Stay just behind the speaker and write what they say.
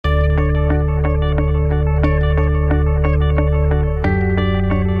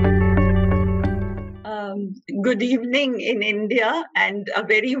Good evening in India, and a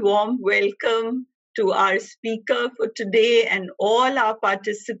very warm welcome to our speaker for today and all our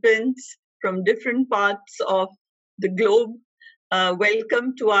participants from different parts of the globe.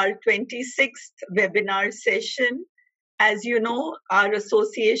 Welcome to our 26th webinar session. As you know, our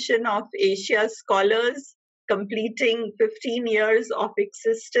Association of Asia Scholars, completing 15 years of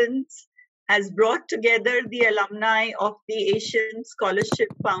existence, has brought together the alumni of the Asian Scholarship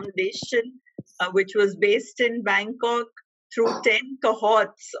Foundation, which was based in Bangkok, through 10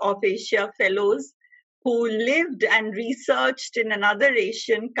 cohorts of Asia Fellows who lived and researched in another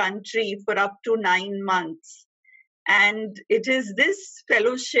Asian country for up to 9 months. And it is this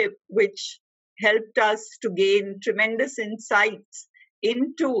fellowship which helped us to gain tremendous insights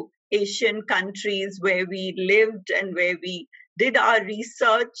into Asian countries where we lived and where we did our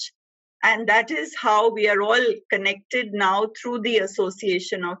research. And that is how we are all connected now through the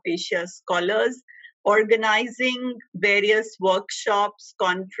Association of Asia Scholars, organizing various workshops,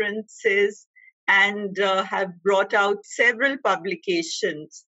 conferences, and have brought out several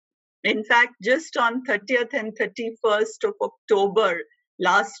publications. In fact, just on 30th and 31st of October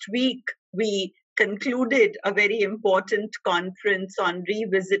last week, we concluded a very important conference on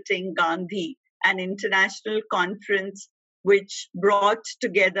revisiting Gandhi, an international conference which brought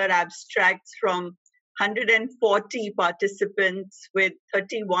together abstracts from 140 participants, with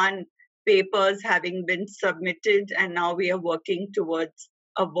 31 papers having been submitted, and now we are working towards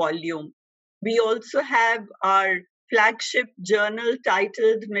a volume. We also have our flagship journal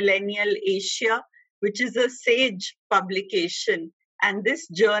titled Millennial Asia, which is a SAGE publication. And this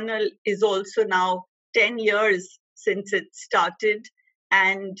journal is also now 10 years since it started.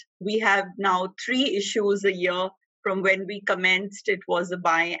 And we have now 3 issues a year. From when we commenced, it was a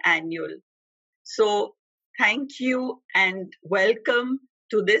biannual. So thank you and welcome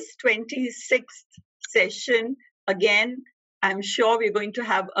to this 26th session. Again, I'm sure we're going to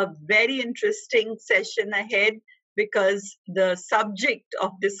have a very interesting session ahead, because the subject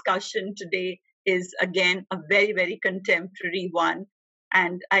of discussion today is, again, a very, very contemporary one.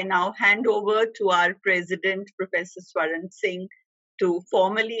 And I now hand over to our president, Professor Swaran Singh, to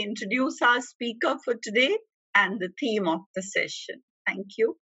formally introduce our speaker for today and the theme of the session. Thank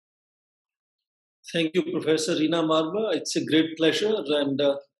you. Thank you, Professor Reena Marba. It's a great pleasure, and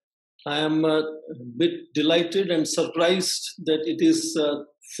I am a bit delighted and surprised that it is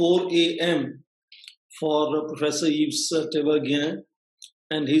 4 a.m. for Professor Yves Tiberghien,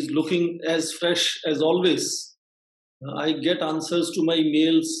 and he's looking as fresh as always. I get answers to my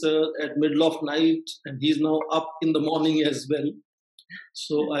emails at middle of night, and he's now up in the morning as well.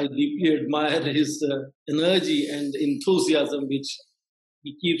 So I deeply admire his energy and enthusiasm, which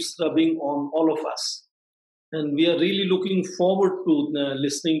he keeps rubbing on all of us. And we are really looking forward to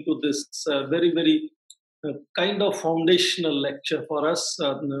listening to this very, very kind of foundational lecture for us,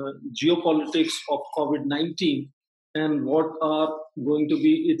 Geopolitics of COVID-19, and what are going to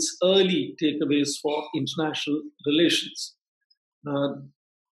be its early takeaways for international relations.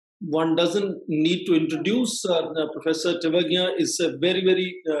 One doesn't need to introduce Professor Tiberghien is a very,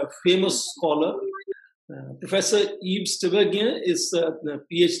 very famous scholar. Professor Yves Tiberghien is a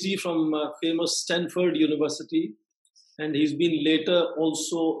PhD from famous Stanford University, and he's been later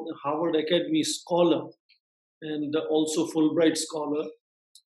also Harvard Academy scholar and also Fulbright scholar.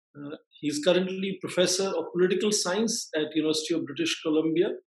 He's currently Professor of Political Science at University of British Columbia,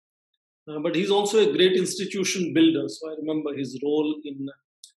 but he's also a great institution builder. So I remember his role in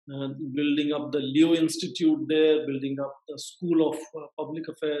building up the Leo Institute there, building up the School of Public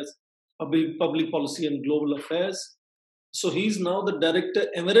Affairs, Public Policy and Global Affairs. So he's now the Director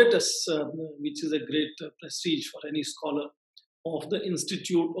Emeritus, which is a great prestige for any scholar, of the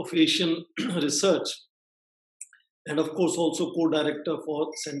Institute of Asian Research. And of course, also co-director for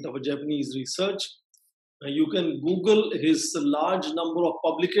Center for Japanese Research. You can Google his large number of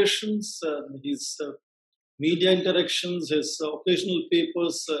publications, his media interactions, his occasional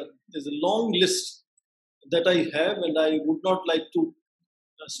papers. There's a long list that I have, and I would not like to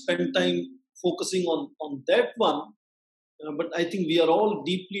spend time focusing on that one. But I think we are all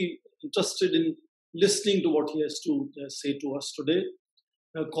deeply interested in listening to what he has to say to us today.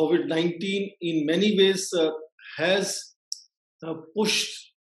 COVID-19 in many ways has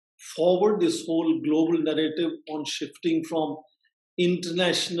pushed forward this whole global narrative on shifting from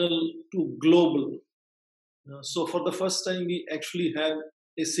international to global. So for the first time, we actually have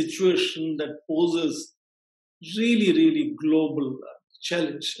a situation that poses really, really global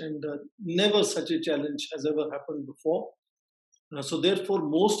challenge, and never such a challenge has ever happened before. So therefore,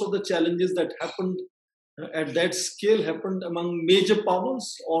 most of the challenges that happened at that scale happened among major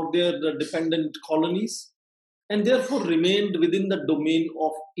powers or their dependent colonies. and therefore remained within the domain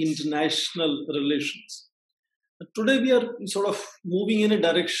of international relations. Today we are sort of moving in a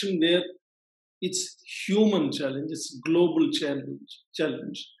direction where it's human challenge, it's global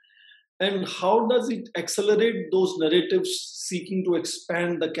challenge. And how does it accelerate those narratives seeking to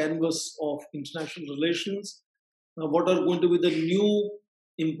expand the canvas of international relations? What are going to be the new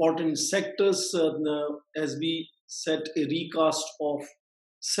important sectors as we set a recast of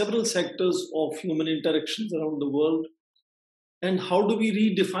several sectors of human interactions around the world? And how do we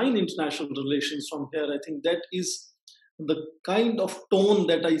redefine international relations from here? I think that is the kind of tone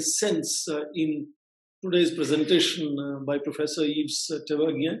that I sense in today's presentation by Professor Yves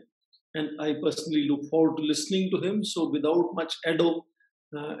Tiberghien. And I personally look forward to listening to him. So without much ado,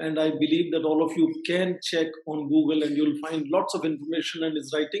 and I believe that all of you can check on Google and you'll find lots of information in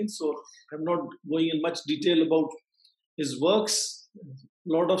his writing. So I'm not going in much detail about his works,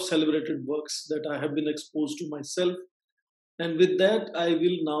 a lot of celebrated works that I have been exposed to myself. And with that, I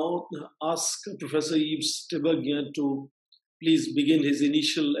will now ask Professor Yves Tiberghien to please begin his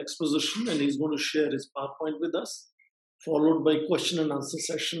initial exposition, and he's going to share his PowerPoint with us, followed by question and answer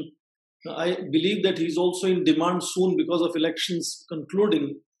session. I believe that he's also in demand soon because of elections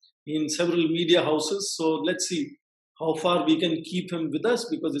concluding in several media houses. So let's see how far we can keep him with us,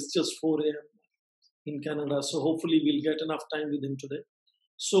 because it's just 4 a.m. in Canada. So hopefully we'll get enough time with him today.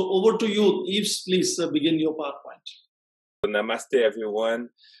 So over to you, Yves, please begin your PowerPoint. Namaste, everyone.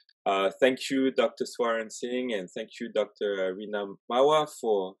 Thank you, Dr. Swaran Singh, and thank you, Dr. Reena Mawa,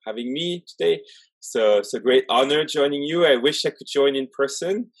 for having me today. So it's a great honor joining you. I wish I could join in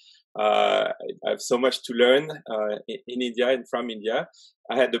person. I have so much to learn in India and from India.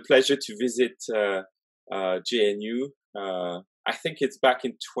 I had the pleasure to visit JNU. I think it's back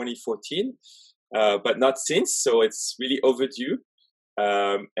in 2014, but not since. So it's really overdue.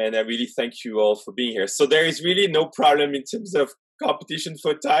 And I really thank you all for being here. So there is really no problem in terms of competition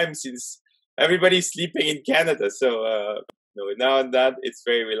for time, since everybody's sleeping in Canada. So now and then it's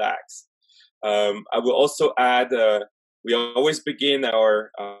very relaxed. I will also add, we always begin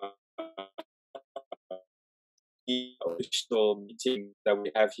our official meeting that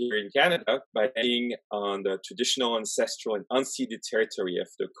we have here in Canada by ending on the traditional, ancestral, and unceded territory of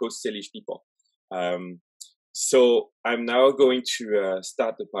the Coast Salish people. So I'm now going to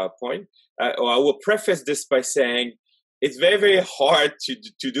start the PowerPoint. I will preface this by saying it's very, very hard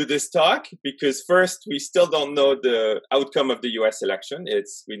to do this talk, because first, we still don't know the outcome of the US election.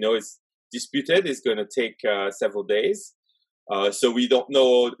 We know it's disputed. It's going to take several days. So we don't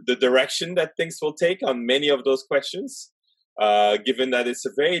know the direction that things will take on many of those questions, given that it's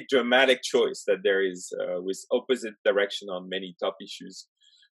a very dramatic choice that there is with opposite direction on many top issues.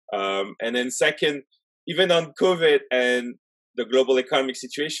 And then second, even on COVID and the global economic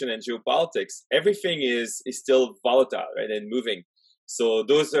situation and geopolitics, everything is still volatile, right, and moving. So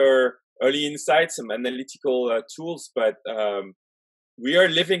those are early insights, some analytical tools, but we are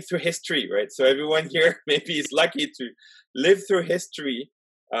living through history, right? So everyone here maybe is lucky to live through history.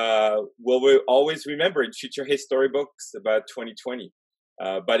 We'll always remember in future history books about 2020.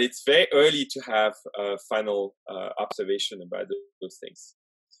 But it's very early to have a final observation about those things.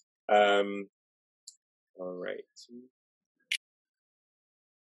 All right.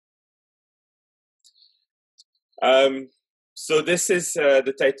 So this is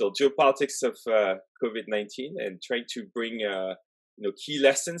the title, Geopolitics of COVID-19, and trying to bring key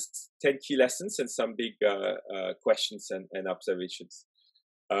lessons, 10 key lessons, and some big questions and observations.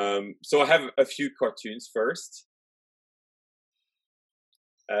 So I have a few cartoons first.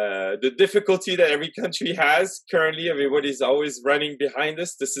 The difficulty that every country has currently, everybody's always running behind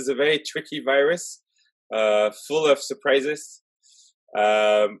us. This is a very tricky virus, full of surprises.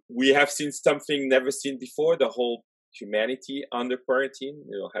 We have seen something never seen before, the whole humanity under quarantine,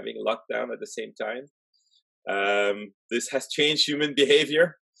 having a lockdown at the same time. This has changed human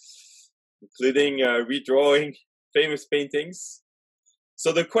behavior, including redrawing famous paintings.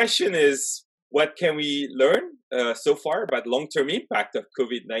 So the question is, what can we learn so far about long-term impact of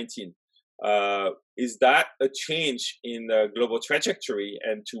COVID-19? Is that a change in the global trajectory,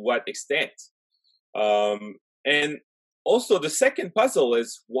 and to what extent? And also the second puzzle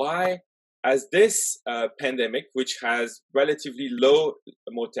is, why has this pandemic, which has relatively low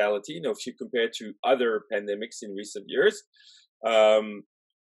mortality, if you compare to other pandemics in recent years, and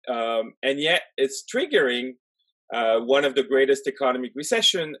yet it's triggering one of the greatest economic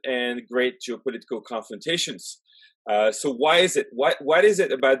recession and great geopolitical confrontations. So why is it? What is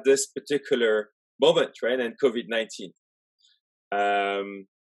it about this particular moment, right, and COVID-19?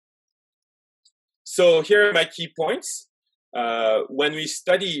 So here are my key points. when we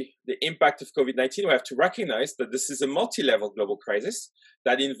study the impact of COVID-19, we have to recognize that this is a multi-level global crisis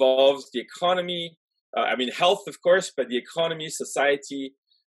that involves the economy, health, of course, but the economy, society,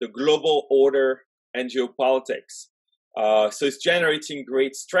 the global order, and geopolitics. So it's generating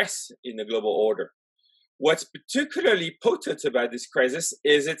great stress in the global order. What's particularly potent about this crisis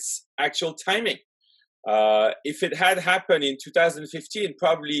is its actual timing. If it had happened in 2015,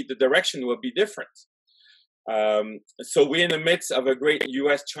 probably the direction would be different. So we're in the midst of a great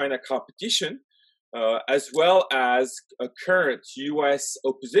US-China competition, as well as a current US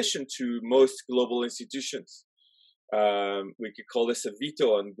opposition to most global institutions. We could call this a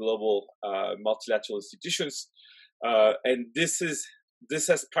veto on global multilateral institutions. And this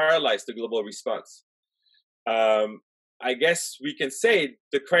has paralyzed the global response. I guess we can say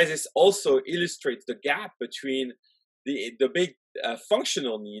the crisis also illustrates the gap between the big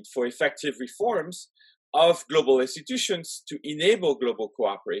functional need for effective reforms of global institutions to enable global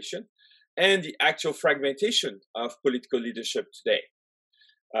cooperation and the actual fragmentation of political leadership today.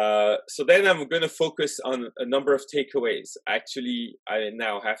 So then I'm going to focus on a number of takeaways. Actually, I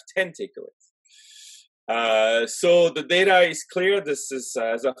now have 10 takeaways. So the data is clear. This is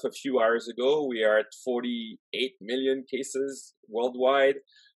as of a few hours ago. We are at 48 million cases worldwide,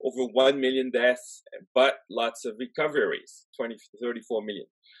 over 1 million deaths, but lots of recoveries, 34 million.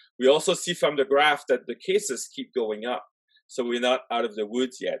 We also see from the graph that the cases keep going up. So we're not out of the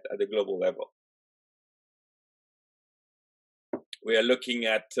woods yet at the global level. We are looking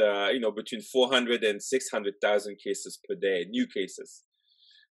at, between 400 and 600,000 cases per day, new cases.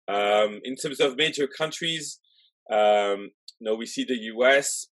 In terms of major countries, we see the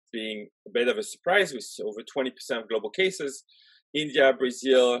US being a bit of a surprise with over 20% of global cases. India,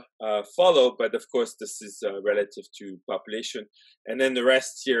 Brazil follow, but of course this is relative to population. And then the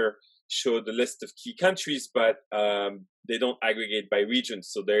rest here show the list of key countries, but they don't aggregate by region.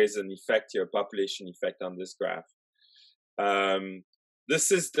 So there is an effect here, population effect on this graph.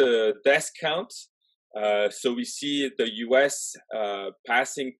 This is the death count. So we see the US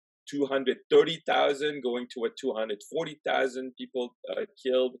passing 230,000, going toward 240,000 people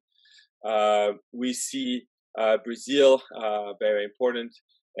killed. We see Brazil, very important.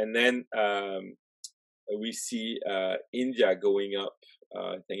 And then we see India going up,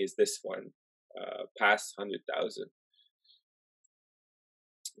 I think is this one, past 100,000.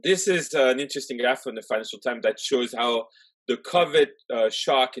 This is an interesting graph from the Financial Times that shows how the COVID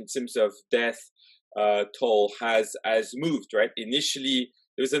shock in terms of death toll has moved, right? Initially,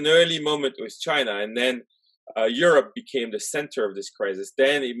 there was an early moment with China, and then Europe became the center of this crisis.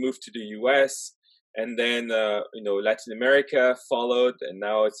 Then it moved to the US, and then Latin America followed, and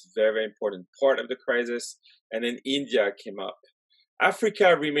now it's a very, very important part of the crisis. And then India came up.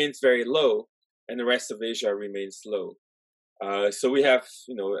 Africa remains very low, and the rest of Asia remains low. So we have,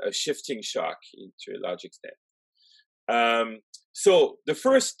 a shifting shock to a large extent. So the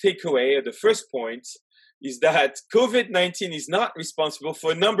first takeaway, or the first point, is that COVID-19 is not responsible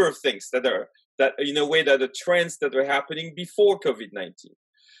for a number of things that are the trends that were happening before COVID-19.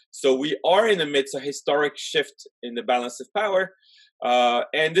 So we are in the midst of a historic shift in the balance of power,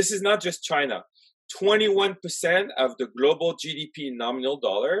 and this is not just China. 21% of the global GDP in nominal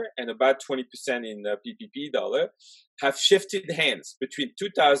dollar and about 20% in PPP dollar have shifted hands between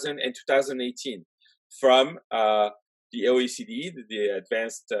 2000 and 2018 from the OECD, the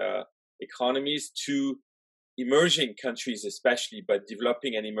advanced economies, to emerging countries especially, but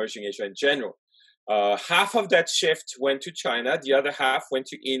developing and emerging Asia in general. Half of that shift went to China, the other half went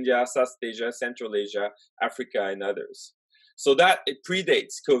to India, South Asia, Central Asia, Africa, and others. So that it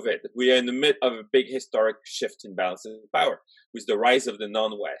predates COVID. We are in the midst of a big historic shift in balance of power with the rise of the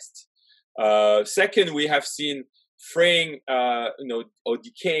non-West. Second, we have seen fraying, or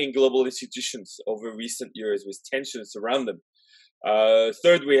decaying global institutions over recent years with tensions around them.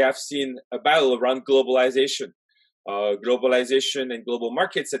 Third, we have seen a battle around globalization. Globalization and global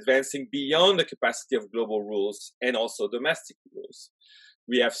markets advancing beyond the capacity of global rules and also domestic rules.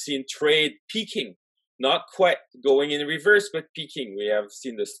 We have seen trade peaking, not quite going in reverse, but peaking. We have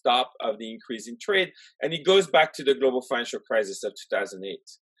seen the stop of the increase in trade, and it goes back to the global financial crisis of 2008.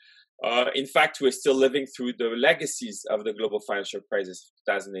 In fact, we're still living through the legacies of the global financial crisis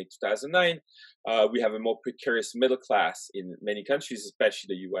of 2008-2009. We have a more precarious middle class in many countries,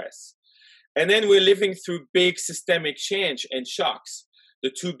 especially the US. And then we're living through big systemic change and shocks, the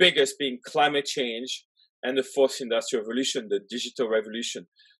two biggest being climate change and the fourth industrial revolution, the digital revolution.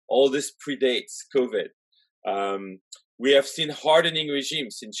 All this predates COVID. We have seen hardening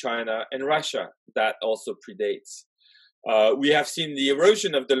regimes in China and Russia. That also predates. We have seen the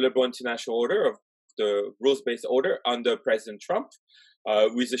erosion of the liberal international order, of the rules-based order under President Trump,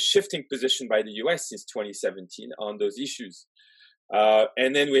 with a shifting position by the US since 2017 on those issues.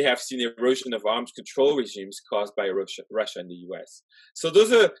 And then we have seen erosion of arms control regimes caused by Russia and the US. So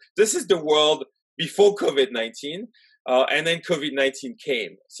this is the world before COVID-19, and then COVID-19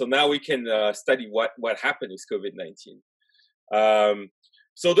 came. So now we can study what happened with COVID-19.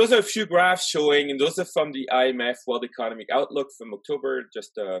 So those are a few graphs showing, and those are from the IMF World Economic Outlook from October,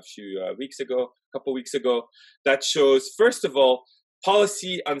 just a couple weeks ago, that shows, first of all,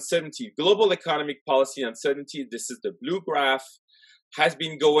 policy uncertainty, global economic policy uncertainty. This is the blue graph, has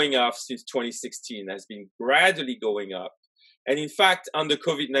been going up since 2016, has been gradually going up. And in fact, under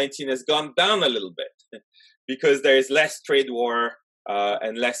COVID-19 has gone down a little bit because there is less trade war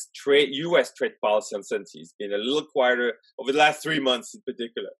and less U.S. trade policy uncertainty. It's been a little quieter over the last 3 months in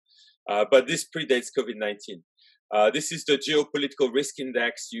particular. But this predates COVID-19. This is the geopolitical risk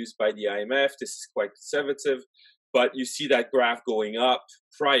index used by the IMF. This is quite conservative, but you see that graph going up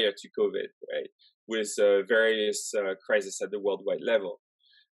prior to COVID, right? With various crises at the worldwide level.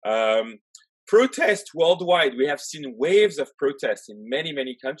 Protests worldwide, we have seen waves of protests in many,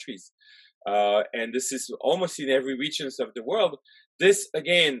 many countries. And this is almost in every region of the world. This,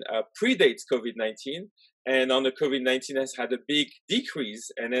 again, predates COVID-19. And on the COVID-19 has had a big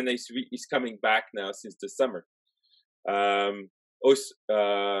decrease. And then it's coming back now since the summer.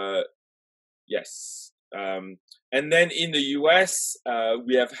 Yes. And then in the US,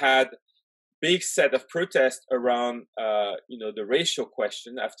 we have had big set of protests around, the racial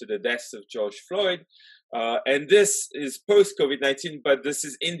question after the deaths of George Floyd. And this is post-COVID-19, but this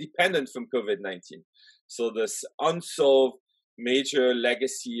is independent from COVID-19. So this unsolved major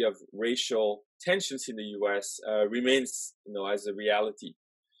legacy of racial tensions in the US remains, as a reality.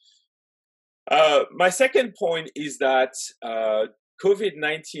 My second point is that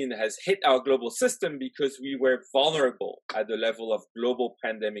COVID-19 has hit our global system because we were vulnerable at the level of global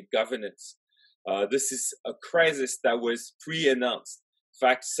pandemic governance. This is a crisis that was pre-announced. In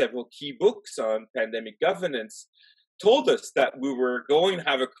fact, several key books on pandemic governance told us that we were going to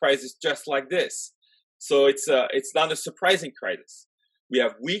have a crisis just like this. So it's not a surprising crisis. We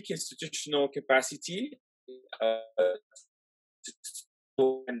have weak institutional capacity to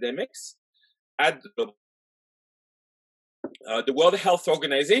pandemics at the World Health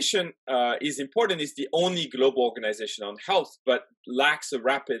Organization is important. It's the only global organization on health, but lacks a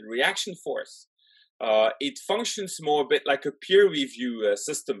rapid reaction force. It functions more a bit like a peer review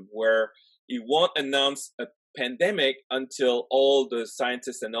system where it won't announce a pandemic until all the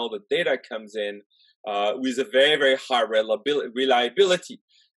scientists and all the data comes in with a very, very high reliability.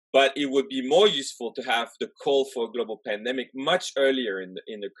 But it would be more useful to have the call for a global pandemic much earlier in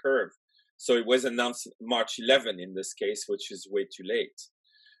the curve. So it was announced March 11 in this case, which is way too late.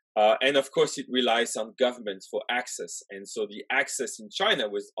 And of course, it relies on governments for access. And so the access in China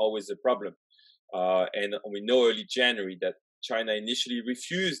was always a problem. And we know early January that China initially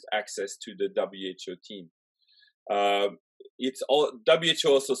refused access to the WHO team. WHO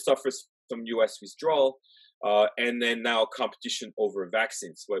also suffers from US withdrawal, and then now competition over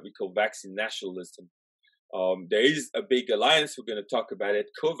vaccines, what we call vaccine nationalism. There is a big alliance, we're going to talk about it,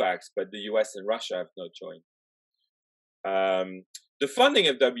 COVAX, but the US and Russia have not joined. The funding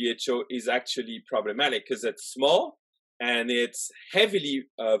of WHO is actually problematic because it's small and it's heavily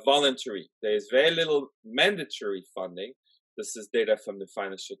voluntary. There's very little mandatory funding. This is data from the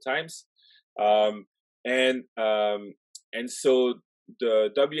Financial Times. And so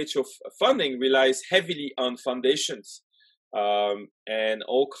the WHO funding relies heavily on foundations and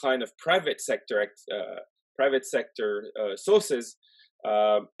all kind of private sector sources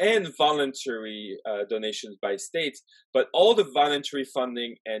and voluntary donations by states. But all the voluntary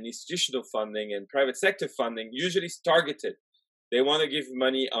funding and institutional funding and private sector funding usually is targeted. They want to give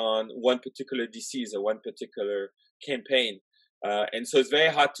money on one particular disease or one particular campaign. And so it's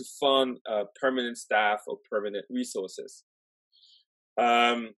very hard to fund permanent staff or permanent resources.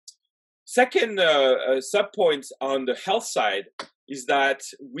 Second sub-point on the health side is that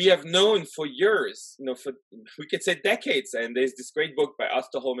we have known for years, for we could say decades, and there's this great book by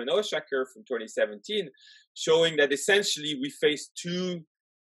Osterholm and Oshaker from 2017 showing that essentially we face two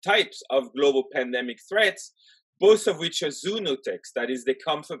types of global pandemic threats, both of which are zoonotics, that is, they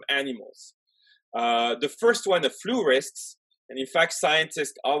come from animals. The first one, the flu risks, and in fact,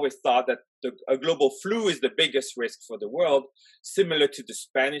 scientists always thought that a global flu is the biggest risk for the world, similar to the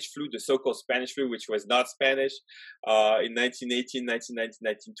Spanish flu, the so-called Spanish flu, which was not Spanish, in 1918, 1919,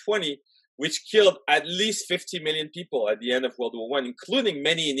 1920, which killed at least 50 million people at the end of World War I, including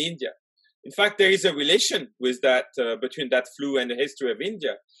many in India. In fact, there is a relation with that between that flu and the history of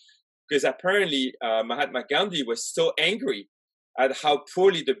India, because apparently Mahatma Gandhi was so angry at how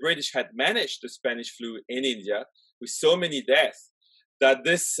poorly the British had managed the Spanish flu in India with so many deaths, that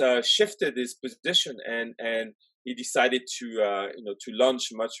this shifted his position, and he decided to launch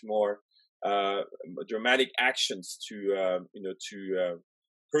much more dramatic actions to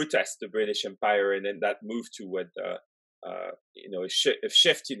protest the British Empire, and then that moved toward a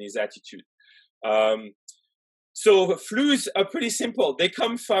shift in his attitude. So flus are pretty simple. They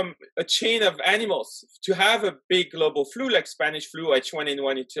come from a chain of animals. To have a big global flu like Spanish flu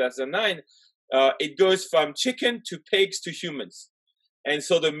H1N1 in 2009, it goes from chicken to pigs to humans. And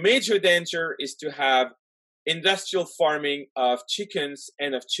so the major danger is to have industrial farming of chickens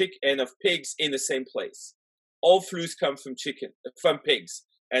and of pigs in the same place. All flus come from pigs,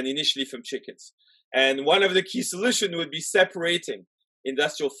 and initially from chickens. And one of the key solutions would be separating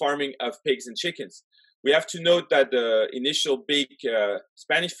industrial farming of pigs and chickens. We have to note that the initial big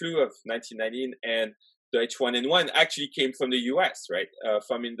Spanish flu of 1919 and the H1N1 actually came from the US, right?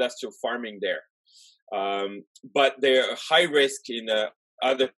 From industrial farming there. But they're high risk in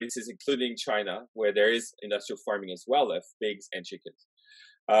other places, including China, where there is industrial farming as well of pigs and chickens.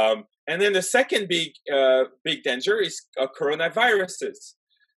 And then the second big danger is coronaviruses.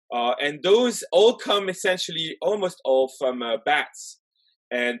 And those all come essentially almost all from bats.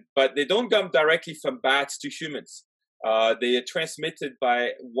 But they don't come directly from bats to humans. They are transmitted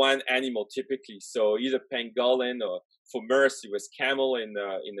by one animal typically. So either pangolin, or for MERS, it was camel in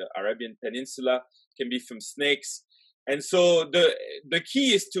the Arabian Peninsula, can be from snakes. And so the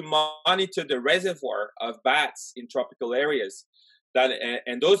key is to monitor the reservoir of bats in tropical areas.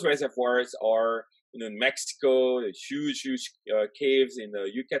 And those reservoirs are in Mexico, huge caves in the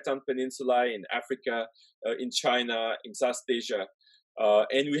Yucatan Peninsula, in Africa, in China, in South Asia.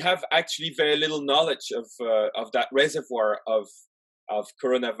 And we have actually very little knowledge of that reservoir of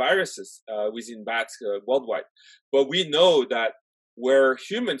coronaviruses within bats worldwide. But we know that where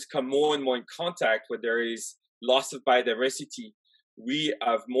humans come more and more in contact, where there is loss of biodiversity, we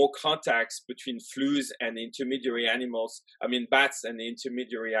have more contacts between flus and intermediary animals, bats and the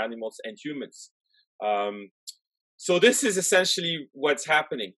intermediary animals and humans. So this is essentially what's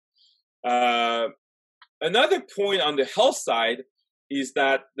happening. Another point on the health side is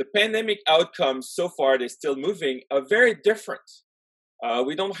that the pandemic outcomes so far, they're still moving, are very different.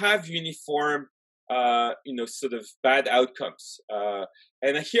 We don't have uniform, sort of bad outcomes.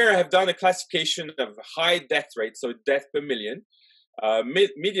 And here I have done a classification of high death rate, so death per million,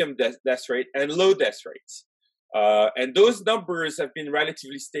 medium death rate, and low death rates. And those numbers have been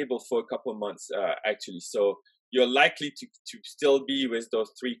relatively stable for a couple of months, actually. So you're likely to still be with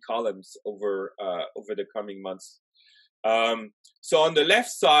those three columns over the coming months. So on the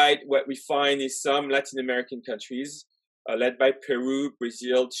left side, what we find is some Latin American countries, led by Peru,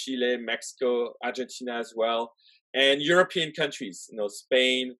 Brazil, Chile, Mexico, Argentina as well, and European countries,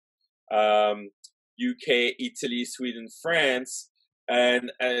 Spain, UK, Italy, Sweden, France,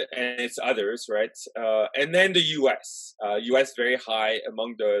 and it's others, right? And then the US. US very high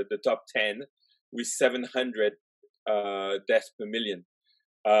among the top 10 with 700 deaths per million.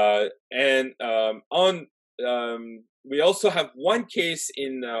 We also have one case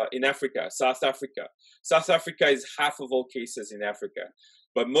in Africa, South Africa. South Africa is half of all cases in Africa,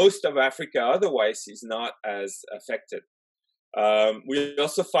 but most of Africa otherwise is not as affected. We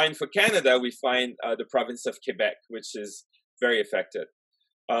also find for Canada, we find the province of Quebec, which is very affected.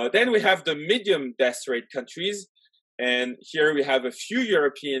 Then we have the medium death rate countries, and here we have a few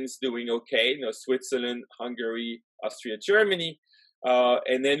Europeans doing okay, Switzerland, Hungary, Austria, Germany,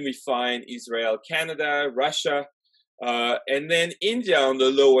 and then we find Israel, Canada, Russia, and then India on the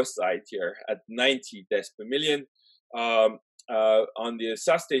lower side here at 90 deaths per million. On the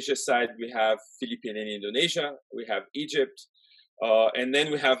South Asia side, we have Philippines and Indonesia, we have Egypt, and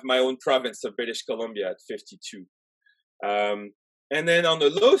then we have my own province of British Columbia at 52. And then on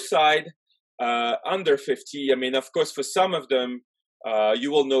the low side, under 50, of course, for some of them, you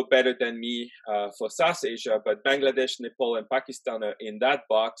will know better than me for South Asia, but Bangladesh, Nepal, and Pakistan are in that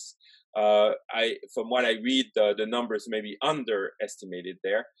box. From what I read, the numbers may be underestimated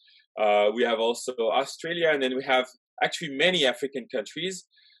there. We have also Australia, and then we have actually many African countries.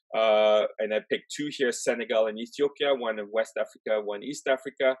 And I picked two here, Senegal and Ethiopia, one in West Africa, one East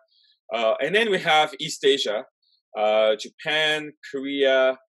Africa. And then we have East Asia, Japan,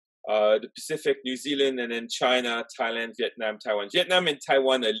 Korea, the Pacific, New Zealand, and then China, Thailand, Vietnam, Taiwan. Vietnam and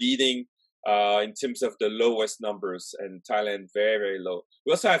Taiwan are leading in terms of the lowest numbers, and Thailand very, very low.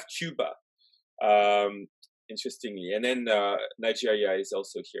 We also have Cuba, interestingly, and then Nigeria is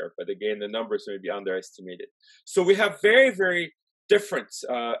also here. But again, the numbers may be underestimated. So we have very, very different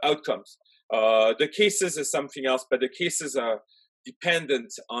outcomes. The cases is something else, but the cases are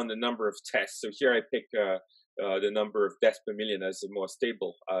dependent on the number of tests. So here I pick the number of deaths per million as a more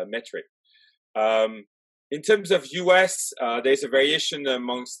stable metric. In terms of US, there's a variation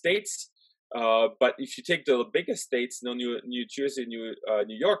among states, but if you take the biggest states, New Jersey, New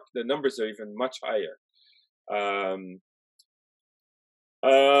York, the numbers are even much higher.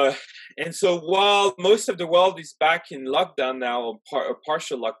 And so while most of the world is back in lockdown now, or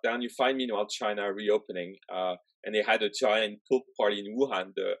partial lockdown, you find meanwhile China reopening, and they had a giant pool party in Wuhan,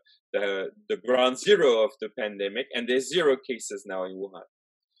 the ground zero of the pandemic, and there's 0 cases now in Wuhan.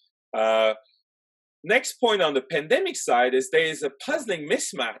 Next point on the pandemic side is there is a puzzling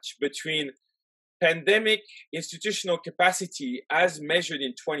mismatch between pandemic institutional capacity as measured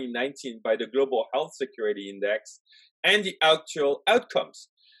in 2019 by the Global Health Security Index and the actual outcomes.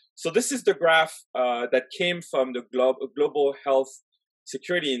 So this is the graph that came from the Global Health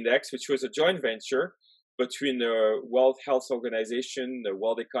Security Index, which was a joint venture between the World Health Organization, the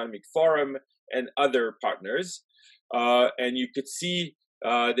World Economic Forum, and other partners. And you could see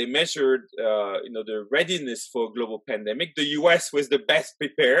they measured, the readiness for a global pandemic. The US was the best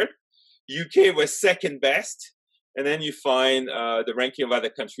prepared. UK was second best. And then you find the ranking of other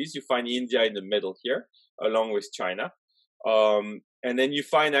countries. You find India in the middle here, along with China. And then you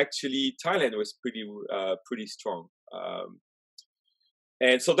find actually Thailand was pretty strong.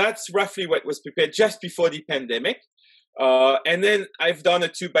 And so that's roughly what was prepared just before the pandemic. And then I've done a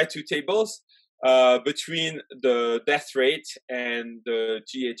 2x2 tables between the death rate and the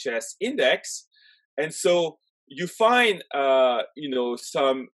GHS index. And so you find,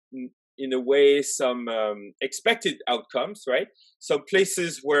 some expected outcomes, right? Some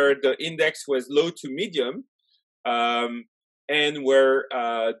places where the index was low to medium, and where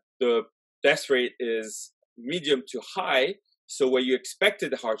the death rate is medium to high. So where you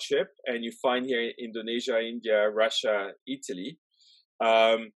expected hardship, and you find here Indonesia, India, Russia, Italy,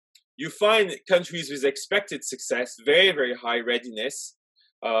 you find countries with expected success, very, very high readiness,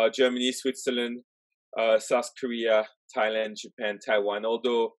 Germany, Switzerland, South Korea, Thailand, Japan, Taiwan,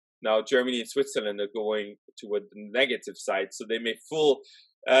 although now Germany and Switzerland are going toward the negative side, so they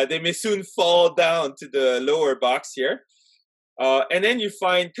may soon fall down to the lower box here. And then you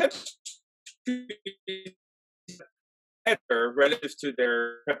find countries better relative to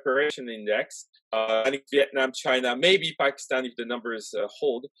their preparation index. I think Vietnam, China, maybe Pakistan if the numbers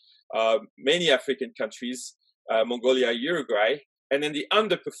hold. Many African countries, Mongolia, Uruguay, and then the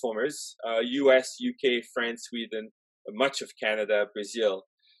underperformers, US, UK, France, Sweden, much of Canada, Brazil.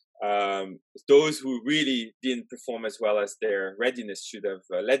 Those who really didn't perform as well as their readiness should have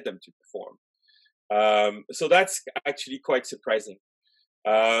led them to perform. So that's actually quite surprising.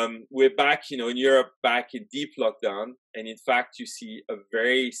 We're back, in Europe, back in deep lockdown. And in fact, you see a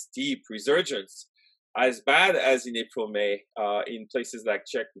very steep resurgence, as bad as in April, May, in places like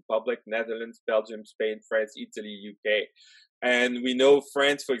Czech Republic, Netherlands, Belgium, Spain, France, Italy, UK. And we know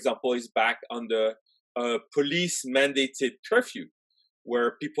France, for example, is back under a police-mandated curfew,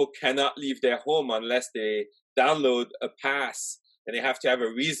 where people cannot leave their home unless they download a pass, and they have to have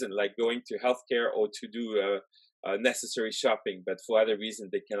a reason, like going to healthcare or to do necessary shopping, but for other reasons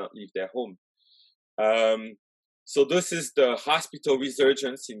they cannot leave their home. So this is the hospital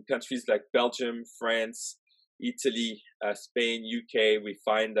resurgence in countries like Belgium, France, Italy, Spain, UK. We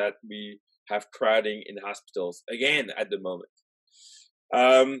find that we have crowding in hospitals again at the moment.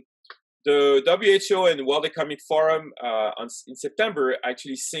 The WHO and World Economic Forum in September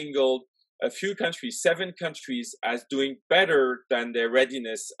actually singled a few countries, 7 countries, as doing better than their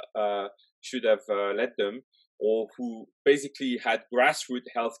readiness should have led them, or who basically had grassroots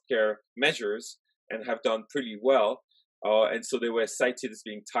healthcare measures and have done pretty well. And so they were cited as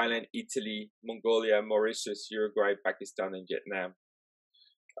being Thailand, Italy, Mongolia, Mauritius, Uruguay, Pakistan, and Vietnam.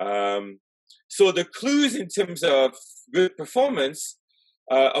 So the clues in terms of good performance,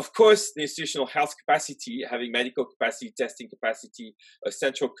 of course, the institutional health capacity, having medical capacity, testing capacity, a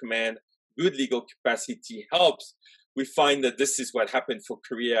central command, good legal capacity helps. We find that this is what happened for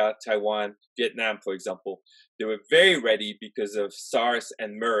Korea, Taiwan, Vietnam, for example. They were very ready because of SARS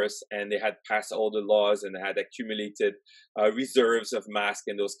and MERS, and they had passed all the laws and had accumulated reserves of masks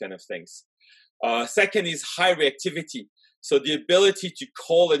and those kind of things. Second is high reactivity. So the ability to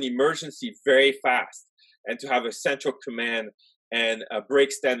call an emergency very fast and to have a central command and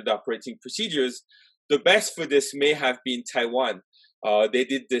break standard operating procedures. The best for this may have been Taiwan. They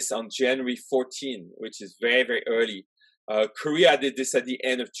did this on January 14, which is very, very early. Korea did this at the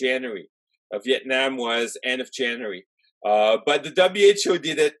end of January. Vietnam was end of January. But the WHO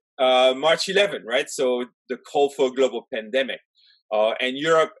did it March 11, right? So the call for a global pandemic. And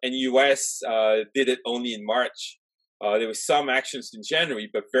Europe and US did it only in March. There was some actions in January,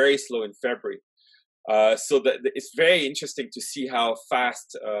 but very slow in February. So that it's very interesting to see how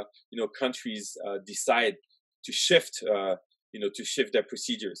fast countries decide to shift to shift their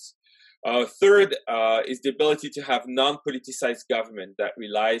procedures. Third is the ability to have non-politicized government that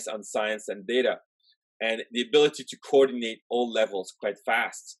relies on science and data, and the ability to coordinate all levels quite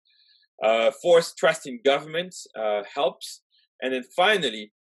fast. Fourth, trust in government helps. And then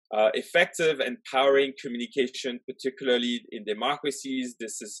finally, effective and empowering communication, particularly in democracies.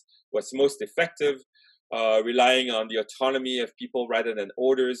 This is what's most effective, relying on the autonomy of people rather than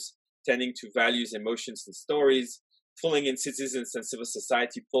orders, tending to values, emotions, and stories, pulling in citizens and civil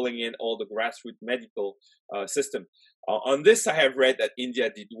society, pulling in all the grassroots medical system. On this, I have read that India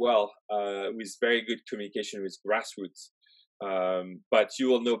did well with very good communication with grassroots. But you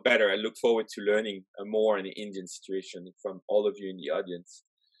will know better. I look forward to learning more on the Indian situation from all of you in the audience.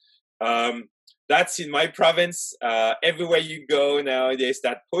 That's in my province. Everywhere you go now, there's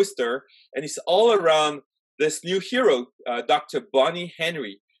that poster, and it's all around this new hero, Dr. Bonnie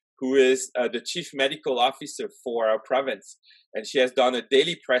Henry, who is the chief medical officer for our province. And she has done a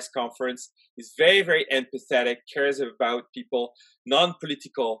daily press conference, is very, very empathetic, cares about people,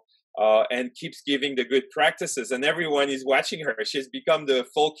 non-political, and keeps giving the good practices. And everyone is watching her. She's become the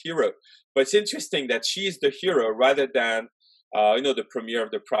folk hero. But it's interesting that she is the hero rather than, the premier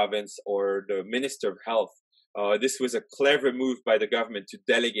of the province or the minister of health. This was a clever move by the government to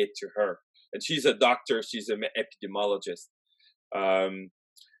delegate to her. And she's a doctor. She's an epidemiologist.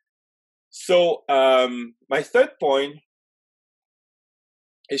 So my third point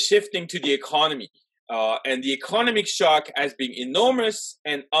is shifting to the economy. And the economic shock has been enormous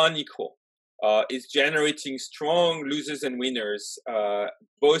and unequal. It's generating strong losers and winners,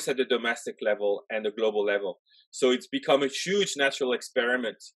 both at the domestic level and the global level. So it's become a huge natural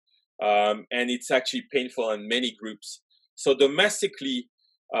experiment, and it's actually painful in many groups. So domestically,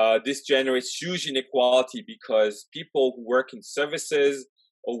 this generates huge inequality because people who work in services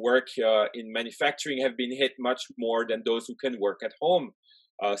or work in manufacturing have been hit much more than those who can work at home.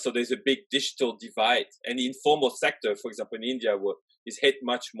 So there's a big digital divide, and the informal sector, for example, in India, is hit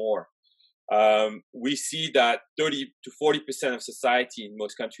much more. We see that 30 to 40% of society in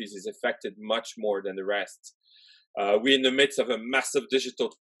most countries is affected much more than the rest. We're in the midst of a massive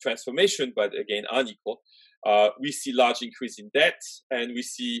digital transformation, but again, unequal. We see large increase in debt, and we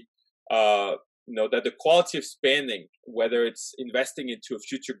see that the quality of spending, whether it's investing into a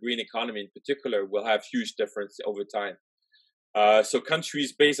future green economy in particular, will have huge difference over time. So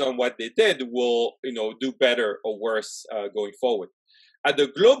countries, based on what they did, will do better or worse going forward. At the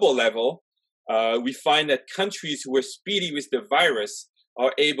global level, we find that countries who were speedy with the virus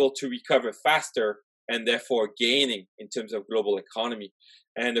are able to recover faster and therefore gaining in terms of global economy.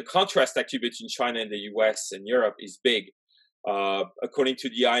 And the contrast actually between China and the US and Europe is big. According to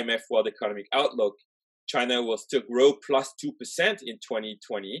the IMF World Economic Outlook, China will still grow plus 2% in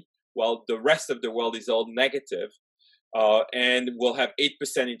 2020, while the rest of the world is all negative. And we'll have 8%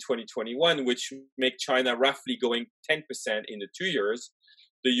 in 2021, which make China roughly going 10% in the 2 years.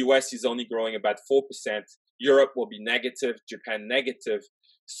 The US is only growing about 4%. Europe will be negative, Japan negative.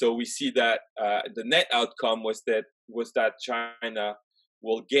 So we see that the net outcome was that China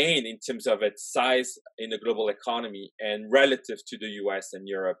will gain in terms of its size in the global economy and relative to the US and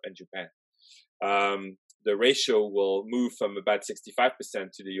Europe and Japan. The ratio will move from about 65%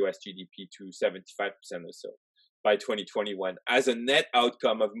 to the US GDP to 75% or so by 2021 as a net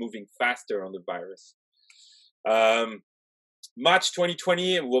outcome of moving faster on the virus. March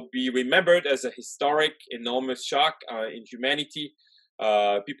 2020 will be remembered as a historic, enormous shock in humanity.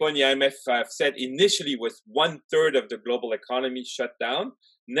 People in the IMF have said initially was 1/3 of the global economy shut down,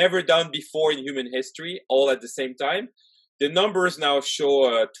 never done before in human history, all at the same time. The numbers now show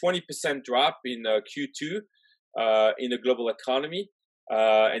a 20% drop in Q2 in the global economy,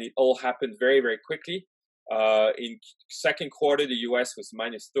 and it all happened very, very quickly. In second quarter, the US was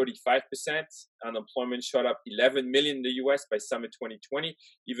minus 35%. Unemployment shot up 11 million in the US by summer 2020,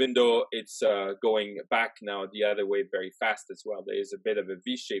 even though it's going back now the other way very fast as well. There is a bit of a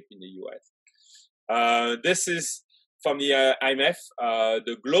V-shape in the US. This is from the IMF,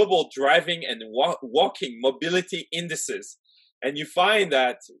 the global driving and walking mobility indices. And you find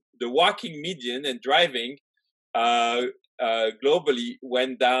that the walking median and driving globally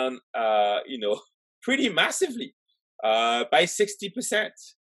went down, pretty massively, by 60%.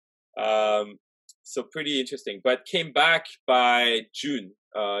 So pretty interesting, but came back by June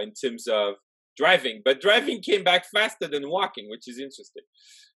in terms of driving. But driving came back faster than walking, which is interesting.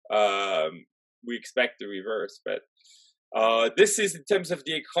 We expect the reverse, but This is in terms of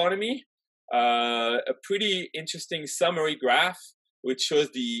the economy, a pretty interesting summary graph, which shows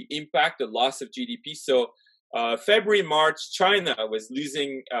the impact, the loss of GDP. So February, March, China was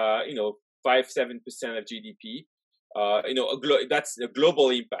losing, 5-7% of GDP. That's a global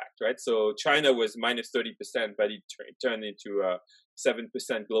impact, right? So China was minus 30%, but it turned into a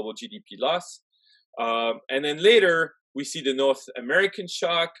 7% global GDP loss. And then later, we see the North American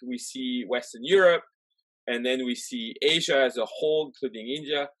shock, we see Western Europe, and then we see Asia as a whole, including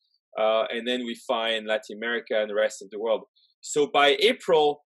India, and then we find Latin America and the rest of the world. So by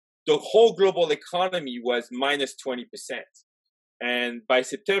April, the whole global economy was minus 20%. And by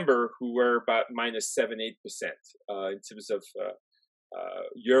September, we were about minus 7-8% in terms of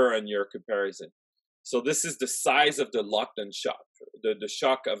year-on-year comparison. So this is the size of the lockdown shock, the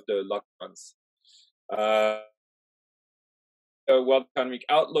shock of the lockdowns. World Economic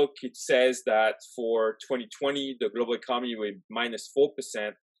Outlook, it says that for 2020, the global economy will be minus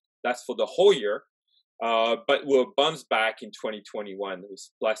 4%. That's for the whole year, but will bounce back in 2021 with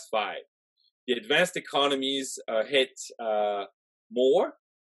plus 5%. The advanced economies hit more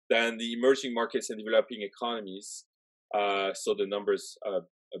than the emerging markets and developing economies. So the numbers are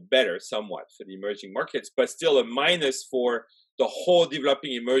better somewhat for the emerging markets, but still a minus for the whole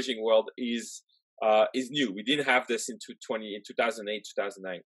developing emerging world is new. We didn't have this in 2008,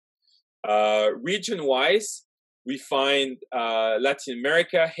 2009. Region-wise, we find Latin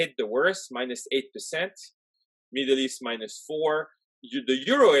America hit the worst, minus 8%, Middle East minus 4%. The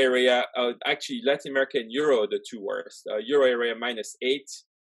Euro area, actually Latin America and Euro are the two worst. Euro area minus 8%,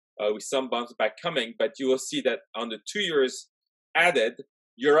 with some bounce back coming, but you will see that on the 2 years added,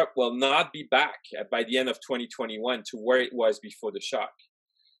 Europe will not be back by the end of 2021 to where it was before the shock.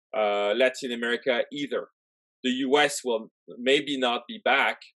 Latin America either. The US will maybe not be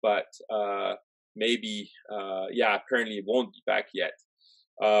back, but apparently it won't be back yet.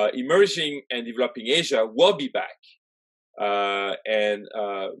 Emerging and developing Asia will be back and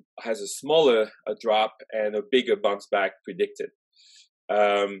has a smaller drop and a bigger bounce back predicted.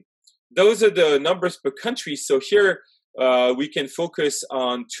 Those are the numbers per country. So here we can focus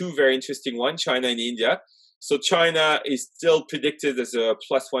on two very interesting ones, China and India. So China is still predicted as a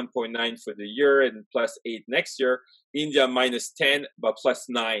plus 1.9 for the year and plus 8 next year. India minus 10, but plus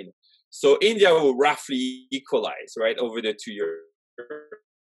 9. So India will roughly equalize, right, over the 2 years.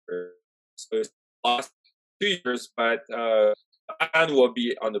 So it's last 2 years, but Japan will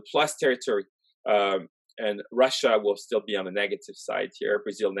be on the plus territory. And Russia will still be on the negative side here.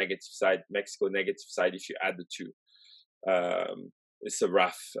 Brazil negative side, Mexico negative side if you add the two. It's a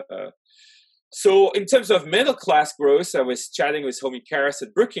rough... So in terms of middle class growth, I was chatting with Homi Karas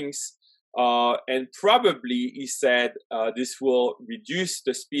at Brookings, and probably he said this will reduce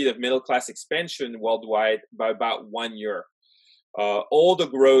the speed of middle class expansion worldwide by about 1 year. All the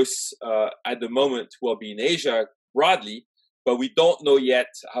growth at the moment will be in Asia broadly, but we don't know yet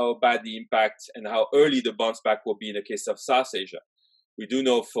how bad the impact and how early the bounce back will be in the case of South Asia. We do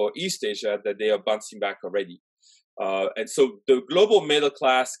know for East Asia that they are bouncing back already. And so the global middle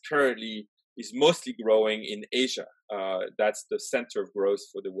class currently is mostly growing in Asia. That's the center of growth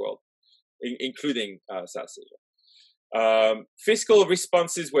for the world, including South Asia. Fiscal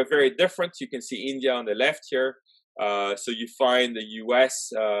responses were very different. You can see India on the left here. So you find the US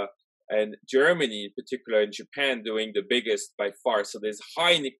and Germany, in particular, and Japan doing the biggest by far. So there's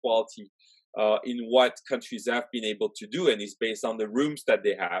high inequality in what countries have been able to do, and it's based on the rooms that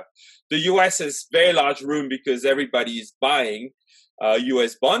they have. The US has very large room because everybody is buying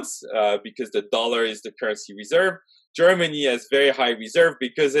US bonds because the dollar is the currency reserve. Germany has very high reserve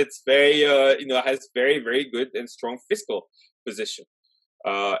because it's very, has very, very good and strong fiscal position.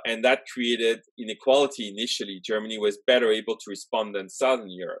 And that created inequality initially. Germany was better able to respond than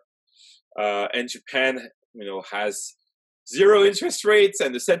Southern Europe. And Japan, has zero interest rates,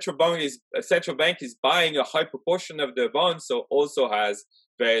 and the central bank is buying a high proportion of the bonds, so also has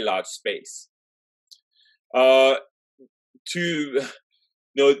very large space.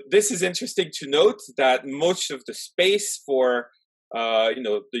 This is interesting to note that most of the space for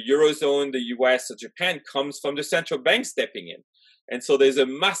the Eurozone, the US, or Japan comes from the central bank stepping in. And so there's a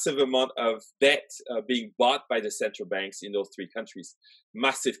massive amount of debt being bought by the central banks in those three countries.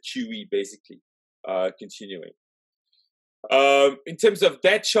 Massive QE, basically, continuing. In terms of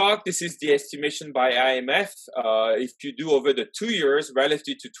debt shock, this is the estimation by IMF. If you do over the 2 years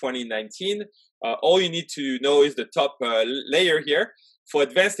relative to 2019, all you need to know is the top layer here. For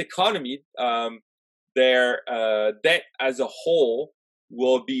advanced economy, their debt as a whole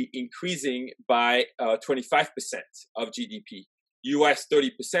will be increasing by 25% of GDP. US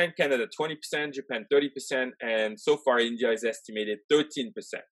 30%, Canada 20%, Japan 30%, and so far India is estimated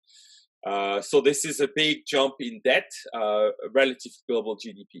 13%. So this is a big jump in debt relative to global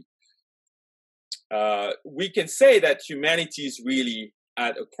GDP. We can say that humanity is really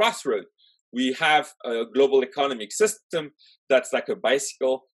at a crossroad. We have a global economic system that's like a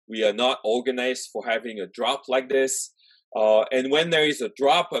bicycle. We are not organized for having a drop like this. And when there is a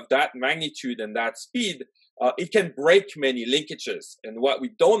drop of that magnitude and that speed, it can break many linkages. And what we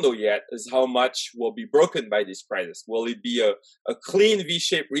don't know yet is how much will be broken by this crisis. Will it be a clean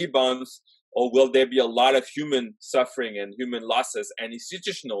V-shaped rebound, or will there be a lot of human suffering and human losses and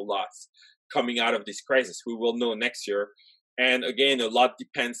institutional loss coming out of this crisis? We will know next year. And again, a lot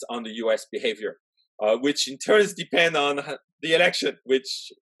depends on the US behavior, which in turn depend on the election,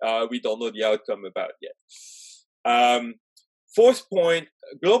 which we don't know the outcome about yet. Fourth point,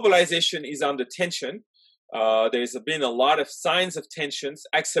 globalization is under tension. There's been a lot of signs of tensions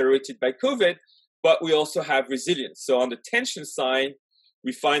accelerated by COVID, but we also have resilience. So on the tension side,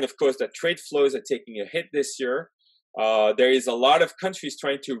 we find, of course, that trade flows are taking a hit this year. There is a lot of countries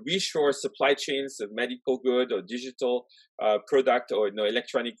trying to reshore supply chains of medical good or digital product or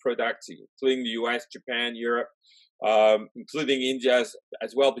electronic products, including the US, Japan, Europe, including India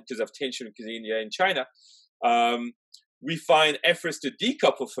as well because of tension between India and China. We find efforts to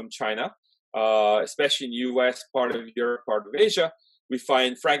decouple from China, especially in the US, part of Europe, part of Asia. We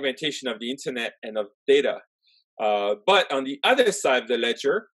find fragmentation of the internet and of data. But on the other side of the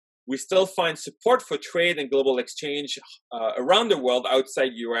ledger, we still find support for trade and global exchange around the world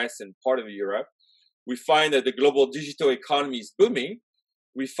outside US and part of Europe. We find that the global digital economy is booming.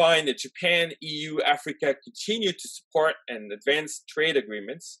 We find that Japan, EU, Africa continue to support and advance trade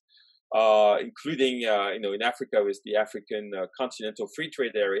agreements, including, in Africa with the African Continental Free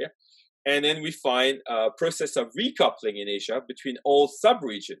Trade Area. And then we find a process of recoupling in Asia between all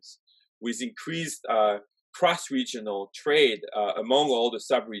sub-regions with increased cross-regional trade among all the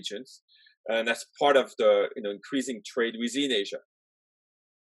sub-regions. And that's part of the increasing trade within Asia.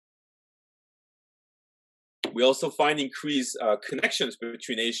 We also find increased connections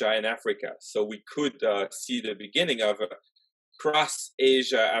between Asia and Africa. So we could see the beginning of a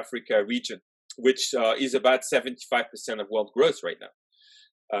cross-Asia-Africa region, which is about 75% of world growth right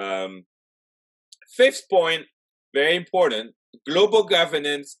now. Fifth point, very important, global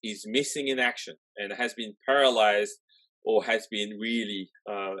governance is missing in action and has been paralyzed or has been really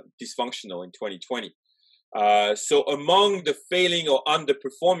dysfunctional in 2020. So among the failing or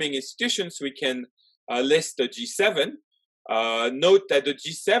underperforming institutions, we can list the G7. Note that the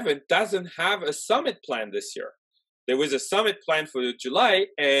G7 doesn't have a summit plan this year. There was a summit plan for July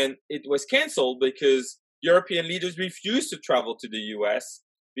and it was canceled because European leaders refused to travel to the US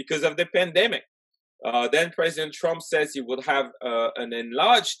because of the pandemic. Then President Trump says he would have an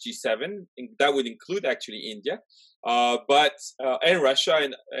enlarged G7 that would include actually India, and Russia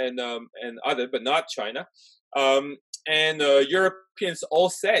and other, but not China. And Europeans all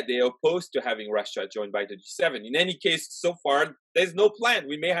said they are opposed to having Russia joined by the G7. In any case, so far there's no plan.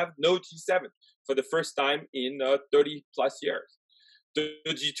 We may have no G7 for the first time in 30 plus years. The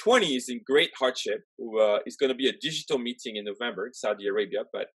G20 is in great hardship. It's going to be a digital meeting in November in Saudi Arabia,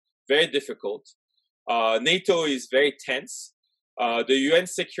 but very difficult. NATO is very tense. The UN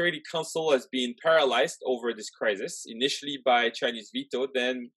Security Council has been paralyzed over this crisis, initially by Chinese veto,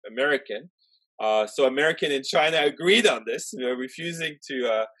 then American. So American and China agreed on this, refusing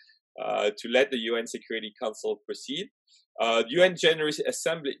to let the UN Security Council proceed. UN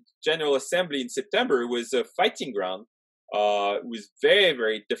General Assembly in September was a fighting ground with very,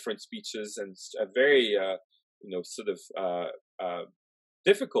 very different speeches and a very,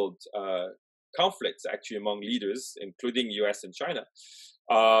 difficult conflicts actually among leaders, including US and China.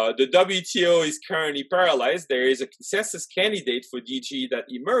 The WTO is currently paralyzed. There is a consensus candidate for DG that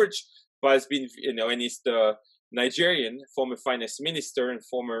emerged, but has been, and it's the Nigerian former finance minister and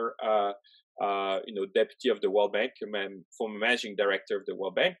former, deputy of the World Bank, former managing director of the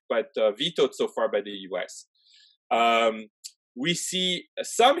World Bank, but vetoed so far by the US. We see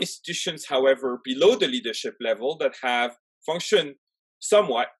some institutions, however, below the leadership level that have functioned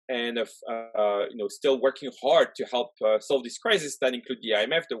somewhat and still working hard to help solve this crisis. That include the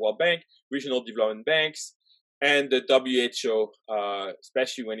IMF, the World Bank, regional development banks, and the WHO,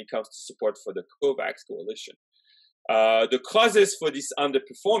 especially when it comes to support for the COVAX coalition. The causes for this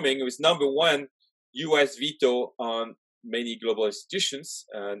underperforming was, number one, US veto on many global institutions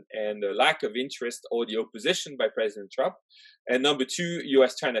and the lack of interest or the opposition by President Trump. And number two,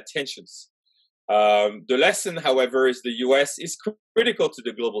 US-China tensions. The lesson, however, is the US is critical to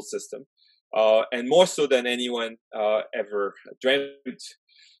the global system. and more so than anyone ever dreamt.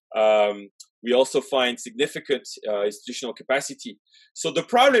 We also find significant institutional capacity. So the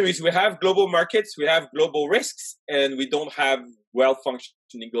problem is we have global markets, we have global risks, and we don't have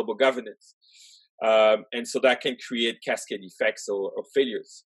well-functioning global governance. And so that can create cascade effects or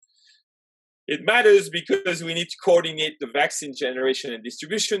failures. It matters because we need to coordinate the vaccine generation and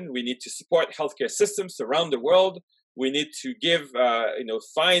distribution. We need to support healthcare systems around the world. We need to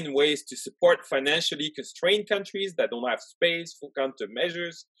find ways to support financially constrained countries that don't have space for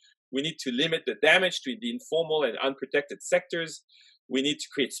countermeasures. We need to limit the damage to the informal and unprotected sectors. We need to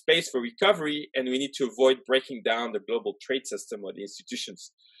create space for recovery, and we need to avoid breaking down the global trade system or the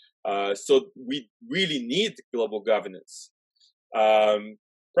institutions. So we really need global governance.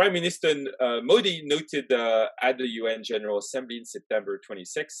 Prime Minister Modi noted at the UN General Assembly in September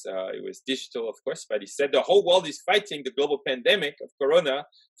 26, it was digital, of course, but he said the whole world is fighting the global pandemic of corona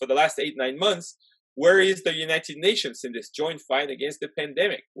for the last 8-9 months. Where is the United Nations in this joint fight against the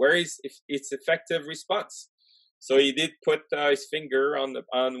pandemic? Where is its effective response? So he did put his finger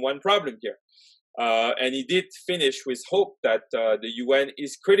on one problem here. And he did finish with hope that the UN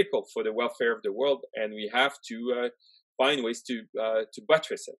is critical for the welfare of the world, and we have to find ways to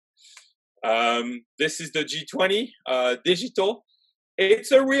buttress it. This is the G20 digital.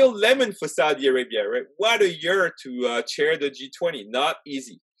 It's a real lemon for Saudi Arabia, right? What a year to chair the G20. Not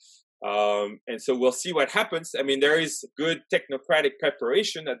easy. And so we'll see what happens. I mean, there is good technocratic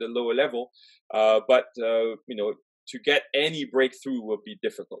preparation at the lower level, but to get any breakthrough will be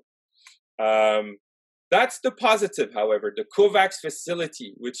difficult. That's the positive, however. The COVAX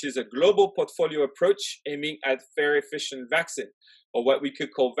facility, which is a global portfolio approach aiming at very efficient vaccine, or what we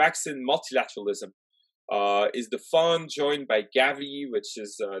could call vaccine multilateralism, is the fund joined by Gavi, which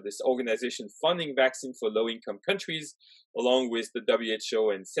is this organization funding vaccine for low-income countries, along with the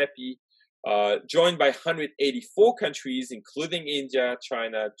WHO and CEPI, joined by 184 countries, including India,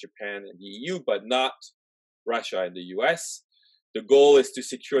 China, Japan, and the EU, but not Russia and the US. The goal is to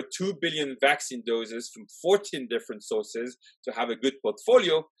secure 2 billion vaccine doses from 14 different sources to have a good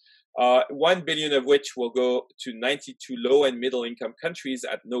portfolio, 1 billion of which will go to 92 low and middle income countries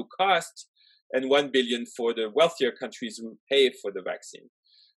at no cost, and 1 billion for the wealthier countries who pay for the vaccine.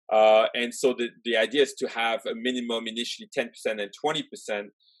 And so the idea is to have a minimum initially 10% and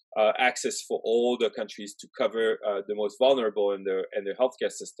 20% access for all the countries to cover the most vulnerable in the healthcare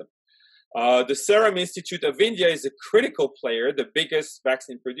system. The Serum Institute of India is a critical player, the biggest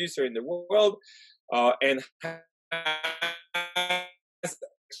vaccine producer in the world, and has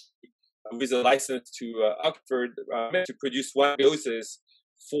with a license to Oxford to produce 1 doses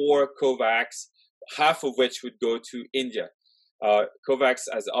for COVAX, half of which would go to India. COVAX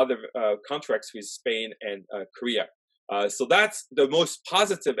has other contracts with Spain and Korea. So that's the most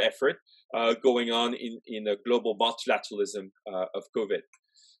positive effort going on in a global multilateralism of COVID.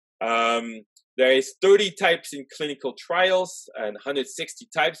 There is 30 types in clinical trials and 160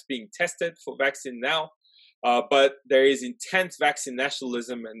 types being tested for vaccine now. But there is intense vaccine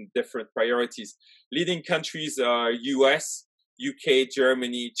nationalism and different priorities. Leading countries are US, UK,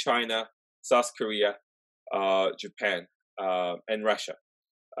 Germany, China, South Korea, Japan, and Russia,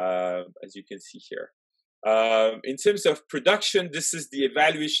 as you can see here. In terms of production, this is the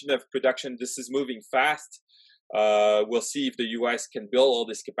evaluation of production. This is moving fast. We'll see if the US can build all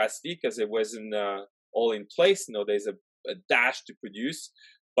this capacity because it wasn't all in place. There's a dash to produce.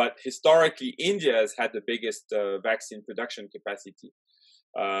 But historically, India has had the biggest vaccine production capacity.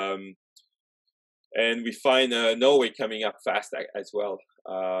 And we find Norway coming up fast as well,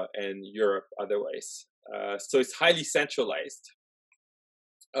 and Europe otherwise. So it's highly centralized.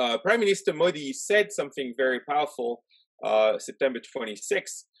 Prime Minister Modi said something very powerful September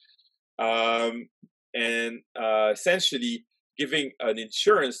 26th, and essentially giving an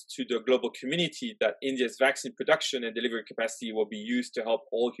assurance to the global community that India's vaccine production and delivery capacity will be used to help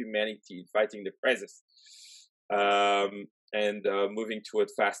all humanity in fighting the crisis and moving toward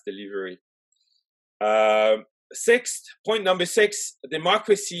fast delivery. Point number 6,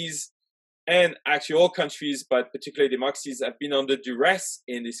 democracies and actually all countries, but particularly democracies, have been under duress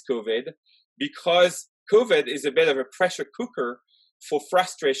in this COVID because COVID is a bit of a pressure cooker for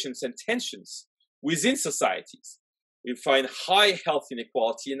frustrations and tensions within societies. We find high health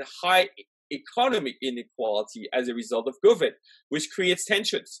inequality and high economic inequality as a result of COVID, which creates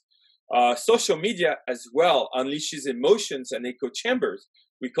tensions. Social media as well unleashes emotions and echo chambers.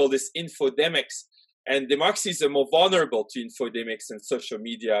 We call this infodemics. And democracies are more vulnerable to infodemics and social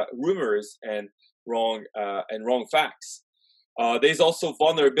media rumors and wrong facts. There's also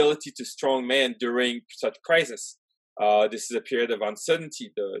vulnerability to strong men during such crisis. This is a period of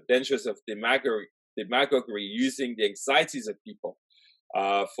uncertainty, the dangers of demagoguery, using the anxieties of people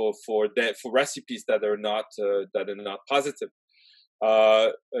for recipes that are not positive.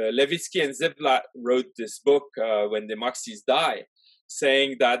 Levitsky and Ziblatt wrote this book, When Democracies Die,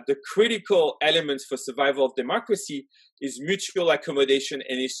 saying that the critical elements for survival of democracy is mutual accommodation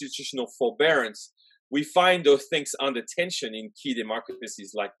and institutional forbearance. We find those things under tension in key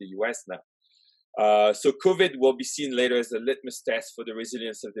democracies like the US now. So COVID will be seen later as a litmus test for the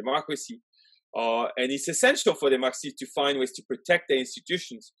resilience of democracy. And it's essential for democracy to find ways to protect their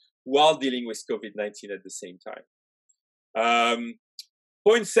institutions while dealing with COVID-19 at the same time.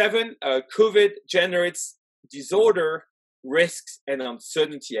 Point 7, COVID generates disorder, risks, and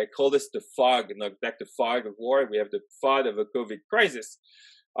uncertainty. I call this the fog, not like the fog of war. We have the fog of a COVID crisis.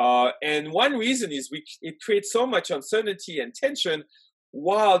 And one reason is it creates so much uncertainty and tension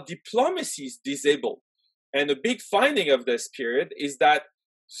while diplomacy is disabled. And a big finding of this period is that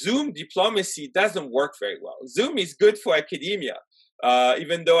Zoom diplomacy doesn't work very well. Zoom is good for academia,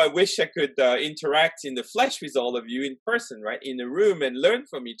 even though I wish I could interact in the flesh with all of you in person, right, in a room and learn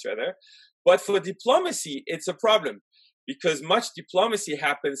from each other. But for diplomacy, it's a problem because much diplomacy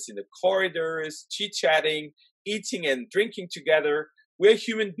happens in the corridors, chit-chatting, eating and drinking together. We're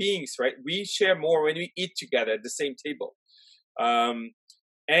human beings, right? We share more when we eat together at the same table.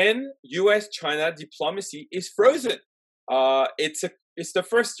 And US-China diplomacy is frozen. It's the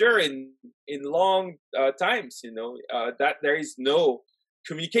first year in long times, that there is no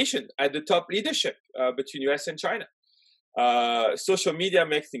communication at the top leadership between US and China. Social media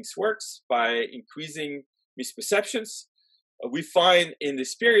makes things worse by increasing misperceptions. We find in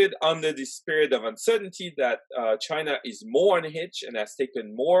this period, under this period of uncertainty, that China is more unhinged and has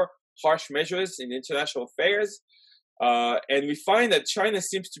taken more harsh measures in international affairs. And we find that China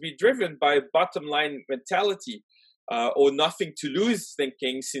seems to be driven by a bottom line mentality or nothing to lose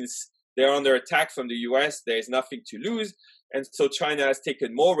thinking. Since they're under attack from the US, there's nothing to lose. And so China has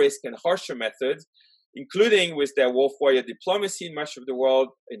taken more risk and harsher methods, including with their wolf warrior diplomacy in much of the world,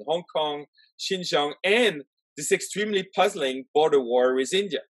 in Hong Kong, Xinjiang, and this extremely puzzling border war with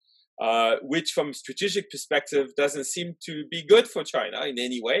India, which from a strategic perspective doesn't seem to be good for China in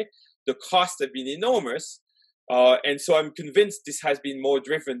any way. The costs have been enormous. And so I'm convinced this has been more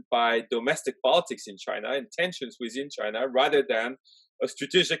driven by domestic politics in China and tensions within China rather than a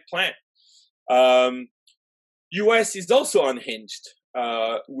strategic plan. US is also unhinged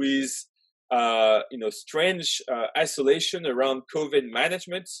with strange isolation around COVID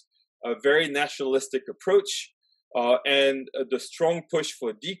management, a very nationalistic approach, and the strong push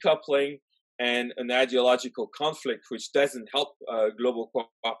for decoupling and an ideological conflict, which doesn't help global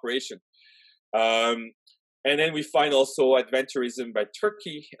cooperation. And then we find also adventurism by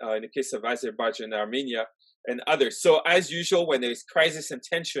Turkey, in the case of Azerbaijan and Armenia, and others. So as usual, when there is crisis and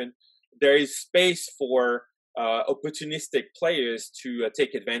tension, there is space for opportunistic players to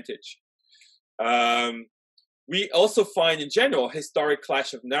take advantage. We also find, in general, historic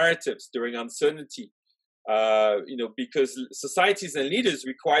clash of narratives during uncertainty, because societies and leaders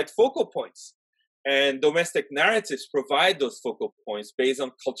required focal points, and domestic narratives provide those focal points based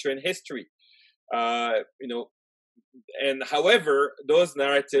on culture and history. And however, those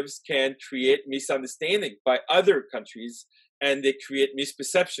narratives can create misunderstanding by other countries, and they create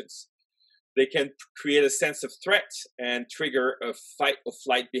misperceptions. They can create a sense of threat and trigger a fight or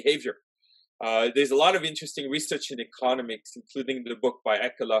flight behavior. There's a lot of interesting research in economics, including the book by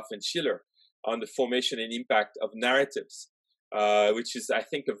Ekeloff and Schiller on the formation and impact of narratives, which is, I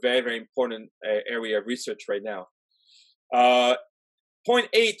think, a very, very important area of research right now. Point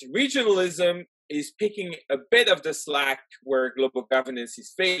 8, regionalism is picking a bit of the slack where global governance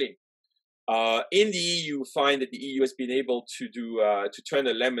is failing. In the EU, you find that the EU has been able to turn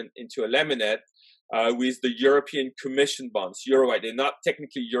a lemon into a lemonade with the European Commission bonds. You're right, they're not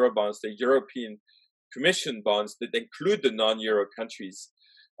technically Euro bonds, they're European Commission bonds that include the non-Euro countries.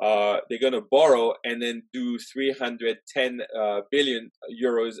 They're going to borrow and then do 310 billion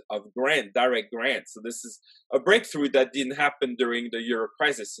euros of direct grants. So this is a breakthrough that didn't happen during the Euro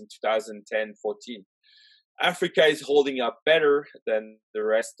crisis in 2010-14. Africa is holding up better than the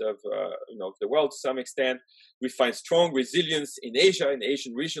rest of the world to some extent. We find strong resilience in Asia, in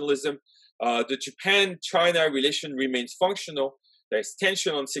Asian regionalism. The Japan-China relation remains functional. There's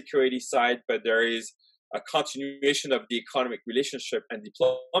tension on security side, but there is a continuation of the economic relationship and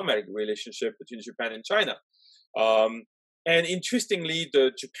diplomatic relationship between Japan and China. And interestingly,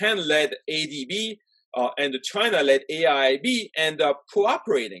 the Japan-led ADB and the China-led AIIB end up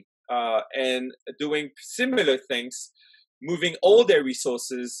cooperating and doing similar things, moving all their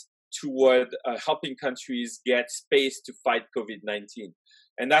resources toward helping countries get space to fight COVID-19.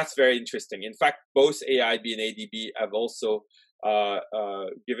 And that's very interesting. In fact, both AIB and ADB have also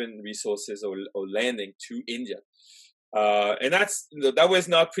given resources or lending to India. And that was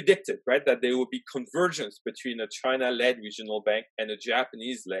not predicted, right? That there would be convergence between a China-led regional bank and a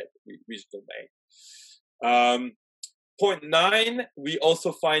Japanese-led regional bank. Point 9, we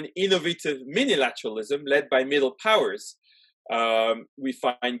also find innovative minilateralism led by middle powers. We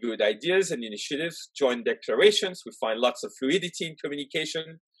find good ideas and initiatives, joint declarations. We find lots of fluidity in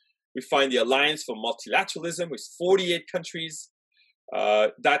communication. We find the Alliance for Multilateralism with 48 countries.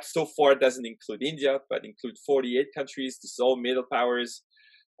 That so far doesn't include India, but include 48 countries. This is all middle powers.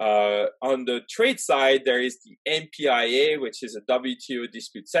 On the trade side, there is the MPPGA, which is a WTO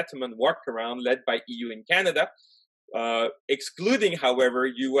dispute settlement workaround led by EU and Canada, excluding, however,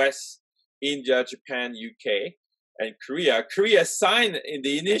 US, India, Japan, UK, and Korea. Korea signed in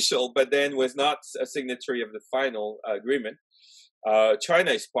the initial, but then was not a signatory of the final agreement.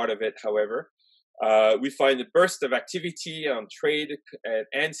 China is part of it, however. We find a burst of activity on trade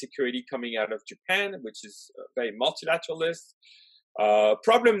and security coming out of Japan, which is very multilateralist.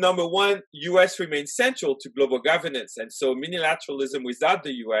 Problem number 1, US remains central to global governance. And so minilateralism without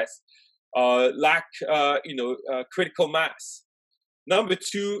the US lack, critical mass. Number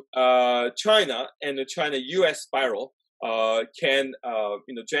 2, China and the China-US spiral can,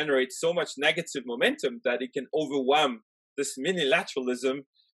 generate so much negative momentum that it can overwhelm this minilateralism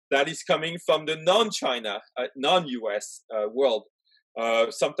that is coming from the non-China, non-US world,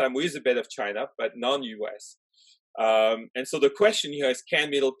 sometimes with a bit of China, but non-US. And so the question here is, can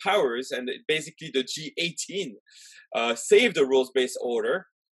middle powers, and basically the G18, save the rules-based order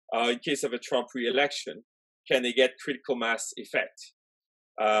in case of a Trump re-election? Can they get critical mass effect?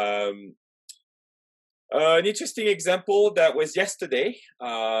 An interesting example that was yesterday,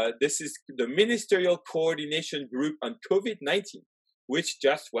 this is the Ministerial Coordination Group on COVID-19, which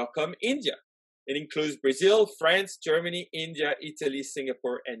just welcomed India. It includes Brazil, France, Germany, India, Italy,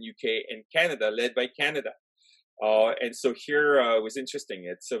 Singapore, and UK, and Canada, led by Canada. And so here was interesting.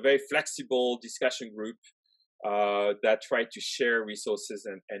 It's a very flexible discussion group that tried to share resources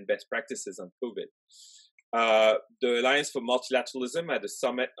and best practices on COVID. The Alliance for Multilateralism had a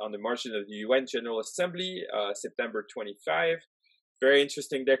summit on the margin of the UN General Assembly, September 25. Very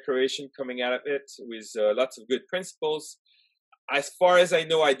interesting declaration coming out of it with lots of good principles. As far as I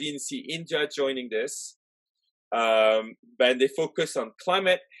know, I didn't see India joining this, but they focus on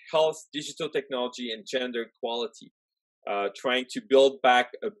climate, health, digital technology, and gender equality, trying to build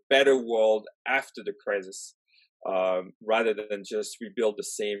back a better world after the crisis, rather than just rebuild the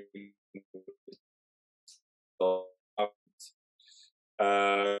same. Oops.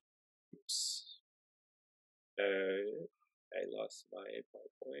 I lost my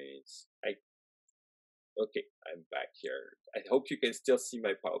PowerPoint. Okay, I'm back here. I hope you can still see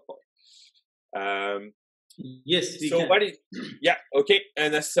my PowerPoint. Yes, we so can. What is, yeah, okay.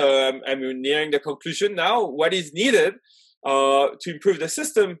 And so I'm nearing the conclusion now. What is needed to improve the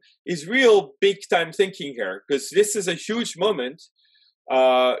system is real big time thinking here, because this is a huge moment,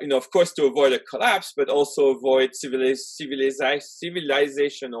 of course, to avoid a collapse, but also avoid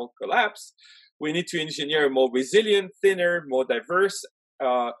civilizational collapse. We need to engineer a more resilient, thinner, more diverse,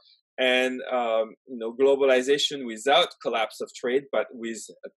 and globalization without collapse of trade, but with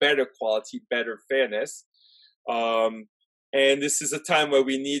a better quality, better fairness. And this is a time where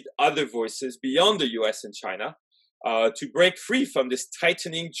we need other voices beyond the US and China to break free from this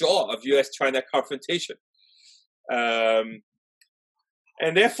tightening jaw of US-China confrontation. And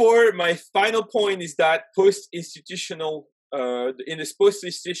therefore, my final point is that in this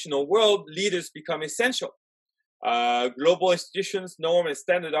post-institutional world, leaders become essential. Global institutions, norm, and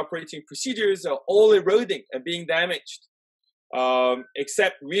standard operating procedures are all eroding and being damaged,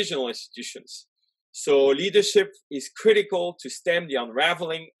 except regional institutions. So leadership is critical to stem the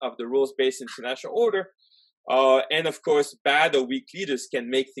unraveling of the rules-based international order. And of course, bad or weak leaders can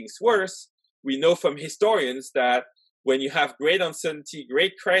make things worse. We know from historians that when you have great uncertainty,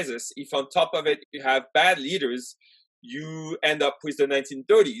 great crisis, if on top of it you have bad leaders, you end up with the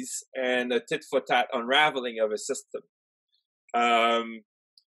 1930s and a tit-for-tat unraveling of a system.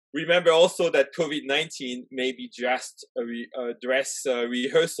 Remember also that COVID-19 may be just a dress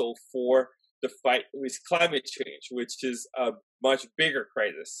rehearsal for the fight with climate change, which is a much bigger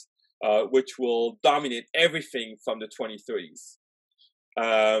crisis, which will dominate everything from the 2030s.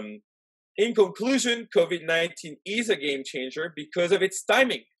 In conclusion, COVID-19 is a game changer because of its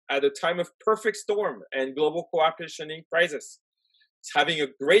timing at a time of perfect storm and global cooperation in crisis. It's having a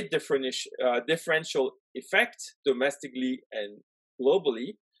great differential effect domestically and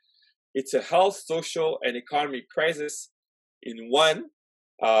globally. It's a health, social, and economic crisis in one,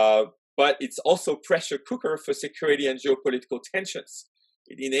 but it's also pressure cooker for security and geopolitical tensions.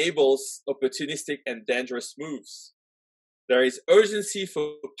 It enables opportunistic and dangerous moves. There is urgency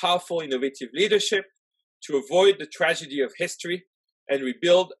for powerful, innovative leadership to avoid the tragedy of history and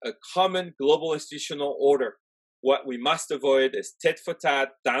rebuild a common global institutional order. What we must avoid is tit for tat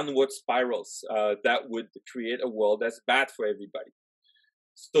downward spirals that would create a world that's bad for everybody.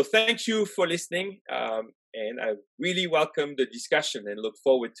 So thank you for listening, and I really welcome the discussion and look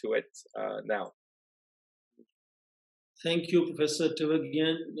forward to it now. Thank you, Professor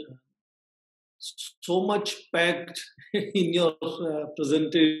Tiberghien. So much packed in your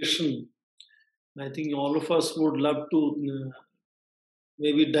presentation. I think all of us would love to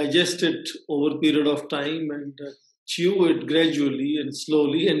maybe digest it over a period of time and chew it gradually and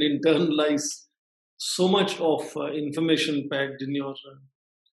slowly and internalize so much of information packed in your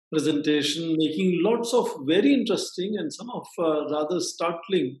presentation, making lots of very interesting and some of rather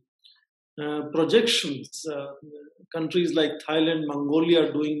startling projections. Countries like Thailand, Mongolia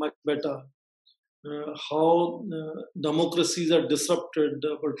are doing much better. How democracies are disrupted,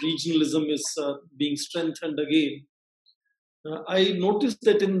 but regionalism is being strengthened again. I noticed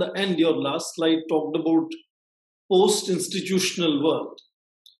that in the end, your last slide talked about post-institutional world,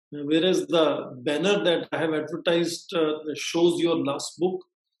 whereas the banner that I have advertised shows your last book,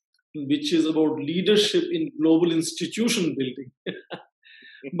 which is about leadership in global institution building.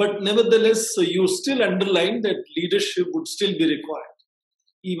 But nevertheless, you still underline that leadership would still be required,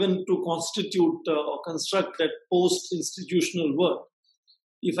 even to constitute or construct that post-institutional work.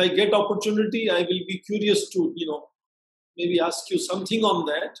 If I get opportunity, I will be curious to, maybe ask you something on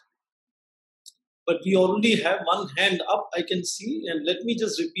that. But we already have one hand up, I can see. And let me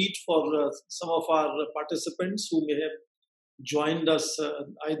just repeat for some of our participants who may have joined us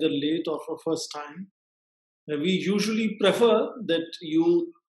either late or for first time. We usually prefer that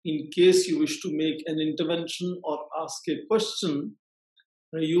you, in case you wish to make an intervention or ask a question,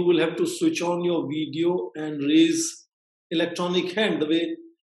 you will have to switch on your video and raise electronic hand, the way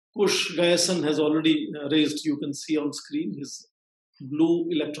Kush Gayasan has already raised. You can see on screen his blue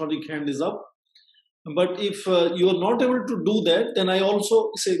electronic hand is up. But if you are not able to do that, then I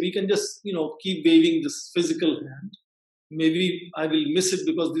also say we can just keep waving this physical hand. Maybe I will miss it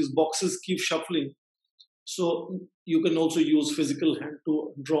because these boxes keep shuffling. So you can also use physical hand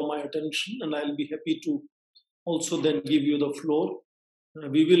to draw my attention, and I'll be happy to also then give you the floor.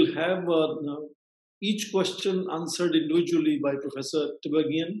 We will have each question answered individually by Professor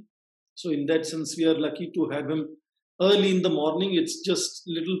Tiberghien. So in that sense, we are lucky to have him early in the morning. It's just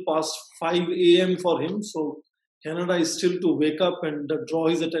little past 5 a.m. for him. So Canada is still to wake up and draw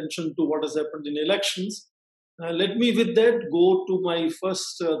his attention to what has happened in elections. Let me with that go to my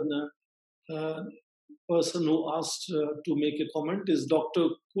first person who asked to make a comment is Dr.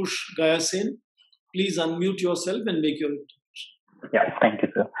 Kush Gayasen. Please unmute yourself and make your introduction. Yeah, thank you,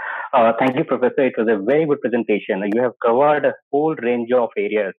 sir. Thank you, Professor. It was a very good presentation. You have covered a whole range of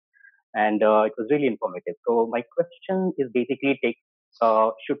areas, and it was really informative. So my question is basically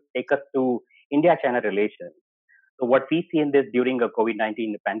should take us to India-China relations. So what we see in this during a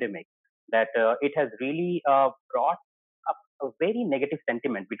COVID-19 pandemic, that it has really brought up a very negative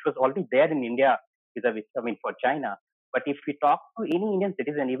sentiment, which was already there in India for China. But if we talk to any Indian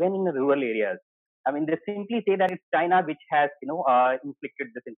citizen, even in the rural areas, they simply say that it's China which has, inflicted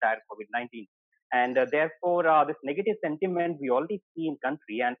this entire COVID-19. And therefore, this negative sentiment we already see in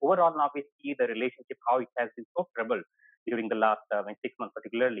country, and overall now we see the relationship, how it has been so troubled during the last 6 months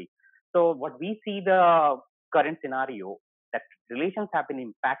particularly. So what we see the current scenario, that relations have been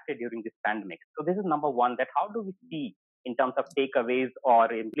impacted during this pandemic. So this is number one, that how do we see in terms of takeaways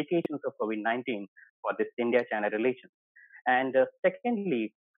or implications of COVID-19 for this India-China relations? And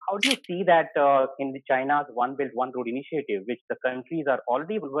secondly, how do you see that in China's One Belt, One Road initiative, which the countries are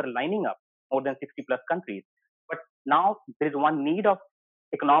already were lining up, more than 60 plus countries, but now there is one need of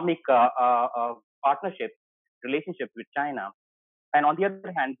economic partnership, relationship with China. And on the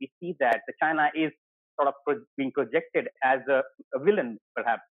other hand, we see that China is sort of being projected as a villain,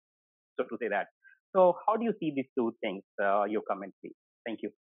 perhaps, so to say that. So how do you see these two things? Your comment, please. Thank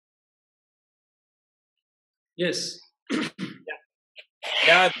you. Yes.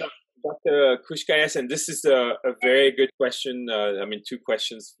 Yeah, Dr. Kush Gayasan, this is a very good question. Two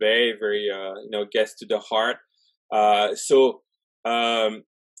questions, very, very, gets to the heart. So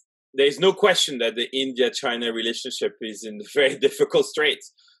there's no question that the India-China relationship is in very difficult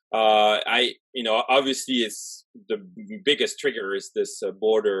straits. Obviously, it's the biggest trigger is this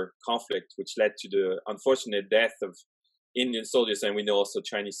border conflict, which led to the unfortunate death of Indian soldiers, and we know also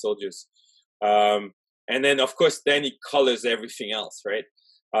Chinese soldiers. And then, of course, then it colors everything else, right?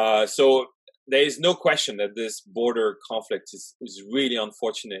 So there is no question that this border conflict is really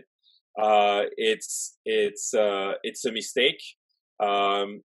unfortunate. It's a mistake.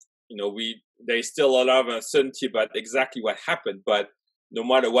 There's still a lot of uncertainty about exactly what happened, but no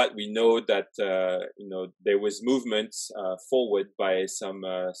matter what, we know that there was movement forward by some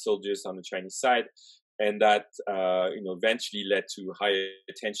soldiers on the Chinese side, and that eventually led to higher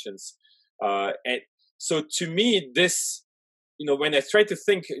tensions. And so, to me, this, when I try to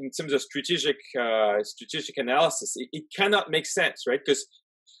think in terms of strategic analysis, it cannot make sense, right? Because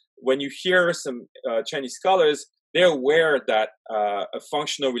when you hear some Chinese scholars, they're aware that a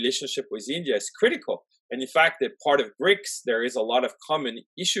functional relationship with India is critical. And in fact, they're part of BRICS. There is a lot of common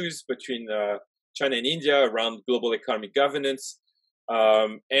issues between China and India around global economic governance.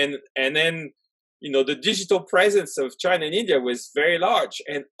 And then, the digital presence of China and India was very large.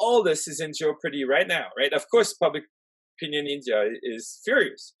 And all this is in jeopardy right now, right? Of course, public opinion in India is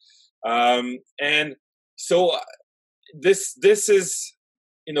furious. And so this is,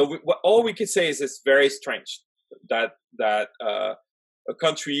 all we could say is it's very strange that a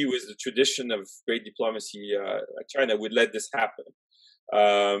country with a tradition of great diplomacy, like China, would let this happen.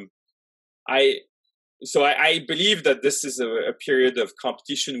 I believe that this is a period of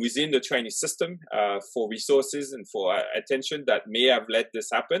competition within the Chinese system for resources and for attention that may have let this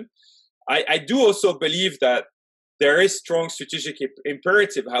happen. I do also believe that there is strong strategic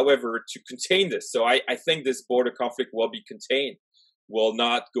imperative, however, to contain this. So I think this border conflict will be contained, will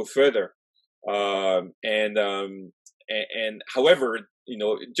not go further. And however,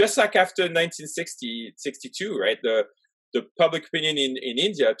 just like after 1962, right, the public opinion in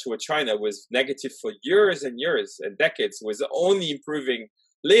India toward China was negative for years and years and decades, was only improving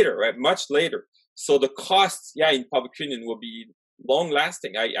later, right, much later. So the costs, in public opinion will be long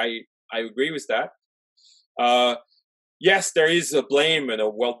lasting. I agree with that. Yes, there is a blame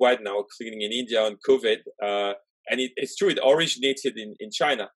worldwide now, including in India, on COVID. And it's true, it originated in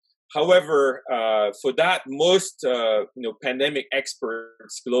China. However, for that, most pandemic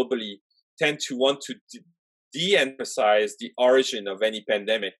experts globally tend to want to de-emphasize the origin of any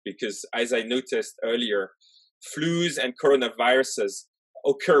pandemic, because, as I noticed earlier, flus and coronaviruses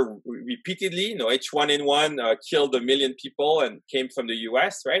occur repeatedly. H1N1 killed 1 million people and came from the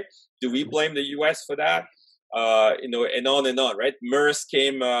US, right? Do we blame the US for that? And on, right? MERS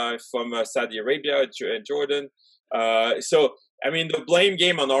came from Saudi Arabia and Jordan. So, the blame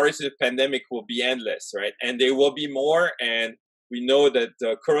game on origin of pandemic will be endless, right? And there will be more. And we know that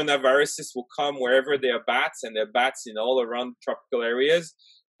coronaviruses will come wherever there are bats, and there are bats in all around tropical areas.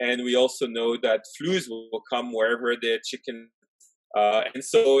 And we also know that flus will come wherever there are chickens. And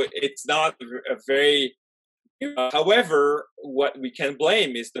so it's not a very... however, what we can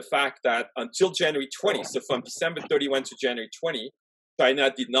blame is the fact that until January 20, so from December 31 to January 20,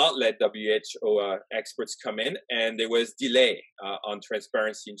 China did not let WHO experts come in, and there was delay on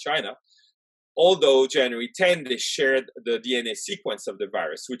transparency in China. Although January 10, they shared the DNA sequence of the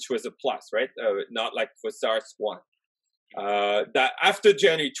virus, which was a plus, right? Not like for SARS-1. That after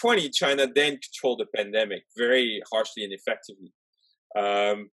January 20, China then controlled the pandemic very harshly and effectively.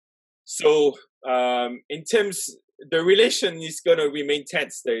 So in terms, the relation is going to remain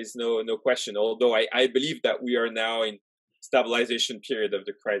tense. There is no question. Although I believe that we are now in stabilization period of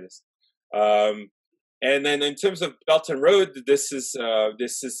the crisis. And then in terms of Belt and Road, this is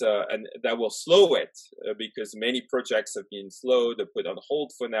and that will slow it because many projects have been slowed, they're put on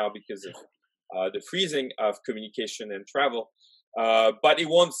hold for now because of the freezing of communication and travel. But it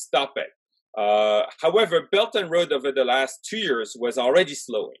won't stop it. However, Belt and Road over the last 2 years was already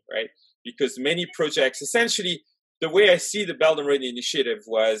slowing, right? Because many projects, essentially, the way I see the Belt and Road initiative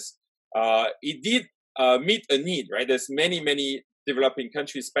was it did meet a need, right? There's many developing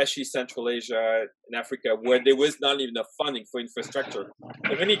countries, especially Central Asia and Africa, where there was not even enough funding for infrastructure.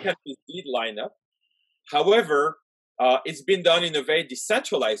 So many countries did line up. However, it's been done in a very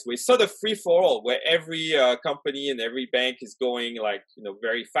decentralized way, sort of free for all, where every company and every bank is going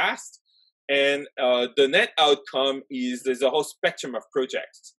very fast. And the net outcome is there's a whole spectrum of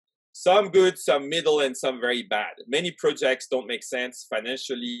projects. Some good, some middle, and some very bad. Many projects don't make sense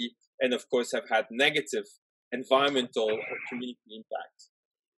financially, and of course have had negative environmental or community impact.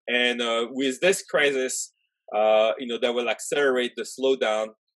 And with this crisis, that will accelerate the slowdown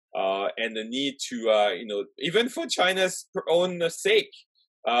and the need to, even for China's own sake,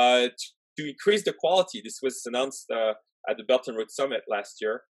 to increase the quality. This was announced at the Belt and Road Summit last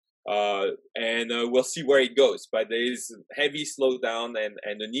year. And we'll see where it goes. But there is heavy slowdown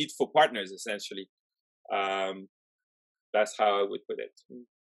and the need for partners, essentially. That's how I would put it.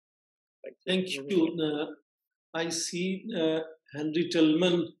 Thank you. I see Henry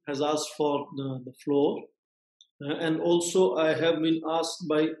Tillman has asked for the floor. And also I have been asked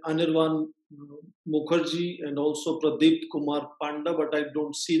by Anirvan Mukherjee and also Pradeep Kumar Panda, but I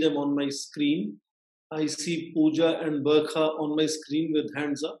don't see them on my screen. I see Pooja and Berkha on my screen with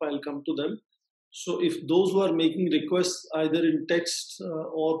hands up. I'll come to them. So if those who are making requests either in text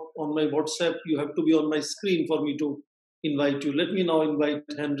or on my WhatsApp, you have to be on my screen for me to invite you. Let me now invite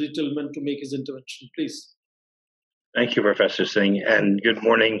Henry Tillman to make his intervention, please. Thank you, Professor Singh, and good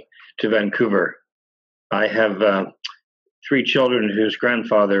morning to Vancouver. I have 3 children whose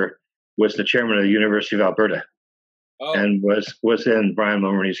grandfather was the chairman of the University of Alberta and was in Brian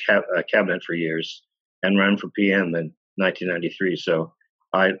Mulroney's cabinet for years and ran for PM in 1993. So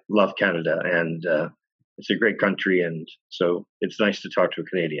I love Canada, and it's a great country, and so it's nice to talk to a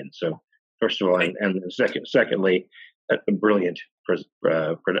Canadian. So first of all, and secondly, a brilliant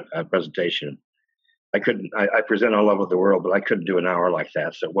presentation. I present all over the world, but I couldn't do an hour like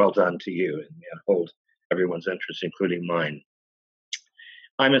that. So well done to you, and hold everyone's interest, including mine.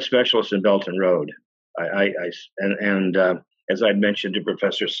 I'm a specialist in Belt and Road. As I mentioned to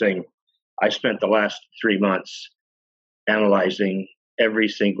Professor Singh, I spent the last 3 months analyzing every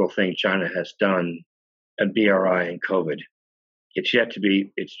single thing China has done at BRI and COVID. It's yet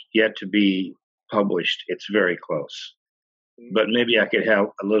to be published. It's very close. But maybe I could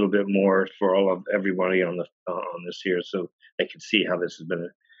help a little bit more for everybody on this here, so they can see how this has been.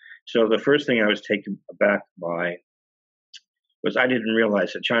 So the first thing I was taken aback by was I didn't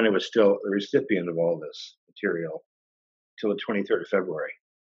realize that China was still the recipient of all this material until the 23rd of February.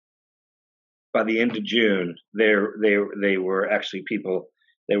 By the end of June, they were actually people.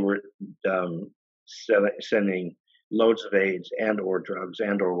 They were sending loads of aids and or drugs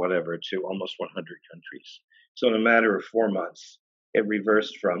and or whatever to almost 100 countries. So in a matter of 4 months, it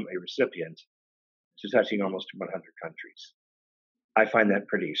reversed from a recipient to touching almost 100 countries. I find that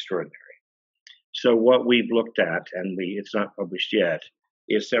pretty extraordinary. So what we've looked at, and it's not published yet,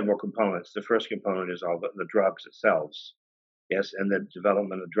 is several components. The first component is all the drugs themselves, yes, and the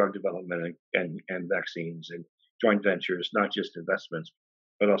development of drug development and vaccines and joint ventures, not just investments,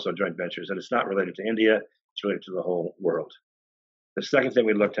 but also joint ventures. And it's not related to India, it's related to the whole world. The second thing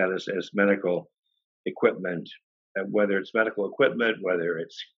we looked at is medical equipment, whether it's medical equipment, whether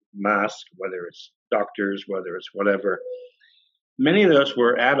it's masks, whether it's doctors, whether it's whatever. Many of those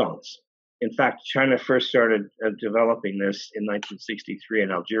were add-ons. In fact, China first started developing this in 1963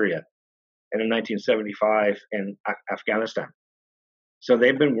 in Algeria and in 1975 in Afghanistan. So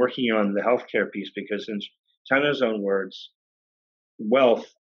they've been working on the healthcare piece because in China's own words,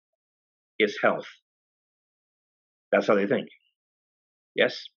 wealth is health. That's how they think.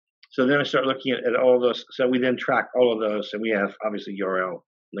 Yes? So then I start looking at all those. So we then track all of those, and we have obviously URL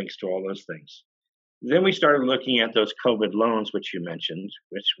links to all those things. Then we started looking at those COVID loans, which you mentioned,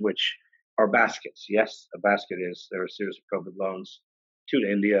 which are baskets. Yes, a basket is there are a series of COVID loans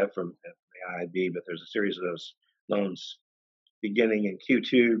to India from the IIB, but there's a series of those loans beginning in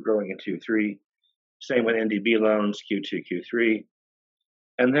Q2, growing in Q3. Same with NDB loans, Q2, Q3.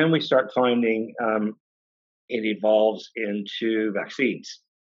 And then we start finding it evolves into vaccines.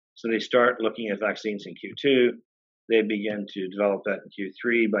 So they start looking at vaccines in Q2. They begin to develop that in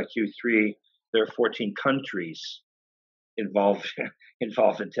Q3. By Q3, there are 14 countries involved in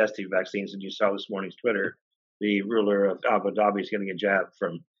testing vaccines. And you saw this morning's Twitter, the ruler of Abu Dhabi is getting a jab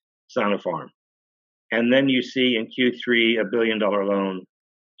from Sinopharm. And then you see in Q3 $1 billion loan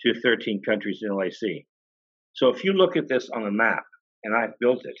to 13 countries in LAC. So if you look at this on a map, and I've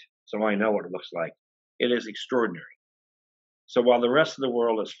built it, so I know what it looks like, it is extraordinary. So while the rest of the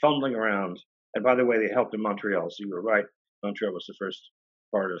world is fumbling around, and by the way, they helped in Montreal, so you were right, Montreal was the first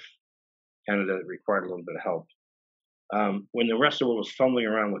part of Canada that required a little bit of help. When the rest of the world was fumbling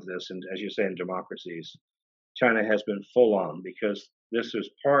around with this, and as you say, in democracies, China has been full on because this is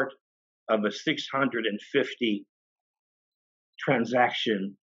part of a 650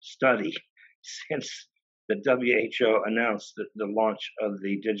 transaction study since the WHO announced the launch of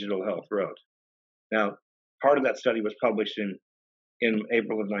the Digital Health Road. Now, part of that study was published in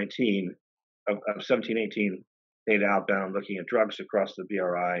April of 17-18 data outbound, looking at drugs across the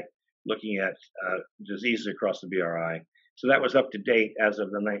BRI, looking at diseases across the BRI. So that was up to date as of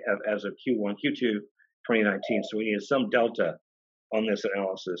Q1, Q2, 2019. So we needed some delta on this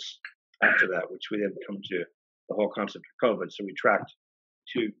analysis after that, which we then come to the whole concept of COVID. So we tracked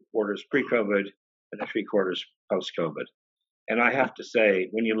 2 quarters pre-COVID and 3 quarters post-COVID. And I have to say,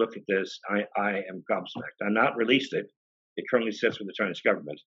 when you look at this, I am gobsmacked. I've not released it. It currently sits with the Chinese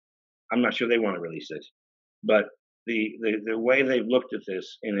government. I'm not sure they want to release it. But the way they've looked at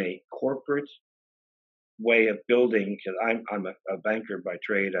this in a corporate way of building, because I'm a banker by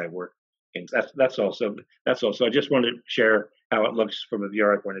trade. I work in that's also. So I just wanted to share how it looks from a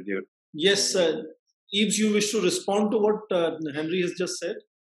VR point of view. Yes, Yves, you wish to respond to what Henry has just said?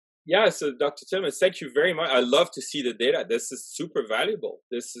 Yeah, so Dr. Tillman, thank you very much. I love to see the data. This is super valuable.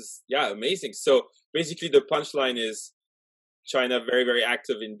 This is, amazing. So basically the punchline is China very, very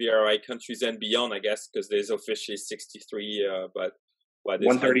active in BRI countries and beyond, I guess, because there's officially 63, but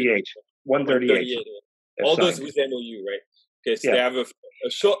 138. 138. All those with MOU, right? Okay, so they have a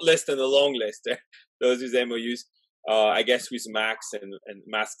short list and a long list. Those with MOUs, I guess, with masks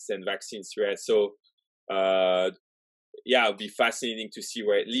and vaccines, right? So, it'll be fascinating to see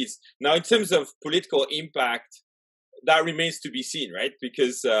where it leads. Now, in terms of political impact, that remains to be seen, right?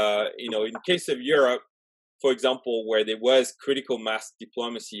 Because, in case of Europe, for example, where there was critical mass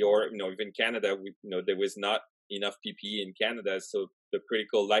diplomacy, or, even Canada, there was not enough PPE in Canada, so the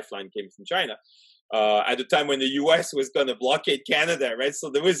critical lifeline came from China. At the time when the US was going to blockade Canada, right? So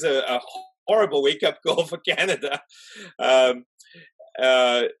there was a horrible wake-up call for Canada.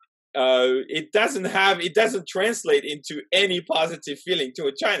 It doesn't translate into any positive feeling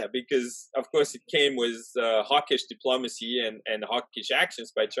toward China, because of course it came with hawkish diplomacy and hawkish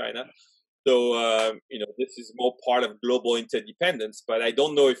actions by China. So, this is more part of global interdependence, but I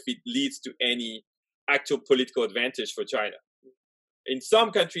don't know if it leads to any actual political advantage for China. In some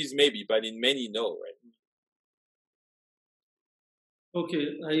countries, maybe, but in many, no, right?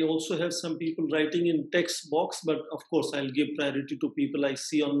 Okay, I also have some people writing in text box, but of course I'll give priority to people I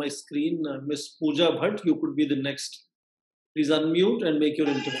see on my screen. Ms. Pooja Bhatt, you could be the next. Please unmute and make your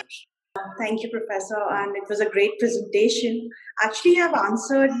intervention. Thank you, Professor, and it was a great presentation. Actually, you have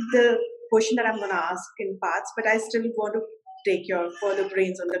answered the question that I'm going to ask in parts, but I still want to take your further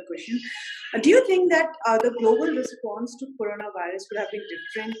brains on the question. Do you think that the global response to coronavirus would have been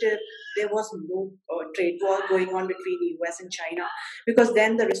different if there was no trade war going on between US and China? Because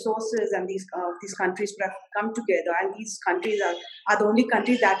then the resources and these countries would have come together, and these countries are the only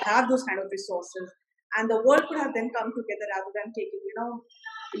countries that have those kind of resources, and the world could have then come together rather than taking,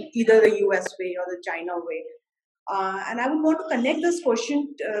 either the US way or the China way. And I would want to connect this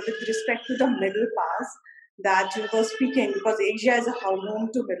question with respect to the middle powers that you were speaking, because Asia is a home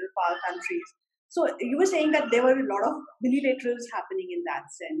to middle power countries. So you were saying that there were a lot of unilaterals happening in that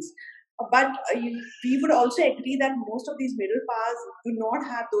sense. But we would also agree that most of these middle powers do not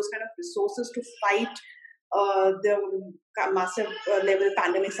have those kind of resources to fight the massive level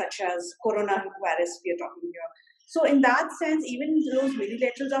pandemics such as coronavirus we are talking here. So in that sense, even those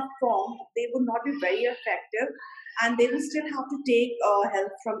unilaterals are formed, they would not be very effective, and they will still have to take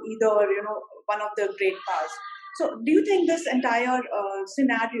help from either, one of the great powers. So do you think this entire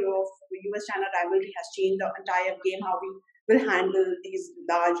scenario of US-China rivalry has changed the entire game, how we will handle these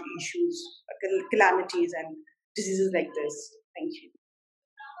large issues, calamities and diseases like this? Thank you.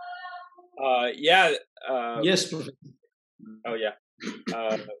 Yes, Professor. Oh,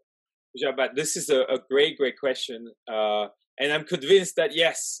 yeah. But this is a great question. And I'm convinced that,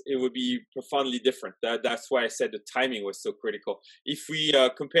 yes, it would be profoundly different. That's why I said the timing was so critical. If we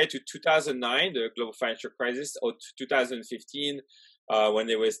compare to 2009, the global financial crisis, or to 2015, when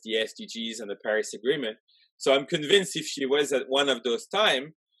there was the SDGs and the Paris Agreement. So I'm convinced if she was at one of those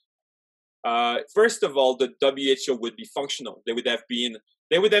times, first of all, the WHO would be functional. There would have been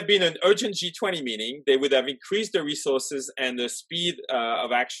an urgent G20 meeting. They would have increased the resources and the speed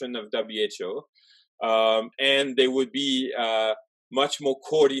of action of WHO. And there would be much more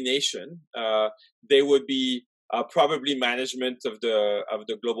coordination. There would be probably management of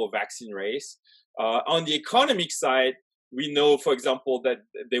the global vaccine race. On the economic side, we know, for example, that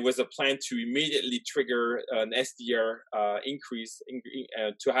there was a plan to immediately trigger an SDR increase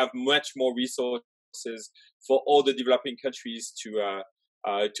to have much more resources for all the developing countries to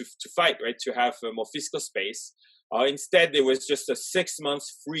fight, right? To have more fiscal space. Instead, there was just a 6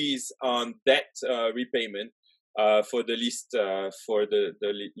 months freeze on debt repayment for the least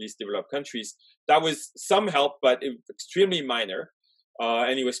developed countries. That was some help, but it was extremely minor.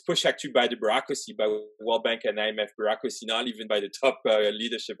 And it was pushed actually by the bureaucracy, by World Bank and IMF bureaucracy, not even by the top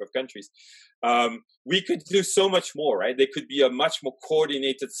leadership of countries. We could do so much more, right? There could be a much more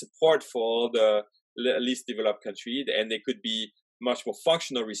coordinated support for all the least developed countries, and there could be much more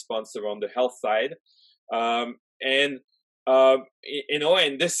functional response around the health side. And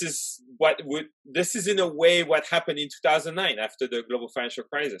this is in a way what happened in 2009 after the global financial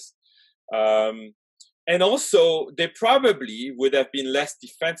crisis. And also, there probably would have been less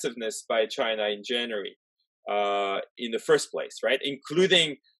defensiveness by China in January, in the first place, right?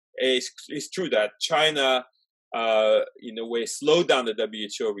 Including, it's true that China in a way, slow down the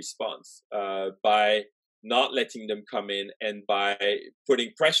WHO response by not letting them come in and by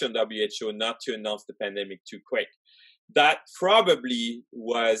putting pressure on WHO not to announce the pandemic too quick. That probably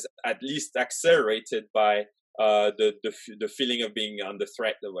was at least accelerated by the feeling of being under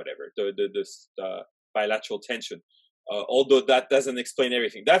threat or whatever, the bilateral tension. Although that doesn't explain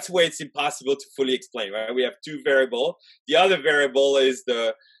everything. That's where it's impossible to fully explain, right? We have two variables. The other variable is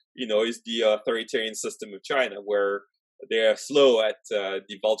the authoritarian system of China, where they are slow at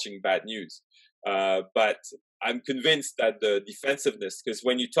divulging bad news. But I'm convinced that the defensiveness, because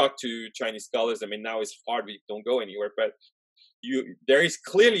when you talk to Chinese scholars, I mean, now it's hard, we don't go anywhere, but there is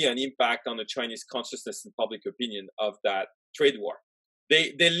clearly an impact on the Chinese consciousness and public opinion of that trade war.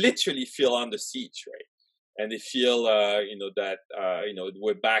 They literally feel under siege, right? And they feel, that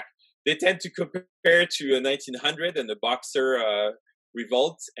we're back. They tend to compare to 1900 and the Boxer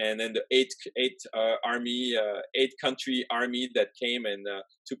revolt, and then the eight country army that came and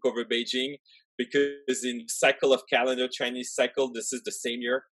took over Beijing. Because in cycle of calendar, Chinese cycle, this is the same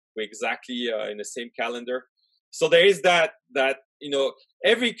year. We're exactly in the same calendar. So there is that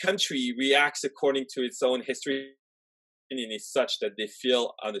every country reacts according to its own history. And it's such that they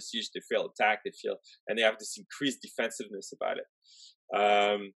feel under siege, they feel attacked, and they have this increased defensiveness about it.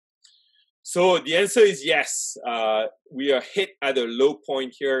 So the answer is yes. We are hit at a low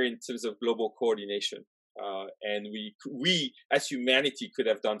point here in terms of global coordination, and we as humanity could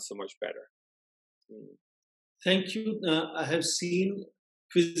have done so much better. Thank you. I have seen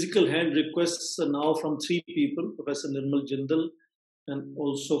physical hand requests now from three people: Professor Nirmal Jindal, and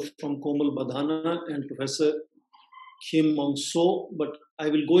also from Komal Badhana and Professor Kim Mong-so, but I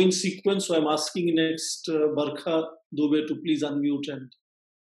will go in sequence. So I'm asking next Barkha Dubey to please unmute and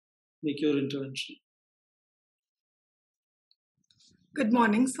make your intervention. Good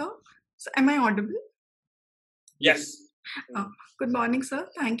morning, sir. So am I audible? Yes. Good morning, sir.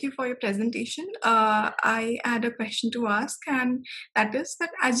 Thank you for your presentation. I had a question to ask, and that is that,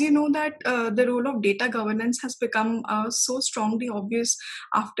 as you know, that the role of data governance has become so strongly obvious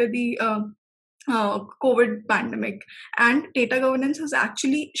after the COVID pandemic, and data governance has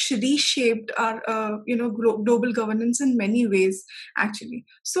actually reshaped our global governance in many ways actually.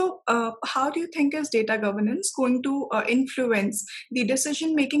 So how do you think is data governance going to influence the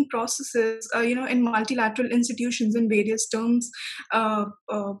decision making processes in multilateral institutions in various terms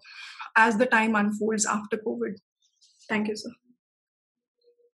as the time unfolds after COVID? Thank you, sir.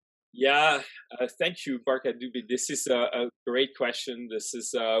 Yeah, thank you, Barkha Dubey. This is a great question. This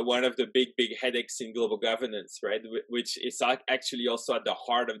is one of the big headaches in global governance, right? Which is actually also at the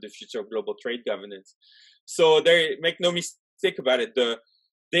heart of the future of global trade governance. So make no mistake about it, the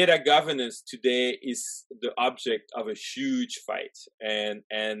data governance today is the object of a huge fight and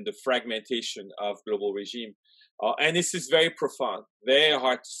the fragmentation of global regime. And this is very profound, very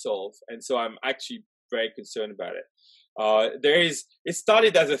hard to solve. And so I'm actually very concerned about it. It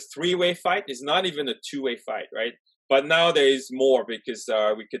started as a three-way fight. It's not even a two-way fight, right? But now there is more, because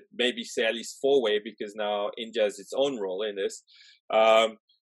we could maybe say at least four-way, because now India has its own role in this.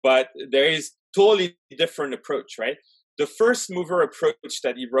 But there is totally different approach, right? The first mover approach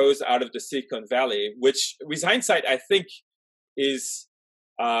that arose out of the Silicon Valley, which with hindsight, I think is,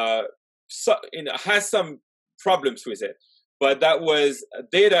 has some problems with it. But that was,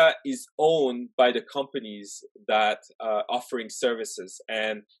 data is owned by the companies that are offering services,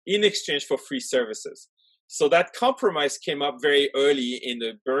 and in exchange for free services. So that compromise came up very early in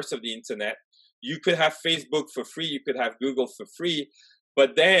the birth of the internet. You could have Facebook for free, you could have Google for free,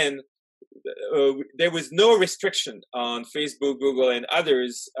 but then there was no restriction on Facebook, Google, and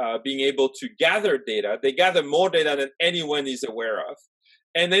others being able to gather data. They gather more data than anyone is aware of,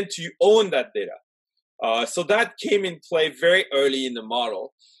 and then to own that data. So that came in play very early in the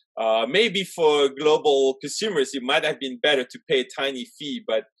model. Maybe for global consumers, it might have been better to pay a tiny fee,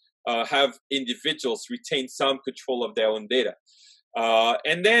 but have individuals retain some control of their own data.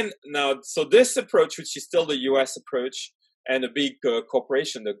 And then now, so this approach, which is still the US approach and a big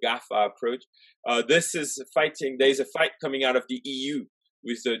corporation, the GAFA approach, this is fighting, there's a fight coming out of the EU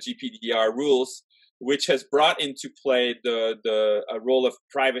with the GDPR rules, which has brought into play the role of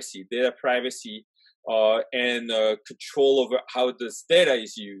privacy, data privacy, and control over how this data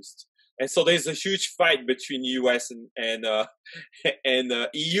is used. And so there's a huge fight between US and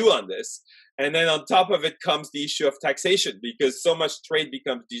EU on this. And then on top of it comes the issue of taxation, because so much trade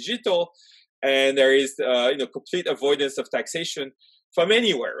becomes digital, and there is complete avoidance of taxation from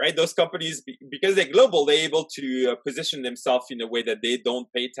anywhere, right? Those companies, because they're global, they're able to position themselves in a way that they don't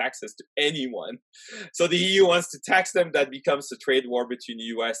pay taxes to anyone. So the EU wants to tax them. That becomes a trade war between the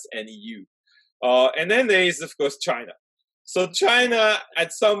US and EU. And then there is, of course, China. So China, in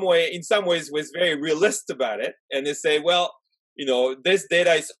some ways, was very realist about it, and they say, well, this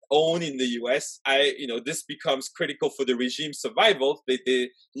data is owned in the U.S. This becomes critical for the regime survival. They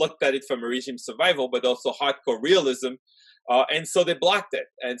looked at it from a regime survival, but also hardcore realism, and so they blocked it.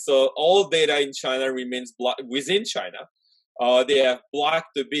 And so all data in China remains blocked within China. They have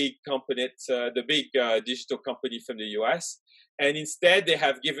blocked the big company, digital company from the U.S., and instead they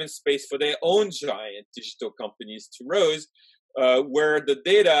have given space for their own giant digital companies to rise, where the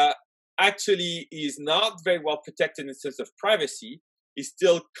data actually is not very well protected in terms of privacy. It's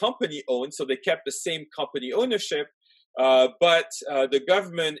still company owned, so they kept the same company ownership, but the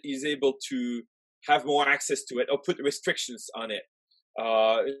government is able to have more access to it or put restrictions on it,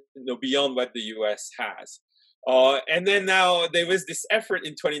 beyond what the US has. And then now there was this effort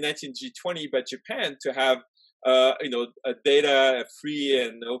in 2019 G20 by Japan to have a free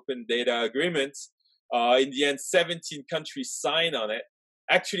and open data agreements. In the end, 17 countries signed on it,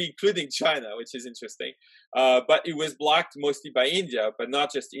 actually including China, which is interesting. But it was blocked mostly by India, but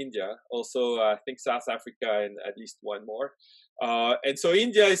not just India. Also, I think South Africa and at least one more. And so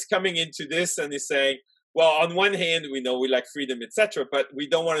India is coming into this and is saying, well, on one hand, we know we like freedom, etc., but we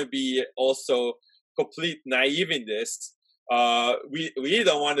don't want to be also complete naive in this. We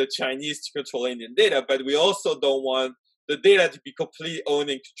don't want the Chinese to control Indian data, but we also don't want the data to be completely owned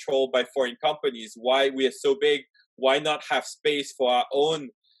and controlled by foreign companies. Why we are so big? Why not have space for our own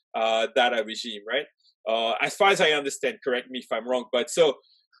data regime, right? As far as I understand, correct me if I'm wrong, but so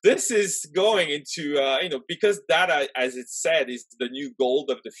this is going into, because data, as it's said, is the new gold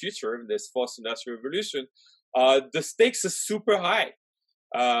of the future in this fourth industrial revolution, the stakes are super high,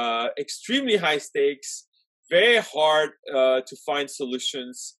 extremely high stakes, very hard to find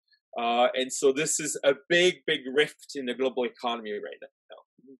solutions. And so this is a big, big rift in the global economy right now.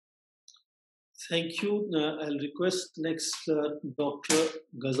 Thank you. I'll request next Dr.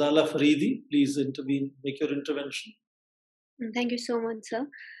 Ghazala Faridi. Please intervene, make your intervention. Thank you so much, sir.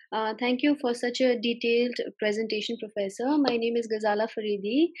 Thank you for such a detailed presentation, Professor. My name is Ghazala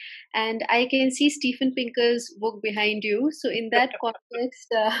Faridi, and I can see Steven Pinker's book behind you. So in that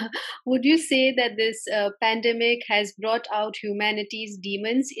context, would you say that this pandemic has brought out humanity's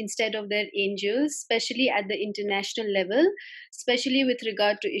demons instead of their angels, especially at the international level, especially with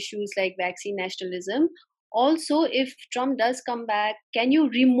regard to issues like vaccine nationalism? Also, if Trump does come back, can you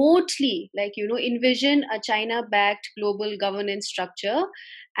remotely, envision a China-backed global governance structure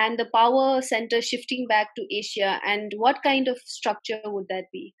and the power center shifting back to Asia? And what kind of structure would that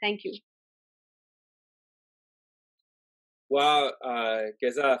be? Thank you. Wow,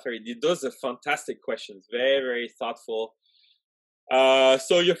 Ghazala Faridi, those are fantastic questions. Very, very thoughtful.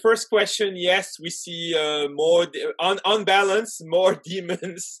 So your first question, yes, we see more, on balance, more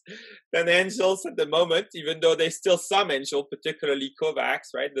demons than angels at the moment, even though there's still some angel, particularly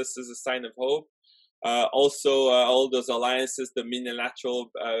COVAX, right? This is a sign of hope. Also, all those alliances, the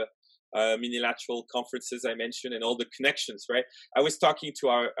minilateral conferences I mentioned, and all the connections, right? I was talking to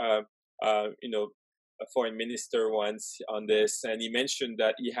our, a foreign minister once on this, and he mentioned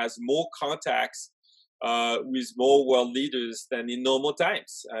that he has more contacts with more world leaders than in normal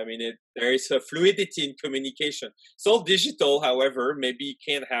times. I mean, there is a fluidity in communication. It's all digital, however, maybe you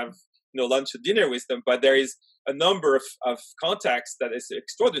can't have lunch or dinner with them, but there is a number of contacts that is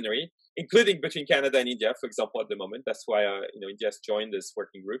extraordinary, including between Canada and India, for example, at the moment. That's why India has joined this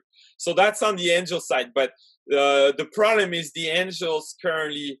working group. So that's on the angel side. But the problem is the angels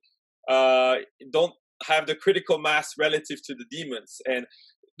currently don't have the critical mass relative to the demons. And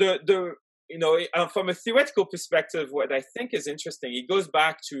from a theoretical perspective, what I think is interesting, it goes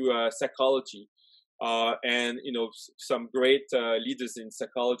back to psychology, and some great leaders in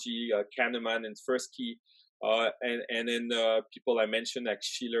psychology, Kahneman and Tversky, and then people I mentioned like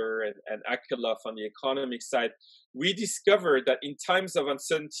Schiller and Akerlof on the economic side. We discovered that in times of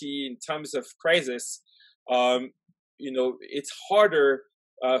uncertainty, in times of crisis, it's harder.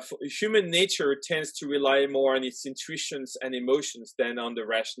 Human nature tends to rely more on its intuitions and emotions than on the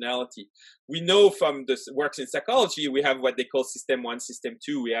rationality. We know from the works in psychology, we have what they call system 1, system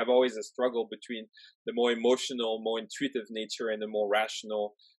 2. We have always a struggle between the more emotional, more intuitive nature and the more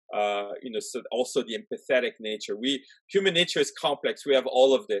rational, so also the empathetic nature. Human nature is complex. We have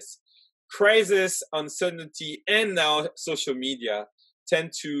all of this. Crisis, uncertainty, and now social media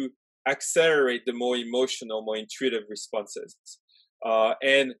tend to accelerate the more emotional, more intuitive responses.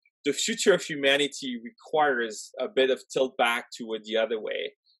 And the future of humanity requires a bit of tilt back toward the other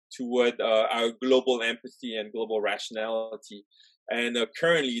way, toward our global empathy and global rationality. And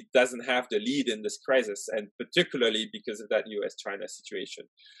currently it doesn't have the lead in this crisis, and particularly because of that US-China situation.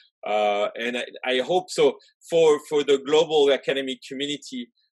 And I hope so. For the global academic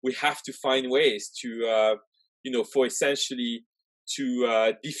community, we have to find ways to, for essentially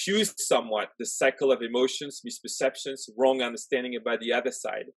to diffuse somewhat the cycle of emotions, misperceptions, wrong understanding about the other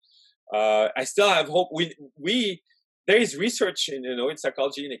side. I still have hope. There is research in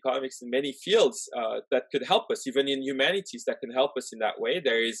psychology and economics in many fields that could help us, even in humanities that can help us in that way.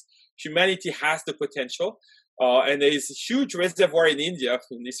 Humanity has the potential, and there is a huge reservoir in India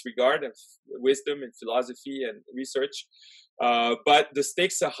in this regard of wisdom and philosophy and research. But the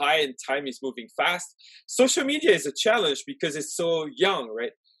stakes are high and time is moving fast. Social media is a challenge because it's so young,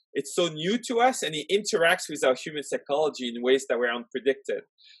 right? It's so new to us, and it interacts with our human psychology in ways that were unpredicted.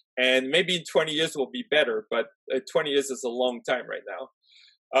 And maybe in 20 years will be better, but 20 years is a long time right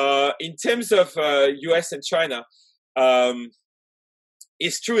now. In terms of US and China,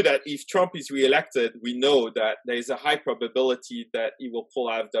 it's true that if Trump is reelected, we know that there is a high probability that he will pull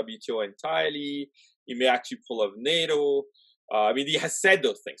out of WTO entirely. He may actually pull out of NATO. He has said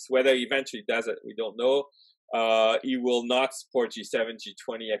those things. Whether he eventually does it, we don't know. He will not support G7,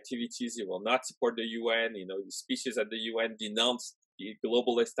 G20 activities. He will not support the UN. The speeches at the UN denounce the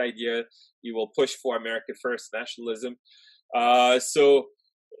globalist idea. He will push for America First nationalism. So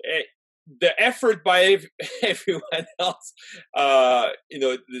the effort by everyone else,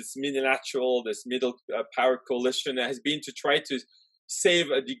 this unilateral, this middle power coalition has been to try to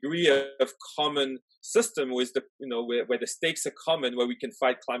save a degree of common system with where the stakes are common, where we can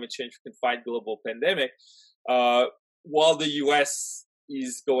fight climate change, we can fight global pandemic, while the US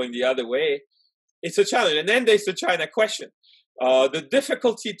is going the other way. It's a challenge. And then there's the China question. The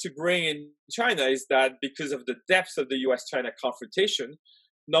difficulty to bring in China is that because of the depth of the US-China confrontation,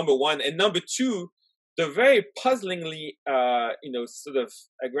 number one, and number two, the very puzzlingly, sort of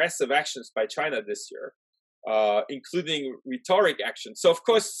aggressive actions by China this year, including rhetoric actions. So, of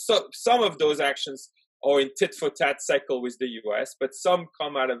course, some of those actions are in tit-for-tat cycle with the US, but some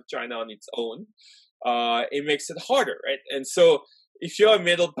come out of China on its own. It makes it harder, right? And so, if you're a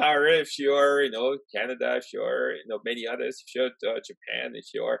middle power, if you're, Canada, if you're, many others, if you're Japan,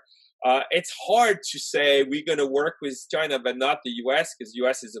 if you're, it's hard to say we're going to work with China, but not the US, because the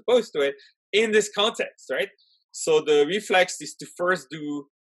US is opposed to it in this context, right? So the reflex is to first do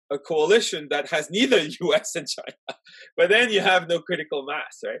a coalition that has neither US and China, but then you have no critical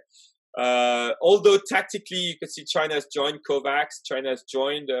mass, right? Although tactically you can see China has joined COVAX, China has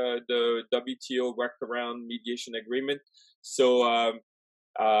joined the WTO workaround mediation agreement. So,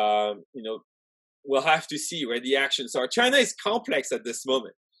 we'll have to see where the actions are. China is complex at this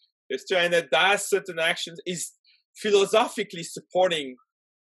moment. Because China does certain actions, is philosophically supporting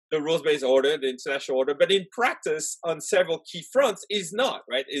the rules-based order, the international order, but in practice, on several key fronts, is not,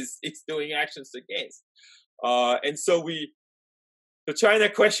 right? It's doing actions against. And so the China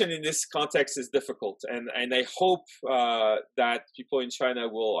question in this context is difficult. And I hope that people in China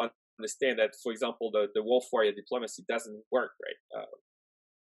will understand that, for example, the wolf warrior diplomacy doesn't work,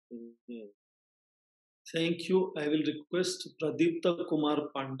 right? Thank you. I will request Pradipta Kumar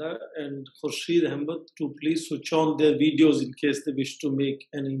Panda and Khurshid Ahmed to please switch on their videos in case they wish to make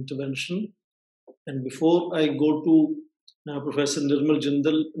an intervention. And before I go to Professor Nirmal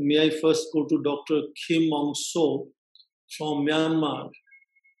Jindal, may I first go to Dr. Kim Aung So from Myanmar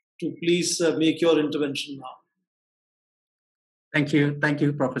to please make your intervention now. Thank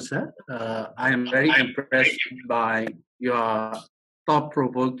you, Professor. I am very impressed by your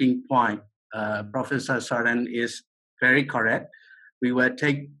thought-provoking point. Professor Soren is very correct. We will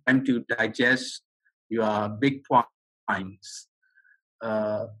take time to digest your big points.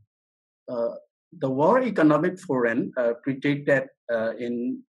 The World Economic Forum predicted that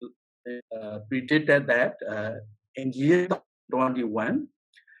in year 2021,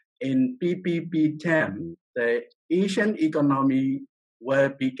 in PPP10, the Asian economy will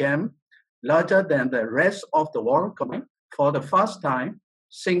become larger than the rest of the world for the first time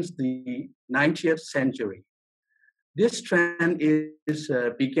since the 19th century. This trend is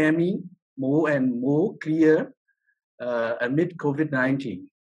becoming more and more clear amid COVID-19.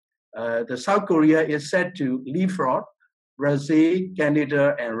 The South Korea is set to leapfrog Brazil,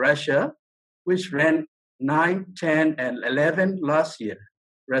 Canada, and Russia, which ranked 9, 10, and 11 last year,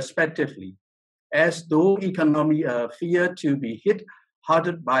 respectively, as those economies fear to be hit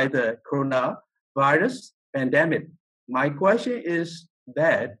harder by the coronavirus pandemic. My question is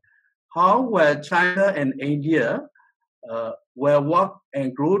that how will China and India will work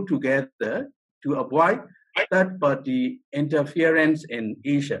and grow together to avoid third-party interference in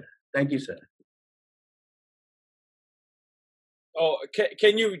Asia? Thank you, sir. Oh,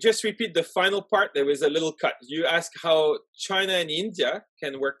 can you just repeat the final part? There was a little cut. You asked how China and India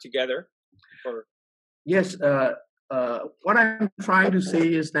can work together? Or... Yes. What I'm trying to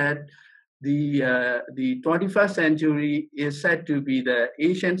say is that the 21st century is said to be the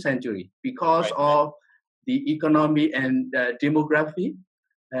Asian century because of the economy and demography.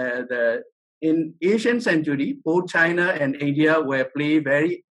 In Asian century, both China and India will play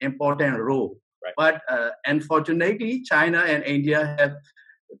very important role. But unfortunately, China and India have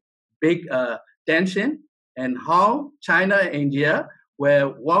big tension, and how China and India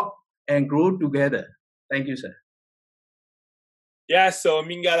will work and grow together. Thank you, sir. Yeah, so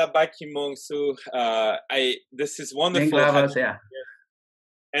Mingala Bakimong, so this is wonderful. Yeah.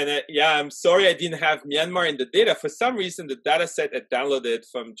 And I'm sorry I didn't have Myanmar in the data. For some reason, the data set I downloaded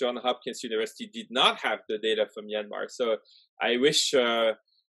from Johns Hopkins University did not have the data from Myanmar. So I wish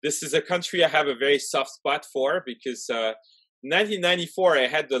this is a country I have a very soft spot for, because 1994, I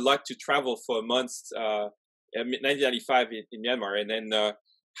had the luck to travel for a month, 1995 in Myanmar, and then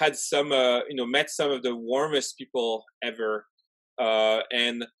had some, met some of the warmest people ever,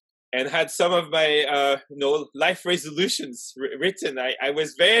 and had some of my, life resolutions written. I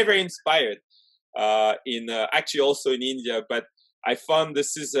was very, very inspired actually also in India, but I found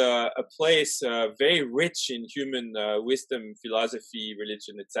this is a place very rich in human wisdom, philosophy,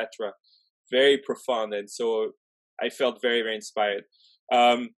 religion, etc. Very profound. And so I felt very, very inspired.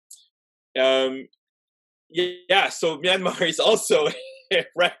 So Myanmar is also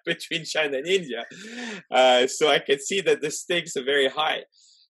right between China and India. So I can see that the stakes are very high.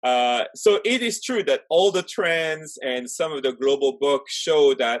 So it is true that all the trends and some of the global books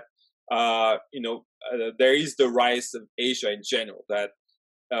show that, there is the rise of Asia in general. That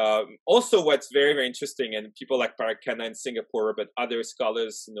also what's very, very interesting, and people like Parakana in Singapore, but other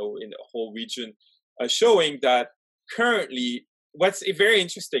scholars, in the whole region, are showing that currently what's very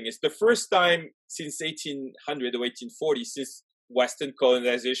interesting is the first time since 1800 or 1840, since Western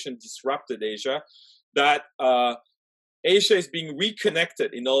colonization disrupted Asia, that Asia is being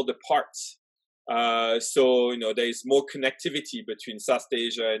reconnected in all the parts. So there is more connectivity between South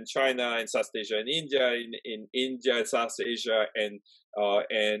Asia and China, and South Asia and India, in India, South Asia, and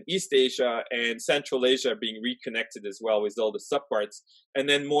East Asia, and Central Asia being reconnected as well with all the subparts, and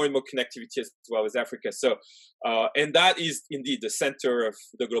then more and more connectivity as well as Africa. So, and that is indeed the center of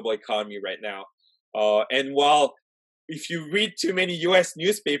the global economy right now. And while if you read too many U.S.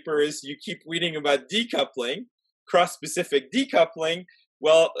 newspapers, you keep reading about decoupling, cross-Pacific decoupling.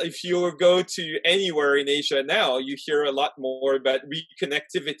 Well, if you go to anywhere in Asia now, you hear a lot more about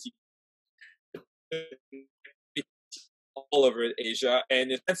reconnectivity all over Asia,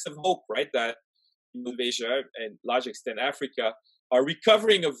 and a sense of hope, right? That Asia and large extent Africa are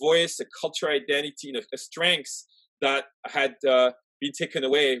recovering a voice, a cultural identity, a strengths that had been taken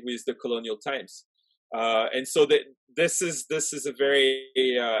away with the colonial times. And so this is a very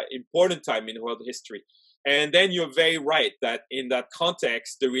important time in world history. And then you're very right that in that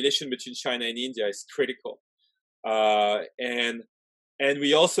context, the relation between China and India is critical. And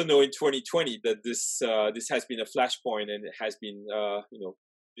we also know in 2020 that this has been a flashpoint, and it has been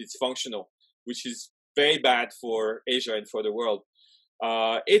dysfunctional, which is very bad for Asia and for the world.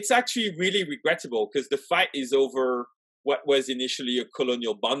 It's actually really regrettable, because the fight is over what was initially a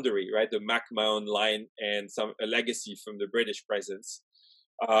colonial boundary, right? The McMahon line and a legacy from the British presence.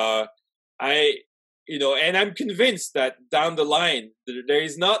 And I'm convinced that down the line, there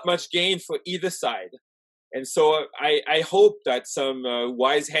is not much gain for either side. And so I hope that some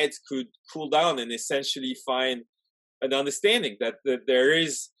wise heads could cool down and essentially find an understanding that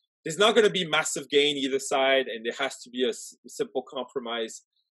there's not going to be massive gain either side, and there has to be a simple compromise.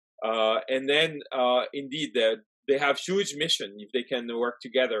 And then, indeed, they have huge mission if they can work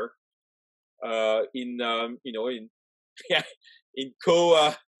together in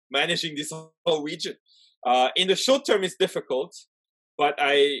managing this whole region. In the short term, it's difficult, but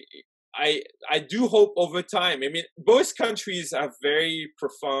I do hope over time. I mean, both countries have very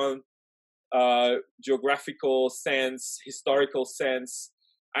profound geographical sense, historical sense.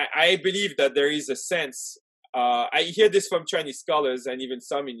 I believe that there is a sense. I hear this from Chinese scholars and even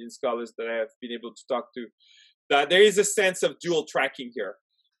some Indian scholars that I have been able to talk to, that there is a sense of dual tracking here.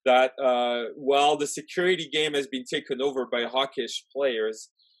 That while the security game has been taken over by hawkish players,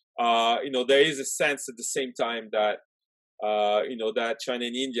 there is a sense at the same time that that China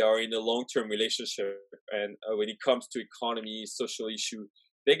and India are in a long-term relationship, and when it comes to economy, social issue,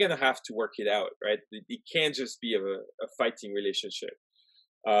 they're gonna have to work it out, right? It can't just be a fighting relationship.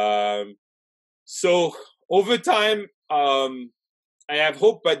 So over time, I have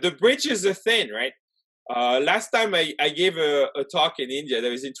hope, but the bridges are thin, right? Last time I gave a talk in India, that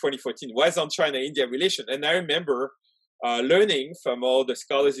was in 2014, was on China-India relation. And I remember learning from all the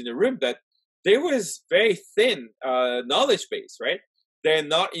scholars in the room that there was very thin knowledge base, right? There are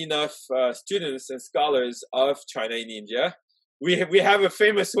not enough students and scholars of China in India. We have a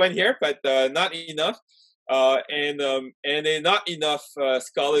famous one here, but not enough. And there are not enough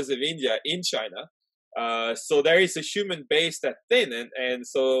scholars of India in China. So there is a human base that's thin, and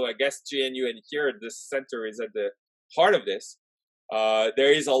so I guess GNU and here this center is at the heart of this.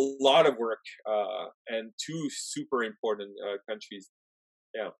 There is a lot of work and two super important countries.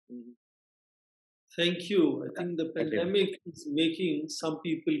 Yeah. Mm-hmm. Thank you. I think the pandemic is making some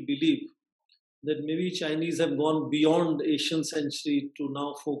people believe that maybe Chinese have gone beyond Asian century to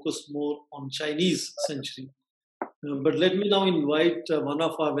now focus more on Chinese century. But let me now invite one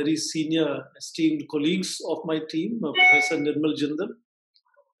of our very senior esteemed colleagues of my team, Professor Nirmal Jindal.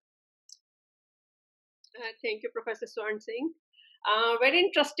 Thank you, Professor Swan Singh. Very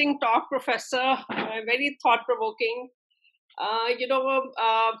interesting talk, Professor. Very thought-provoking.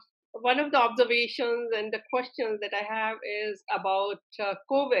 One of the observations and the questions that I have is about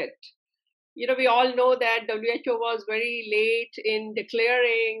COVID. We all know that WHO was very late in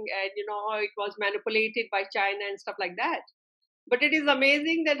declaring, and it was manipulated by China and stuff like that. But it is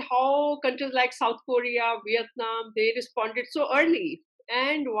amazing that how countries like South Korea, Vietnam, they responded so early,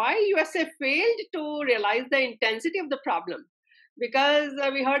 and why USA failed to realize the intensity of the problem. Because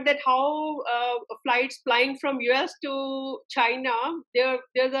we heard that how flights flying from US to China, the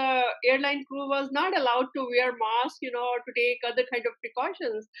airline crew was not allowed to wear masks, or to take other kind of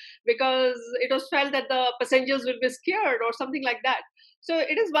precautions, because it was felt that the passengers will be scared or something like that. So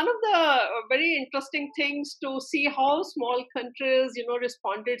it is one of the very interesting things to see how small countries,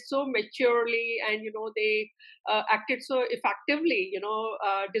 responded so maturely, and they acted so effectively,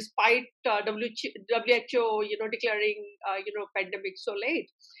 despite WHO, declaring, pandemic so late.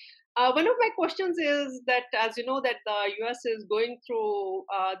 One of my questions is that, as you know, that the US is going through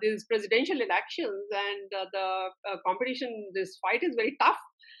these presidential elections, and the competition, this fight is very tough.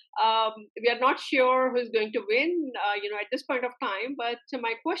 We are not sure who's going to win, at this point of time. But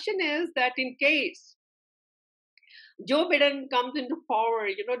my question is that in case Joe Biden comes into power,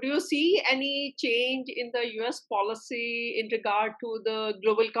 do you see any change in the US policy in regard to the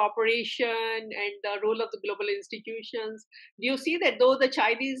global cooperation and the role of the global institutions? Do you see that though the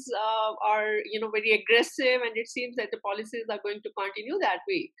Chinese are, very aggressive, and it seems that the policies are going to continue that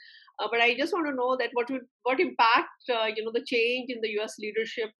way? But I just want to know that what impact, the change in the US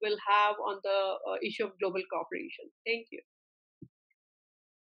leadership will have on the issue of global cooperation. Thank you.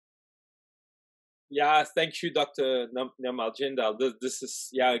 Yeah, thank you, Dr. Nirmal Jindal. This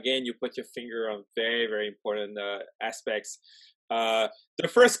is, again, you put your finger on very, very important aspects. The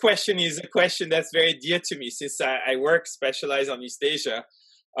first question is a question that's very dear to me, since I specialize on East Asia.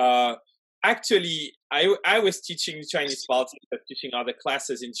 Actually, I was teaching Chinese politics, teaching other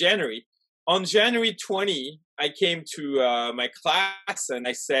classes in January. On January 20, I came to my class and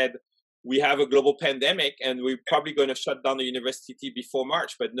I said, we have a global pandemic and we're probably going to shut down the university before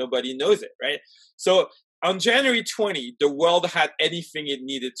March, but nobody knows it, right? So on January 20, the world had anything it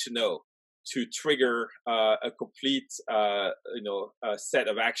needed to know to trigger a complete, set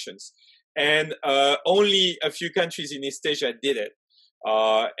of actions. And only a few countries in East Asia did it.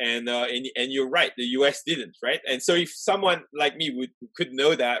 And you're right, the US didn't, right? And so if someone like me could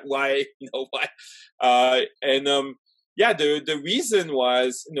know that, why, the reason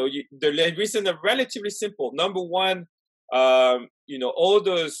was, the reason are relatively simple. Number one, all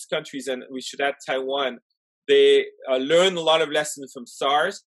those countries, and we should add Taiwan, they learned a lot of lessons from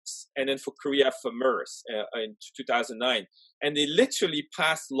SARS, and then for Korea from MERS in 2009. And they literally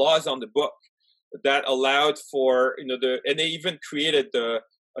passed laws on the book that allowed for, and they even created a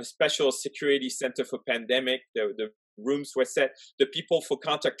special security center for pandemic. The rooms were set. The people for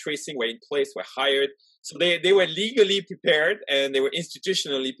contact tracing were in place, were hired. So they were legally prepared and they were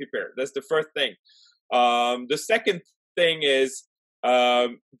institutionally prepared. That's the first thing. The second thing is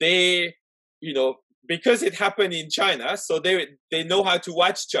they, because it happened in China, so they know how to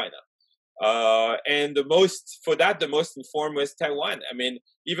watch China. And the most informed was Taiwan. I mean,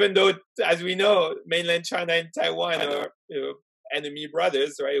 even though, as we know, mainland China and Taiwan are enemy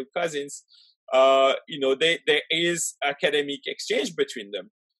brothers, right, cousins, there is academic exchange between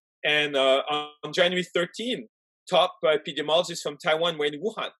them. And on January 13, top epidemiologists from Taiwan were in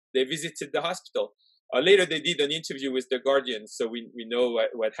Wuhan. They visited the hospital. Later, they did an interview with The Guardian, so we know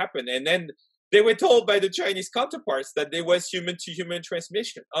what happened. And then they were told by the Chinese counterparts that there was human-to-human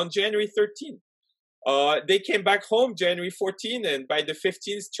transmission on January 13. They came back home January 14, and by the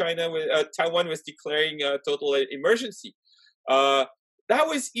 15th, Taiwan was declaring a total emergency. That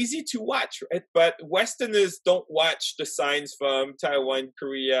was easy to watch, right? But Westerners don't watch the signs from Taiwan,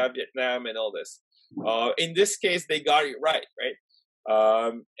 Korea, Vietnam, and all this. In this case, they got it right?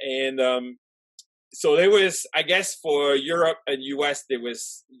 So there was, I guess, for Europe and US, there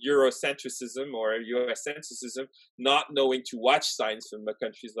was Eurocentrism or US centricism, not knowing to watch signs from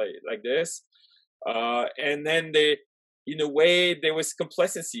countries like this. And then in a way, there was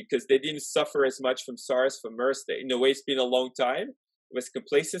complacency because they didn't suffer as much from SARS, from MERS. In a way, it's been a long time. There was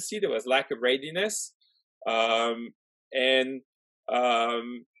complacency. There was lack of readiness. And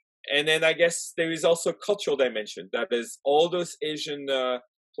then I guess there is also a cultural dimension. That is, all those Asian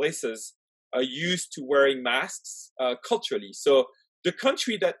places are used to wearing masks culturally. So the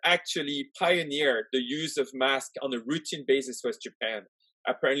country that actually pioneered the use of masks on a routine basis was Japan,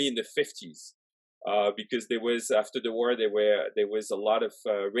 apparently in the 50s. Because there was, after the war, there was a lot of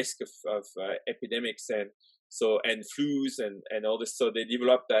risk of epidemics and flus and all this. So they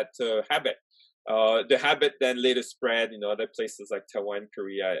developed that habit. The habit then later spread in other places like Taiwan,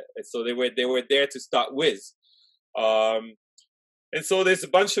 Korea. And so they were there to start with. And so there's a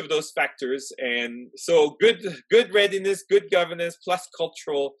bunch of those factors. And so good readiness, good governance, plus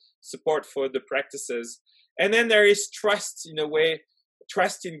cultural support for the practices. And then there is trust, in a way,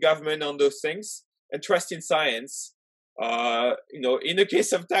 trust in government on those things. And trust in science. In the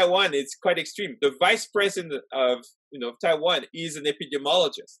case of Taiwan, it's quite extreme. The vice president of Taiwan is an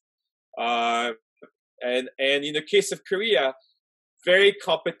epidemiologist, and in the case of Korea, very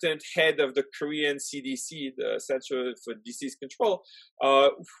competent head of the Korean CDC, the Center for Disease Control,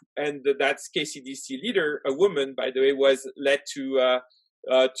 and that's KCDC leader, a woman, by the way, was led to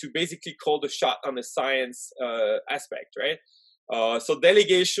basically call the shot on the science aspect, right? So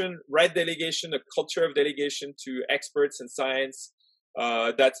delegation, right delegation, a culture of delegation to experts in science,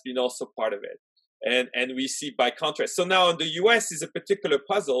 that's been also part of it. And we see by contrast. So now in the US is a particular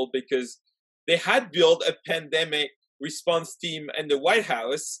puzzle because they had built a pandemic response team in the White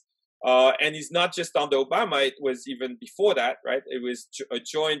House, and it's not just under Obama, it was even before that, right? It was a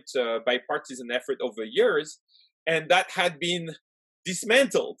joint bipartisan effort over years, and that had been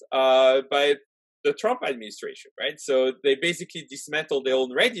dismantled by the Trump administration, right? So they basically dismantled their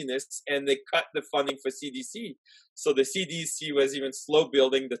own readiness and they cut the funding for CDC. So the CDC was even slow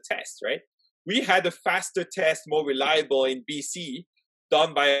building the test, right? We had a faster test, more reliable in BC,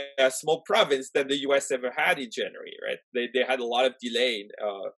 done by a small province than the US ever had in January, right? They had a lot of delay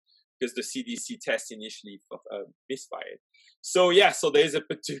because the CDC test initially misfired. So so there's a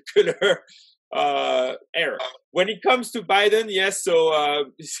particular error. When it comes to Biden, yes, so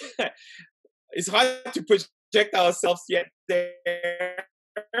it's hard to project ourselves yet there.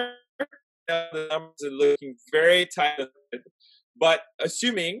 The numbers are looking very tight. But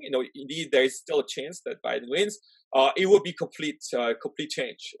assuming, indeed there is still a chance that Biden wins, it will be complete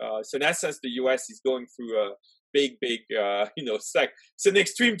change. So in that sense, the U.S. is going through a big, it's an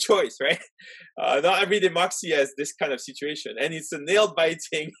extreme choice, right? Not every democracy has this kind of situation. And it's a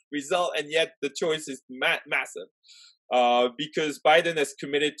nail-biting result, and yet the choice is massive. Because Biden has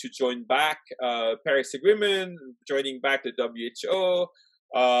committed to join back Paris Agreement, joining back the WHO,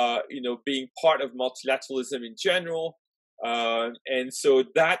 being part of multilateralism in general. And so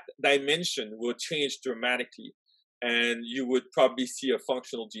that dimension will change dramatically. And you would probably see a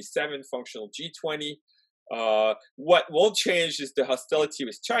functional G7, functional G20. What won't change is the hostility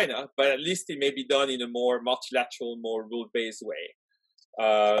with China, but at least it may be done in a more multilateral, more rule-based way.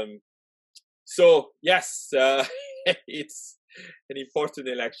 So yes, it's an important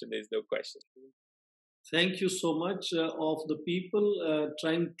election. There's no question. Thank you so much of the people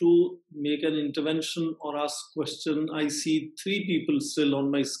trying to make an intervention or ask question. I see 3 people still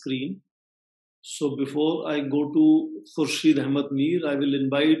on my screen. So before I go to Khurshid Ahmed Mir, I will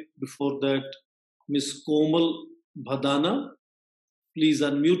invite before that Ms. Komal Bhadana. Please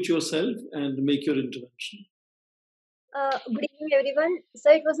unmute yourself and make your intervention. Good evening, everyone.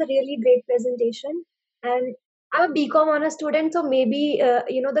 So it was a really great presentation, and I'm a BCom honor student, so maybe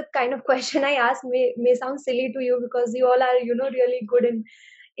the kind of question I ask may sound silly to you because you all are really good in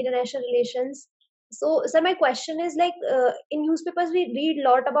international relations. So my question is in newspapers we read a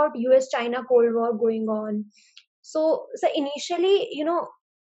lot about US-China Cold War going on. So initially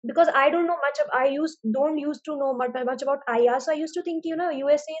because I don't know much don't used to know much about IR, so I used to think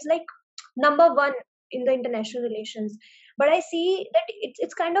USA is like number 1 in the international relations, but I see that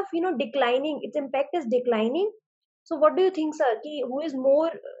it's kind of declining. Its impact is declining. So what do you think, sir? Who is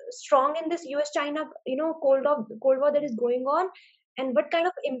more strong in this US-China Cold War that is going on, and what kind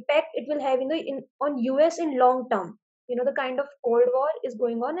of impact it will have on US in long term. The kind of Cold War is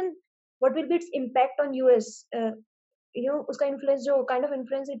going on, and what will be its impact on US. उसका influence जो kind of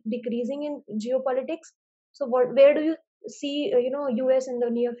influence it decreasing in geopolitics. So where do you see US in the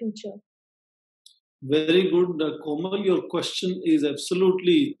near future? Very good, Komal. Your question is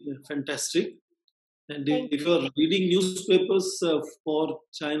absolutely fantastic. And if you are reading newspapers for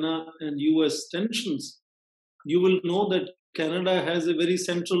China and US tensions, you will know that Canada has a very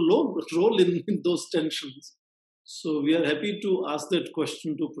central role in those tensions. So we are happy to ask that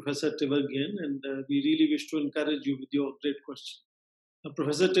question to Professor Tiberghien, and we really wish to encourage you with your great question.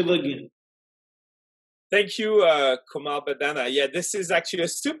 Professor Tiberghien. Thank you, Komal Badana. Yeah, this is actually a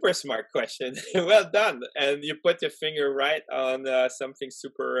super smart question. Well done. And you put your finger right on something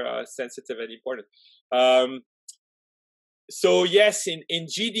super sensitive and important. So yes, in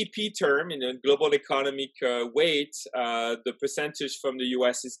GDP term, in global economic weight, the percentage from the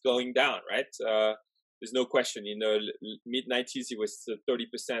US is going down, right? There's no question. In the mid-90s, it was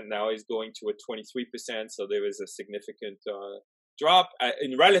 30%. Now it's going to a 23%. So there is a significant drop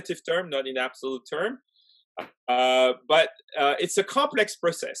in relative term, not in absolute term. But it's a complex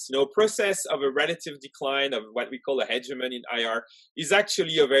process. Process of a relative decline of what we call a hegemony in IR is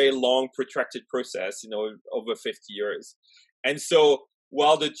actually a very long, protracted process, over 50 years. And so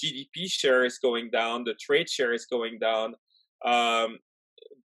while the GDP share is going down, the trade share is going down,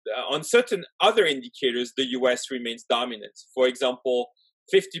 on certain other indicators, the US remains dominant. For example,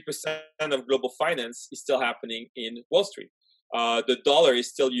 50% of global finance is still happening in Wall Street. The dollar is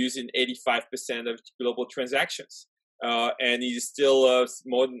still used in 85% of global transactions, and is still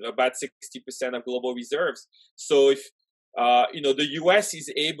more than about 60% of global reserves. So if the US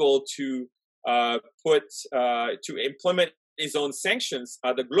is able to implement its own sanctions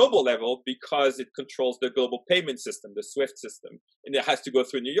at the global level because it controls the global payment system, the SWIFT system, and it has to go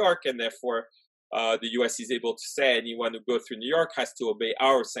through New York, and therefore the US is able to say anyone who goes through New York has to obey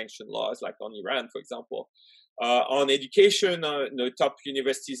our sanction laws, like on Iran, for example. On education, top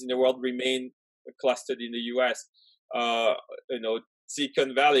universities in the world remain clustered in the US.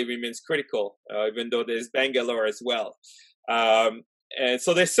 Silicon Valley remains critical, even though there's Bangalore as well. And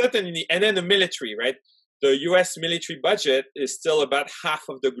so there's certainly, and then the military, right? The US military budget is still about half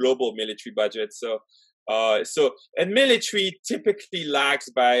of the global military budget. And military typically lags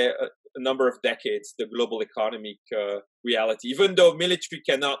by a number of decades the global economic reality, even though military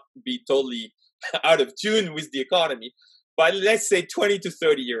cannot be totally out of tune with the economy, but let's say 20 to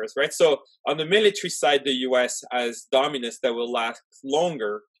 30 years, right? So on the military side, the US has dominance that will last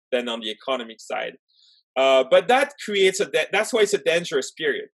longer than on the economic side. But that creates that's why it's a dangerous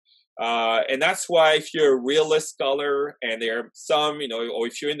period. And that's why if you're a realist scholar, and there are some, or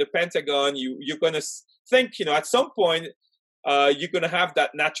if you're in the Pentagon, you're going to think, at some point, you're going to have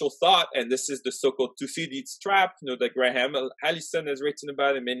that natural thought, and this is the so-called Thucydides trap, that Graham Allison has written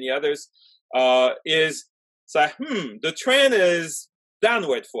about and many others, the trend is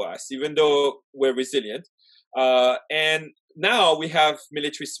downward for us, even though we're resilient. And now we have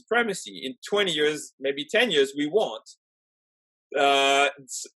military supremacy. In 20 years, maybe 10 years, we won't.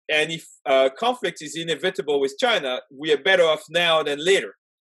 And if conflict is inevitable with China, we are better off now than later.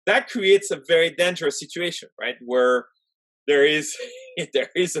 That creates a very dangerous situation, right? Where there is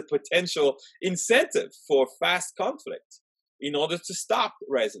a potential incentive for fast conflict in order to stop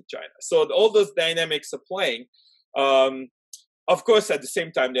rise of China. So all those dynamics are playing. Of course, at the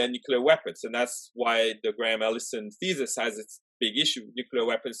same time, there are nuclear weapons, and that's why the Graham Allison thesis has its big issue. Nuclear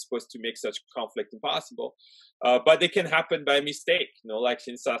weapons are supposed to make such conflict impossible, but they can happen by mistake, like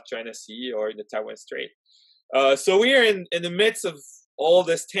in South China Sea or in the Taiwan Strait. So we are in the midst of all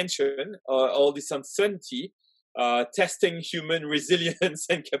this tension, all this uncertainty, testing human resilience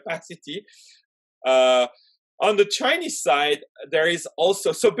and capacity. On the Chinese side, there is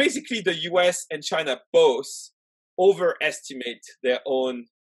also, so basically the US and China both overestimate their own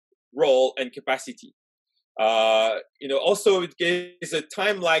role and capacity. Also it gives a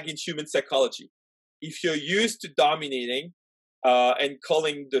time lag in human psychology. If you're used to dominating and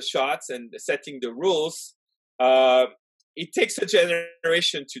calling the shots and setting the rules, it takes a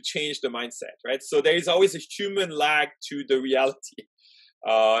generation to change the mindset, right? So there is always a human lag to the reality.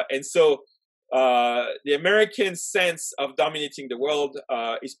 And so the American sense of dominating the world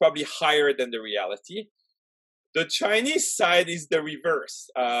is probably higher than the reality. The Chinese side is the reverse.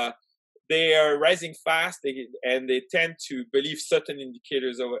 They are rising fast, and they tend to believe certain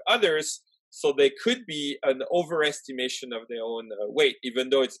indicators over others, so they could be an overestimation of their own weight, even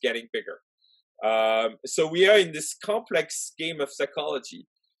though it's getting bigger. So we are in this complex game of psychology.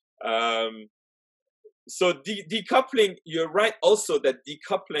 so decoupling, you're right also that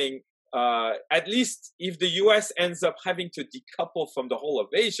decoupling, at least if the US ends up having to decouple from the whole of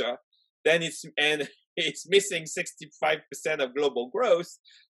Asia, then it's missing 65% of global growth.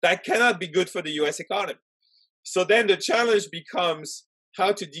 That cannot be good for the US economy. So then the challenge becomes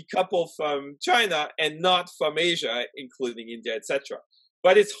how to decouple from China and not from Asia, including India, etc.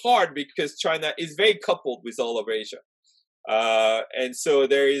 But it's hard because China is very coupled with all of Asia. And so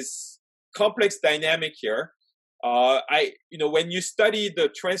there is complex dynamic here. When you study the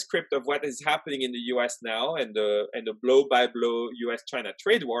transcript of what is happening in the U.S. now and the blow-by-blow U.S.-China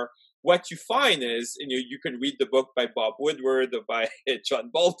trade war, what you find is, you can read the book by Bob Woodward or by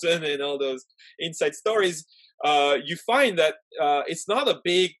John Bolton and all those inside stories. You find that it's not a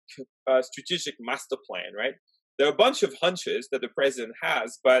big strategic master plan, right? There are a bunch of hunches that the president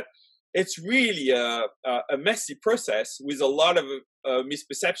has, but it's really a messy process with a lot of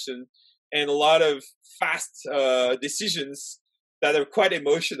misperception and a lot of fast decisions that are quite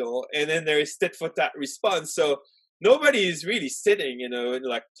emotional. And then there is tit for tat response. So nobody is really sitting,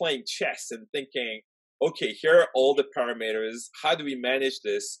 like playing chess and thinking, okay, here are all the parameters. How do we manage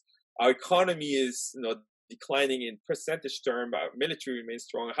this? Our economy is, declining in percentage term. Our military remains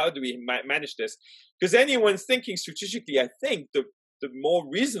strong. How do we manage this? Because anyone thinking strategically, I think the more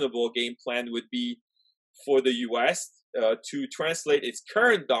reasonable game plan would be for the U.S. To translate its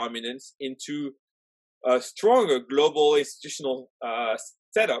current dominance into a stronger global institutional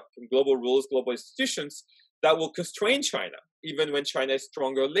setup, and global rules, global institutions that will constrain China, even when China is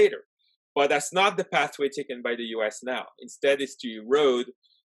stronger later. But that's not the pathway taken by the U.S. now. Instead, it's to erode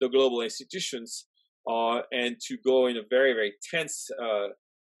the global institutions and to go in a very, very tense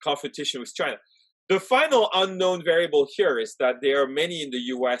confrontation with China. The final unknown variable here is that there are many in the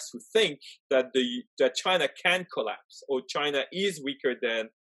U.S. who think that that China can collapse, or China is weaker than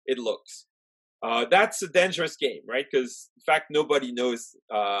it looks. That's a dangerous game, right? Because in fact, nobody knows.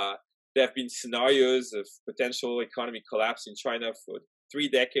 There have been scenarios of potential economic collapse in China for 3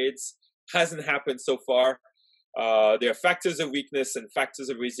 decades. Hasn't happened so far. There are factors of weakness and factors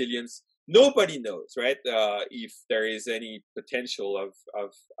of resilience. Nobody knows, right? If there is any potential of a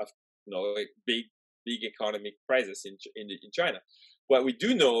big economic crisis in China. What we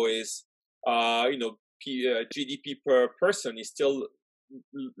do know is, GDP per person is still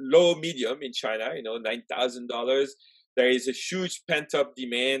low medium in China. $9,000. There is a huge pent-up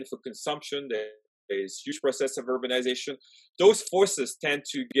demand for consumption. There is huge process of urbanization. Those forces tend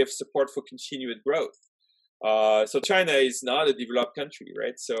to give support for continued growth. So China is not a developed country,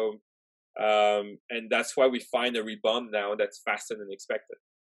 right? So, and that's why we find a rebound now that's faster than expected.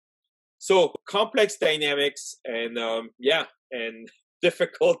 So complex dynamics and and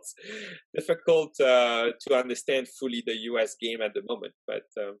difficult to understand fully the U.S. game at the moment. But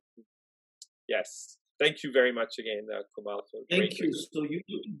yes. Thank you very much again, Kumal. Thank you. So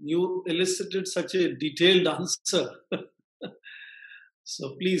you elicited such a detailed answer.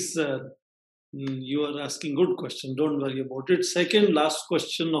 So please, you are asking good question. Don't worry about it. Second last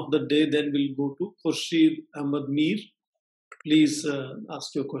question of the day, then we'll go to Khurshid Ahmed Mir. Please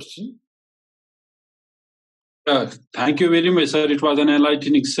ask your question. Thank you very much, sir. It was an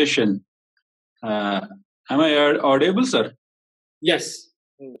enlightening session. Am I audible, sir? Yes.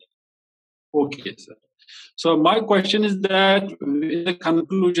 Okay, sir. So my question is that in the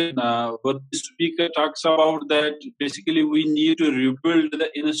conclusion, what the speaker talks about that basically we need to rebuild the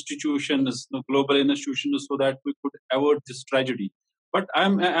institutions, the global institutions, so that we could avoid this tragedy. But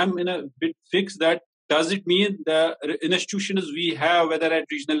I'm in a bit fixed that does it mean the institutions we have, whether at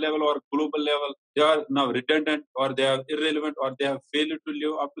regional level or global level, they are now redundant or they are irrelevant or they have failed to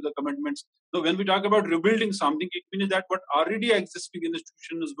live up to the commitments? So when we talk about rebuilding something, it means that what already existing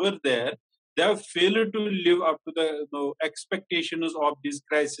institutions were there, they have failed to live up to the expectations of this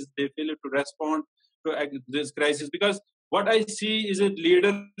crisis. They failed to respond to this crisis because what I see is a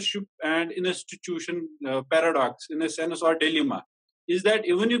leadership and institution paradox in a sense or dilemma. Is that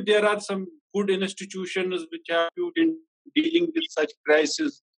even if there are some good institutions which have been dealing with such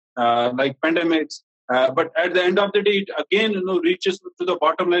crises like pandemics, but at the end of the day, it again reaches to the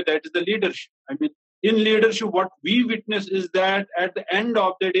bottom line, that is the leadership. I mean, in leadership, what we witness is that at the end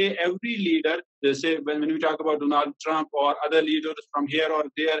of the day, every leader, they say, when we talk about Donald Trump or other leaders from here or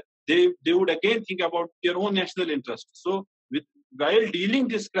there, they would again think about their own national interest. So while dealing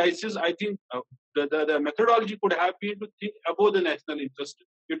this crisis, I think the methodology could have been to think about the national interest.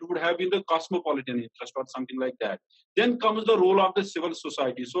 It would have been the cosmopolitan interest or something like that. Then comes the role of the civil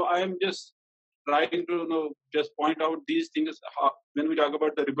society. So I am just trying to just point out these things. When we talk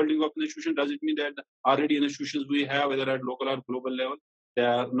about the rebuilding of an institution, does it mean that already institutions we have, whether at local or global level, they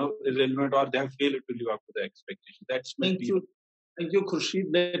are not relevant or they have failed to live up to the expectation. That's my view. Thank you, Khurshid.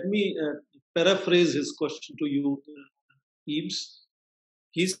 Let me paraphrase his question to you, Yves.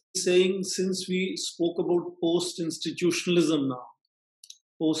 He's saying, since we spoke about post-institutionalism now,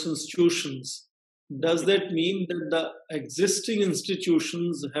 post-institutions, does that mean that the existing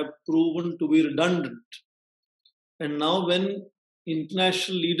institutions have proven to be redundant? And now when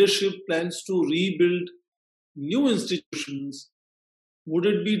international leadership plans to rebuild new institutions, would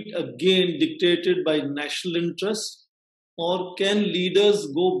it be again dictated by national interest? Or can leaders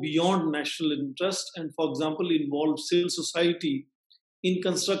go beyond national interest and, for example, involve civil society in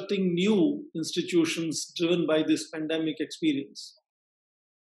constructing new institutions driven by this pandemic experience?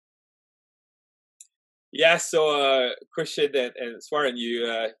 Yeah, so Khurshid and Swaran, you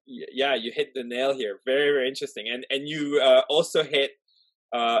hit the nail here. Very, very interesting. And you also hit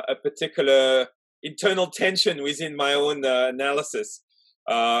a particular internal tension within my own analysis.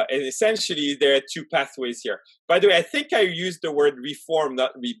 And essentially, there are two pathways here. By the way, I think I used the word reform,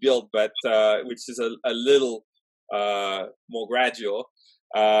 not rebuild, but which is a little more gradual.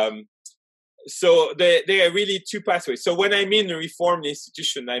 So there are really two pathways. So when I mean reform the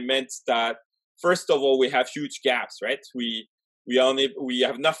institution, I meant that first of all, we have huge gaps, right? We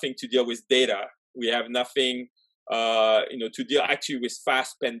have nothing to deal with data. We have nothing, to deal actually with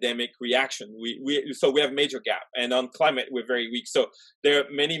fast pandemic reaction. So we have major gap, and on climate we're very weak. So there are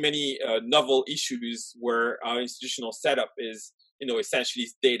many novel issues where our institutional setup is, essentially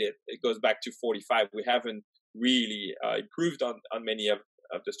dated. It goes back to 45. We haven't really improved on many of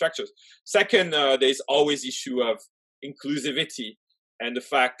the structures. Second, there's always issue of inclusivity and the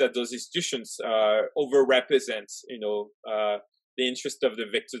fact that those institutions overrepresent, the interest of the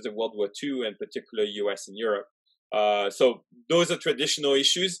victors of World War II, and particularly U.S. and Europe. So those are traditional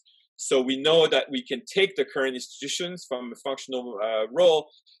issues. So we know that we can take the current institutions from a functional role.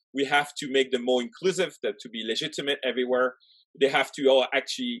 We have to make them more inclusive, to be legitimate everywhere. They have to all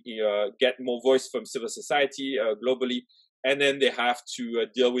actually get more voice from civil society globally, and then they have to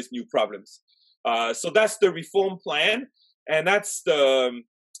deal with new problems. So that's the reform plan, and that's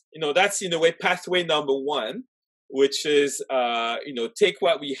that's in a way pathway number one, which is take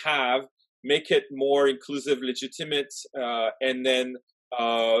what we have, make it more inclusive, legitimate, and then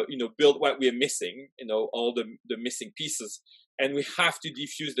build what we're missing, all the missing pieces. And we have to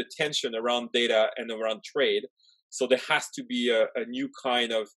diffuse the tension around data and around trade. So there has to be a new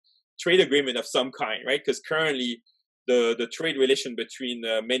kind of trade agreement of some kind, right? Because currently the trade relation between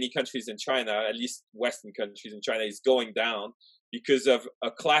many countries in China, at least Western countries in China, is going down because of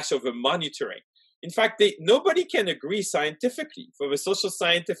a clash over monitoring. In fact, nobody can agree scientifically from a social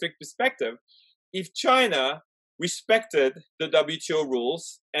scientific perspective if China respected the WTO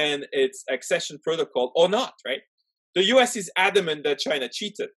rules and its accession protocol or not, right? The US is adamant that China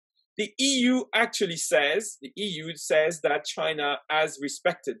cheated. The EU actually says that China has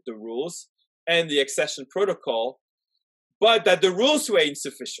respected the rules and the accession protocol, but that the rules were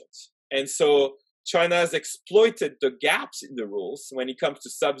insufficient. And so China has exploited the gaps in the rules when it comes to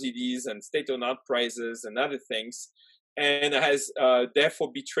subsidies and state-owned prizes and other things, and has therefore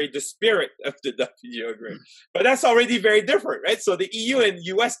betrayed the spirit of the WTO agreement. But that's already very different, right? So the EU and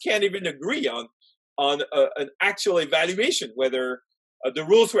US can't even agree on an actual evaluation whether the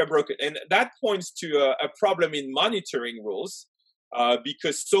rules were broken. And that points to a problem in monitoring rules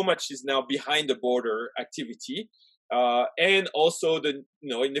because so much is now behind the border activity. And also, in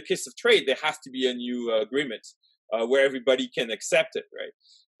the case of trade, there has to be a new agreement where everybody can accept it,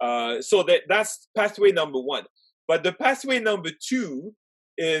 right? So that's pathway number one. But the pathway number two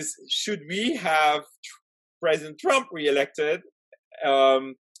is, should we have President Trump reelected?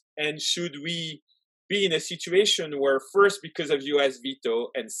 And should we be in a situation where, first, because of US veto,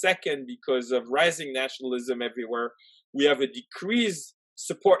 and second, because of rising nationalism everywhere, we have a decreased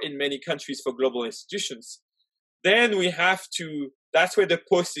support in many countries for global institutions? Then we have to, that's where the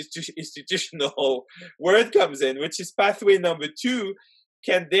post-institutional word comes in, which is pathway number two.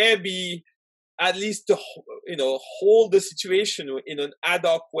 Can there be at least to, hold the situation in an ad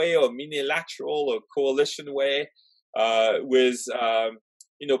hoc way or unilateral or coalition way with,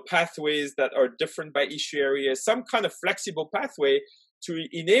 pathways that are different by issue areas, some kind of flexible pathway to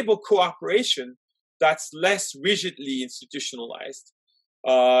enable cooperation that's less rigidly institutionalized,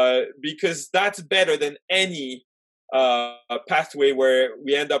 because that's better than any pathway where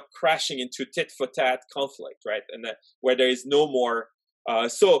we end up crashing into tit-for-tat conflict, right? And where there is no more.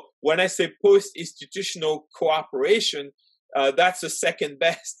 So when I say post-institutional cooperation, that's the second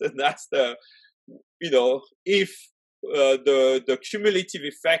best, and that's the, if the cumulative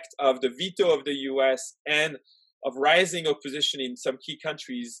effect of the veto of the US and rising opposition in some key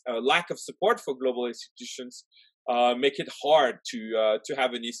countries, lack of support for global institutions, make it hard to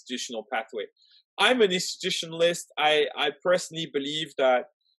have an institutional pathway. I'm an institutionalist. I personally believe that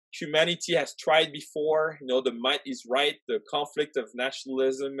humanity has tried before. The might is right. The conflict of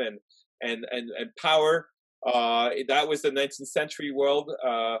nationalism and power. That was the 19th century world,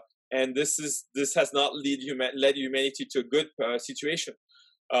 and this has not led humanity to a good situation.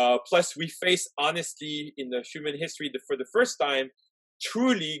 Plus, we face, honestly, in the human history, for the first time,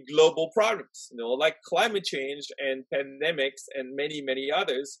 truly global problems, like climate change and pandemics and many, many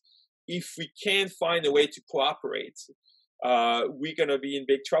others. If we can't find a way to cooperate, we're going to be in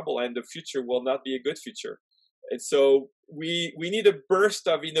big trouble, and the future will not be a good future. And so we need a burst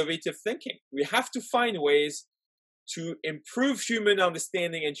of innovative thinking. We have to find ways to improve human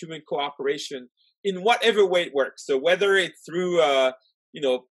understanding and human cooperation in whatever way it works. So whether it's through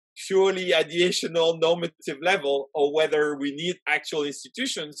purely ideational normative level, or whether we need actual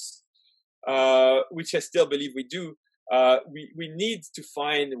institutions, which I still believe we do, we need to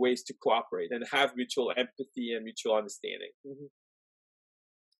find ways to cooperate and have mutual empathy and mutual understanding. Mm-hmm.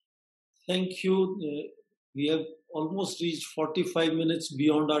 Thank you. We have almost reached 45 minutes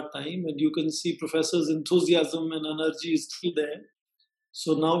beyond our time, and you can see Professor's enthusiasm and energy is still there.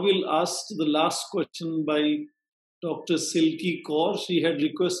 So now we'll ask the last question by Dr. Silky Kaur. She had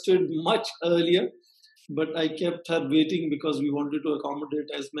requested much earlier, but I kept her waiting because we wanted to accommodate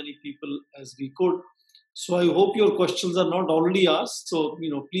as many people as we could. So I hope your questions are not already asked. So,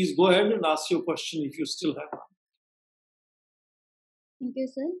 please go ahead and ask your question if you still have one. Thank you,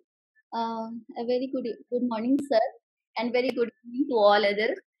 sir. A very good morning, sir, and very good evening to all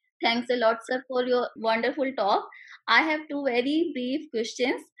others. Thanks a lot, sir, for your wonderful talk. I have two very brief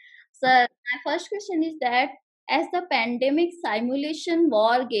questions. Sir, my first question is that as the pandemic simulation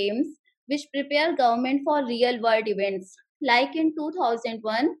war games which prepare government for real world events, like in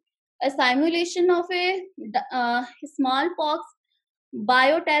 2001, a simulation of a smallpox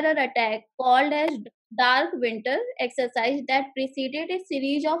bioterror attack called as Dark Winter exercise that preceded a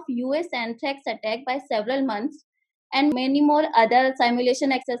series of US anthrax attacks by several months, and many more other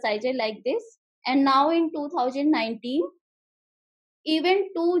simulation exercises like this. And now in 2019, Event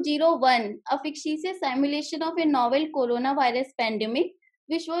 201, a fictitious simulation of a novel coronavirus pandemic,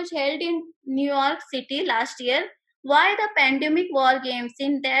 which was held in New York City last year. Why the pandemic war games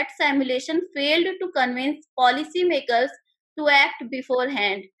in that simulation failed to convince policymakers to act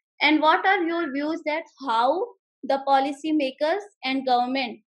beforehand? And what are your views that how the policymakers and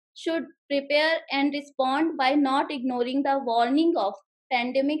government should prepare and respond by not ignoring the warning of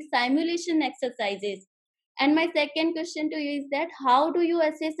pandemic simulation exercises? And my second question to you is that how do you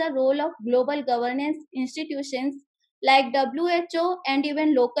assess the role of global governance institutions like WHO and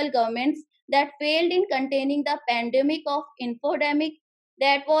even local governments that failed in containing the pandemic of infodemic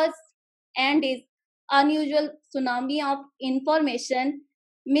that was and is unusual tsunami of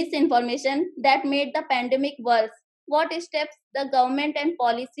misinformation that made the pandemic worse? What steps the government and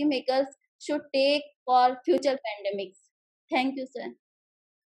policymakers should take for future pandemics? Thank you, sir.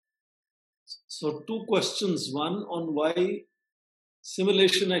 So two questions. One on why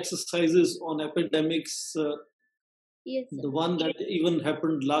simulation exercises on epidemics, yes, sir. the one that even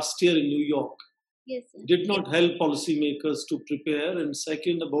happened last year in New York, yes, sir. did not help policymakers to prepare. And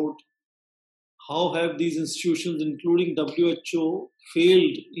second, about how have these institutions, including WHO,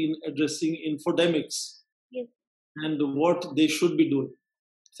 failed in addressing infodemics, yes, and what they should be doing.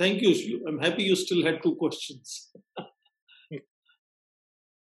 Thank you. I'm happy you still had two questions.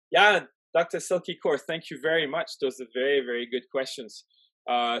 Yeah, Dr. Silky Kaur, thank you very much. Those are very, very good questions.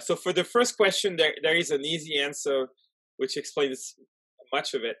 So for the first question, there is an easy answer which explains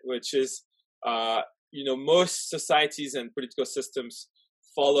much of it, which is, most societies and political systems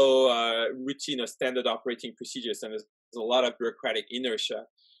follow routine or standard operating procedures, and there's a lot of bureaucratic inertia.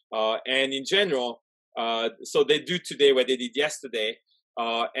 And in general, so they do today what they did yesterday,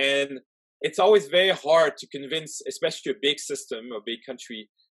 and it's always very hard to convince, especially a big system, a big country,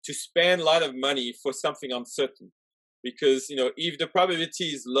 to spend a lot of money for something uncertain. Because, if the probability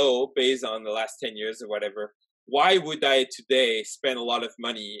is low based on the last 10 years or whatever, why would I today spend a lot of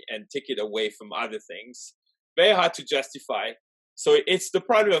money and take it away from other things? Very hard to justify. So it's the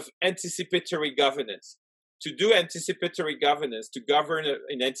problem of anticipatory governance. To do anticipatory governance, to govern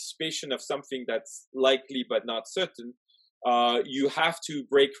in anticipation of something that's likely but not certain, you have to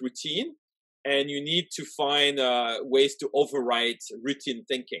break routine, and you need to find ways to override routine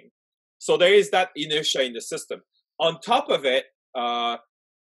thinking. So there is that inertia in the system. On top of it,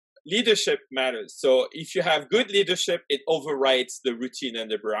 leadership matters. So if you have good leadership, it overrides the routine and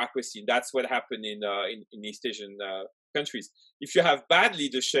the bureaucracy. That's what happened in East Asian countries. If you have bad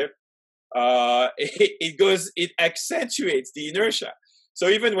leadership, it accentuates the inertia. So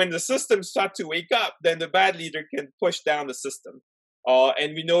even when the systems start to wake up, then the bad leader can push down the system.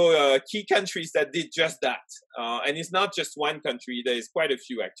 And we know key countries that did just that. And it's not just one country. There is quite a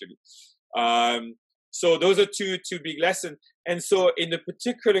few, actually. So those are two big lessons. And so in the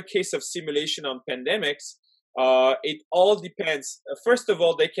particular case of simulation on pandemics, it all depends. First of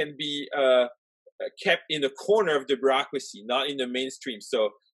all, they can be kept in a corner of the bureaucracy, not in the mainstream. So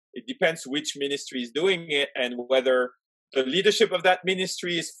it depends which ministry is doing it and whether the leadership of that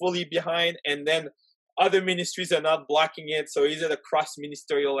ministry is fully behind, and then other ministries are not blocking it. So is it a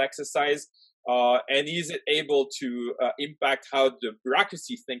cross-ministerial exercise? And is it able to impact how the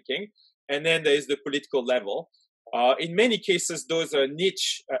bureaucracy is thinking? And then there is the political level. In many cases, those are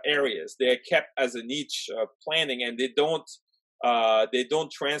niche areas. They are kept as a niche planning, and they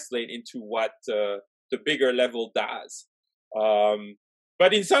don't translate into what the bigger level does.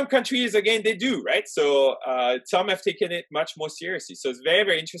 But in some countries, again, they do, right? So some have taken it much more seriously. So it's very,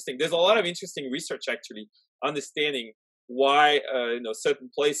 very interesting. There's a lot of interesting research, actually, understanding why certain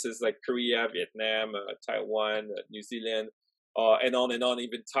places like Korea, Vietnam, Taiwan, New Zealand, and on,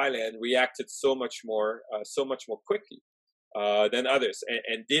 even Thailand, reacted so much more quickly than others,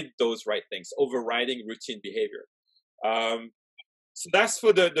 and did those right things, overriding routine behavior. So that's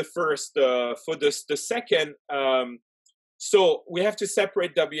for the first. For the second. So we have to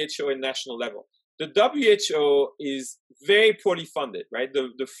separate WHO and national level. The WHO is very poorly funded, right?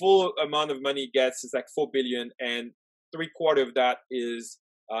 The full amount of money it gets is like 4 billion, and 3/4 of that is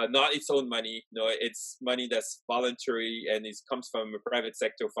not its own money. It's money that's voluntary and it comes from private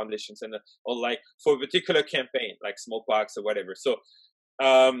sector foundations or like for a particular campaign, like smallpox or whatever. So,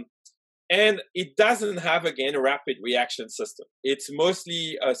 and it doesn't have, again, a rapid reaction system. It's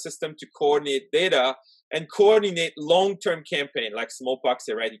mostly a system to coordinate data and coordinate long-term campaign like smallpox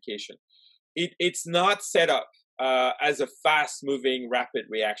eradication. It's not set up as a fast-moving rapid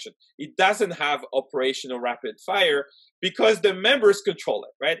reaction. It doesn't have operational rapid fire because the members control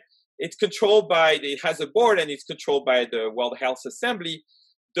it, right? It has a board and it's controlled by the World Health Assembly.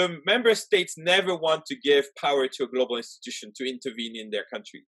 The member states never want to give power to a global institution to intervene in their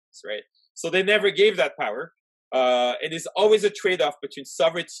countries, right? So they never gave that power. It is always a trade-off between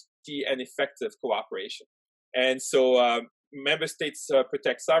sovereignty and effective cooperation. And so member states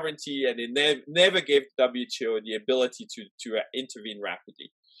protect sovereignty, and they never gave the WHO the ability to intervene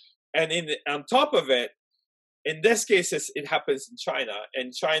rapidly. And on top of it, in this case, it happens in China,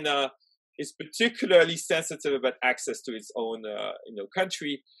 and China is particularly sensitive about access to its own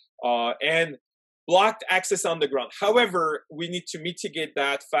country and blocked access on the ground. However, we need to mitigate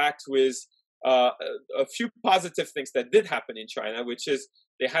that fact with a few positive things that did happen in China, which is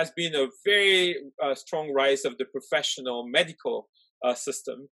there has been a very strong rise of the professional medical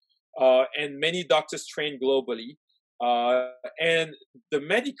system, and many doctors trained globally. And the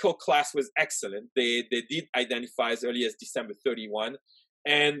medical class was excellent. They did identify as early as December 31,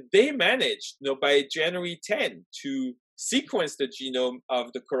 and they managed, by January 10 to sequence the genome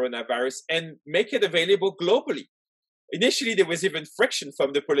of the coronavirus and make it available globally. Initially, there was even friction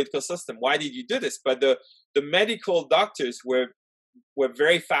from the political system. Why did you do this? But the medical doctors were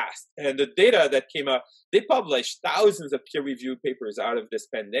very fast. And the data that came out, they published thousands of peer-reviewed papers out of this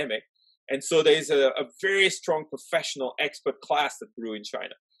pandemic. And so there's a very strong professional expert class that grew in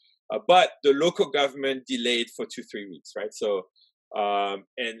China. But the local government delayed for 2-3 weeks, right? So,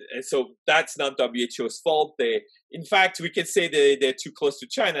 and so that's not WHO's fault. In fact, we can say they're too close to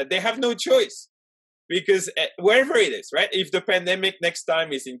China. They have no choice. Because wherever it is, right? If the pandemic next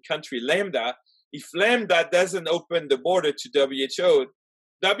time is in country Lambda, if Lambda doesn't open the border to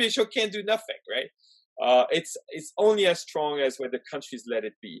WHO can't do nothing, right? It's only as strong as when the countries let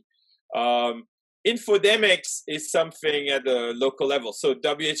it be. Infodemics is something at the local level. So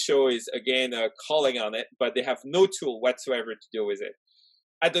WHO is, again, calling on it, but they have no tool whatsoever to deal with it.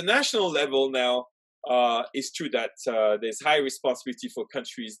 At the national level now, it's true that there's high responsibility for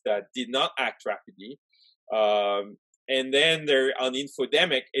countries that did not act rapidly. And then on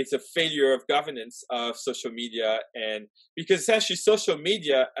infodemic, it's a failure of governance of social media. And because essentially social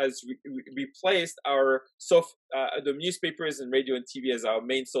media has replaced the newspapers and radio and TV as our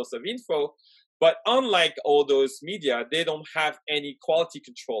main source of info. But unlike all those media, they don't have any quality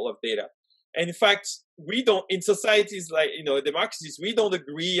control of data. And in fact, we don't, in societies like, democracies, we don't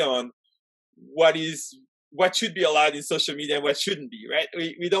agree on what should be allowed in social media and what shouldn't be, right?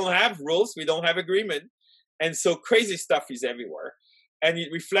 We don't have rules, we don't have agreement. And so crazy stuff is everywhere. and it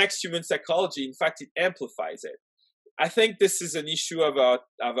reflects human psychology. In fact, it amplifies it. I think this is an issue of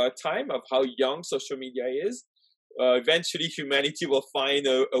our time, of how young social media is. Eventually, humanity will find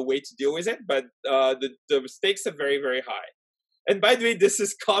a way to deal with it, but the stakes are very, very high. And by the way, this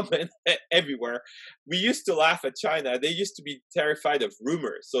is common everywhere. We used to laugh at China. They used to be terrified of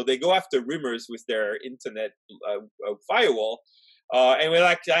rumors. So they go after rumors with their internet firewall. And we're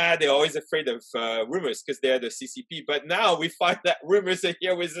like, they're always afraid of rumors because they're the CCP. But now we find that rumors are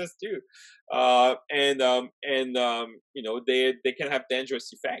here with us too. You know, they can have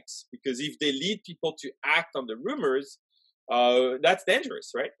dangerous effects, because if they lead people to act on the rumors, that's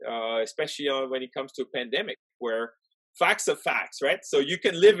dangerous, right? Especially when it comes to a pandemic, where facts are facts, right? So you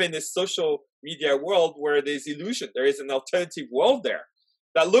can live in this social media world where there's illusion. There is an alternative world there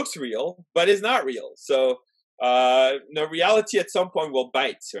that looks real, but is not real. So the reality at some point will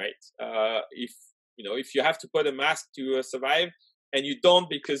bite, right? If you have to put a mask to survive, and you don't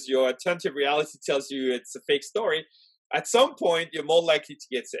because your alternative reality tells you it's a fake story, at some point you're more likely to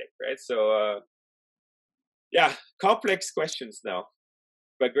get sick, right? So yeah, complex questions now,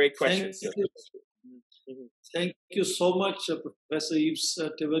 but great questions. Thank you so much, Professor Yves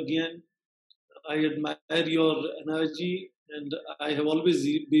Tiberghien. I admire your energy, and I have always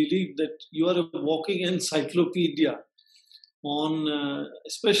believed that you are a walking encyclopedia on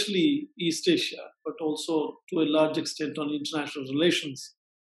especially East Asia, but also to a large extent on international relations.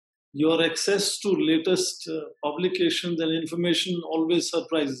 Your access to latest publications and information always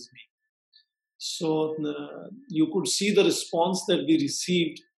surprises me. So you could see the response that we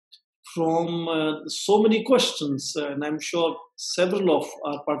received from so many questions, and I'm sure several of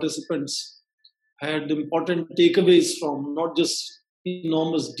our participants had important takeaways from not just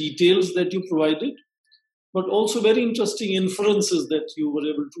enormous details that you provided, but also very interesting inferences that you were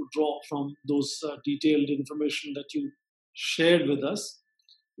able to draw from those detailed information that you shared with us.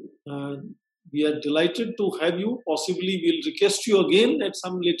 We are delighted to have you. Possibly we'll request you again at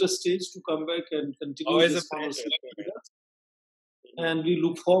some later stage to come back and continue this conversation with us. And we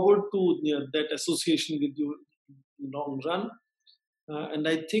look forward to that association with you in the long run. And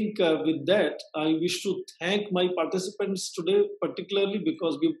I think with that, I wish to thank my participants today, particularly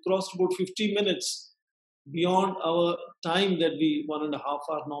because we've crossed about 50 minutes beyond our time that we 1.5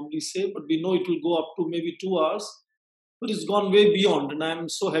 hours normally say, but we know it will go up to maybe 2 hours, but it's gone way beyond. And I'm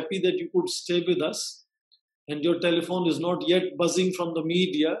so happy that you could stay with us, and your telephone is not yet buzzing from the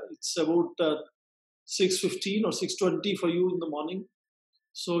media. It's about 6:15 or 6:20 for you in the morning.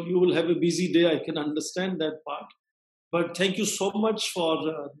 So you will have a busy day. I can understand that part. But thank you so much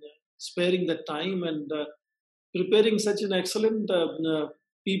for sparing the time and preparing such an excellent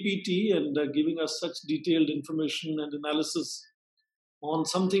PPT and giving us such detailed information and analysis on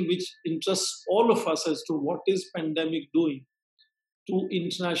something which interests all of us as to what is pandemic doing to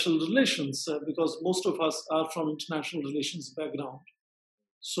international relations, because most of us are from international relations background.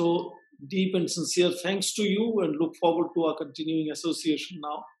 So deep and sincere thanks to you, and look forward to our continuing association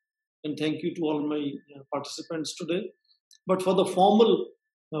now. And thank you to all my participants today. But for the formal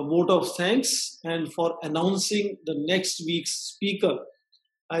vote of thanks and for announcing the next week's speaker,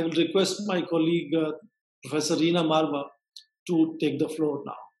 I will request my colleague, Professor Reena Marva, to take the floor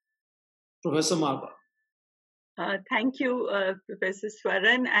now. Professor Marva. Thank you, Professor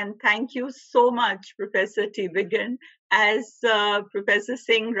Swaran, and thank you so much, Professor Tiberghien. As Professor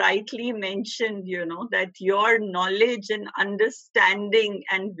Singh rightly mentioned, that your knowledge and understanding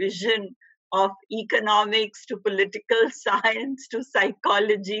and vision of economics to political science to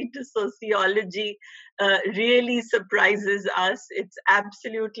psychology to sociology really surprises us. It's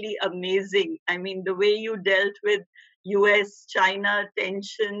absolutely amazing. I mean, the way you dealt with US-China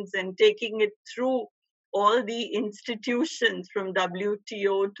tensions and taking it through all the institutions from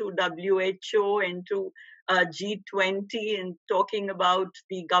WTO to WHO and to G20, and talking about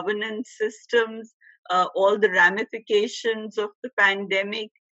the governance systems, all the ramifications of the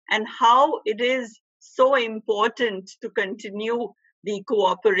pandemic, and how it is so important to continue the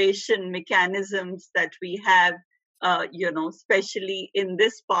cooperation mechanisms that we have, especially in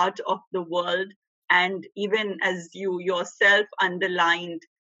this part of the world. And even as you yourself underlined,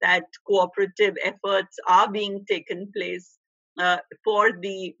 that cooperative efforts are being taken place for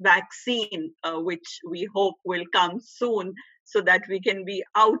the vaccine, which we hope will come soon, so that we can be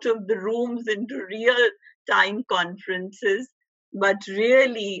out of the rooms into real-time conferences. But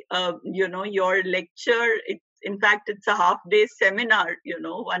really, your lecture, in fact, it's a half-day seminar,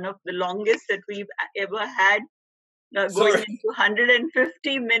 one of the longest that we've ever had. going into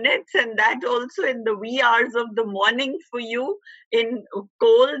 150 minutes, and that also in the wee hours of the morning for you in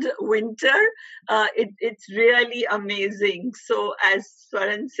cold winter. It's really amazing. So as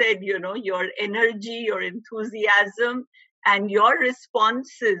Swaran said, your energy, your enthusiasm, and your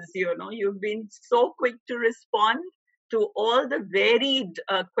responses, you've been so quick to respond to all the varied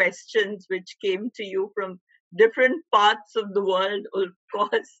questions which came to you from different parts of the world, of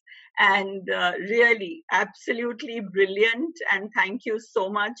course, and really absolutely brilliant. And thank you so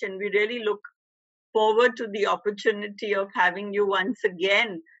much. And we really look forward to the opportunity of having you once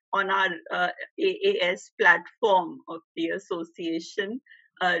again on our AAS platform of the association.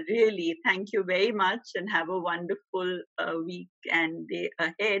 Really, thank you very much, and have a wonderful week and day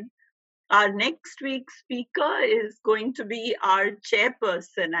ahead. Our next week's speaker is going to be our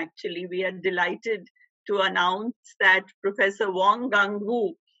chairperson, actually. We are delighted to announce that Professor Wong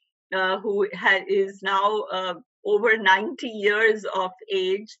Gang-woo, who is now over 90 years of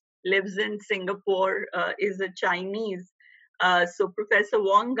age, lives in Singapore, is a Chinese. So Professor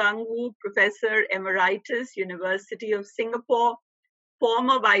Wong Gang-woo, Professor Emeritus, University of Singapore,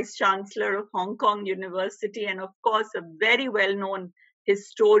 former Vice Chancellor of Hong Kong University, and of course a very well-known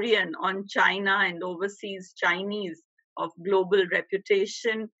historian on China and overseas Chinese of global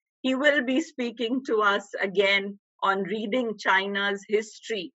reputation. He will be speaking to us again on reading China's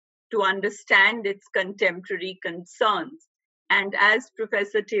history to understand its contemporary concerns. And as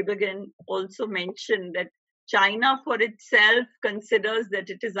Professor Tiberghien also mentioned, that China for itself considers that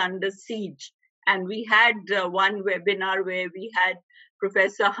it is under siege. And we had one webinar where we had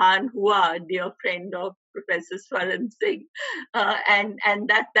Professor Han Hua, a dear friend of Professor Swaran Singh, and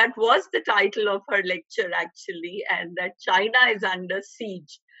that was the title of her lecture actually, and that China is under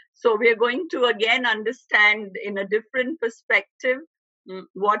siege. So we're going to again understand in a different perspective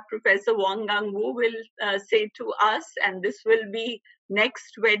what Professor Wong Gang-woo will say to us, and this will be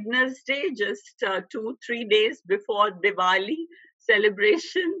next Wednesday, just 2-3 days before Diwali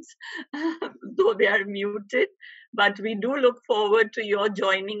celebrations, though they are muted. But we do look forward to your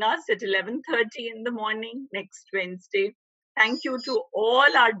joining us at 11:30 in the morning next Wednesday. Thank you to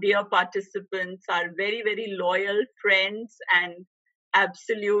all our dear participants, our very, very loyal friends, and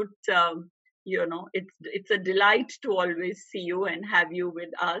absolute, it's a delight to always see you and have you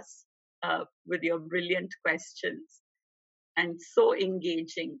with us with your brilliant questions and so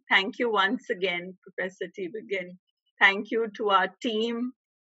engaging. Thank you once again, Professor Tiberghien. Thank you to our team,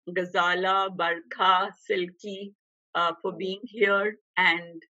 Ghazala, Barkha, Silky, for being here,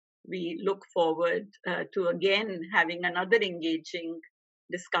 and we look forward to again having another engaging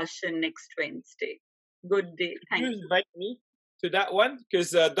discussion next Wednesday. Good day. Thank you. Invite me to that one,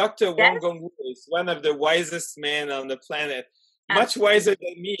 because Dr. Wong Gang-woo is one of the wisest men on the planet, much wiser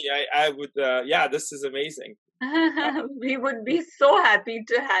than me. I would, this is amazing. We would be so happy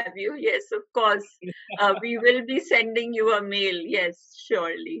to have you. Yes, of course. We will be sending you a mail. Yes,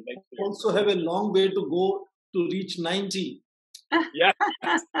 surely. We also have a long way to go to reach 90. Yeah.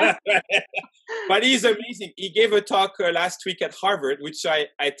 But he's amazing. He gave a talk last week at Harvard, which I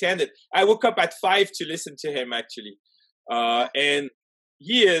attended. I woke up at 5 to listen to him, actually. And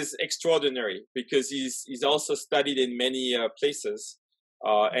he is extraordinary because he's also studied in many places.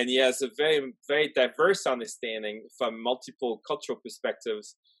 And he has a very, very diverse understanding from multiple cultural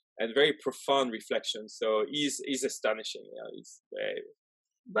perspectives and very profound reflection. So he's astonishing.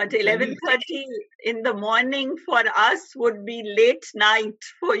 But 11:30 in the morning for us would be late night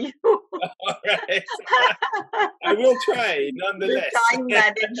for you. All right. I will try, nonetheless. The time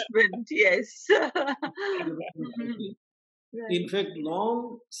management, yes. In fact,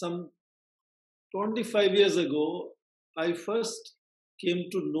 some 25 years ago, I first came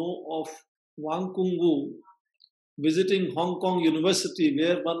to know of Wang Kung-woo visiting Hong Kong University,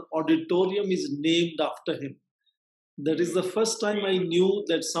 where one auditorium is named after him. That is the first time I knew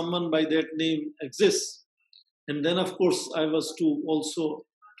that someone by that name exists. And then, of course, I was to also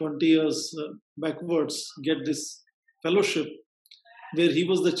 20 years backwards get this fellowship, where he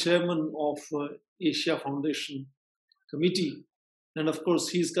was the chairman of Asia Foundation Committee. And of course,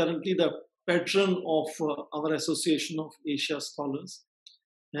 he's currently the patron of our Association of Asia Scholars.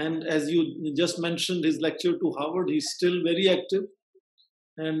 And as you just mentioned, his lecture to Harvard, he's still very active.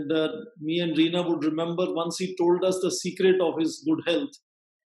 And me and Reena would remember once he told us the secret of his good health.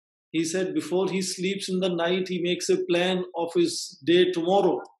 He said before he sleeps in the night, he makes a plan of his day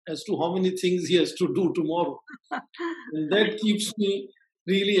tomorrow as to how many things he has to do tomorrow. And that keeps me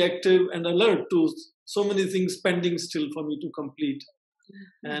really active and alert to so many things pending still for me to complete.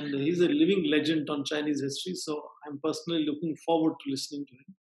 And he's a living legend on Chinese history, so I'm personally looking forward to listening to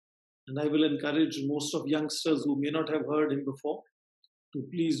him. And I will encourage most of youngsters who may not have heard him before to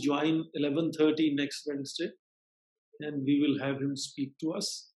please join 11:30 next Wednesday, and we will have him speak to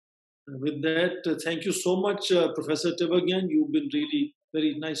us. With that, thank you so much, Professor Tiberghien. You've been really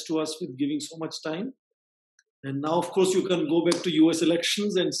very nice to us with giving so much time. And now, of course, you can go back to US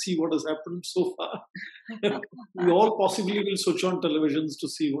elections and see what has happened so far. We all possibly will switch on televisions to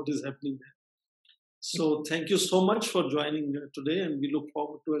see what is happening there. So thank you so much for joining today, and we look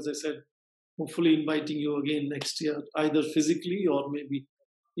forward to, as I said, hopefully inviting you again next year, either physically or maybe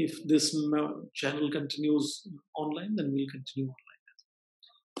if this channel continues online, then we'll continue online.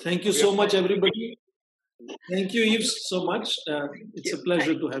 Thank you so much, everybody. Thank you, Yves, so much. It's a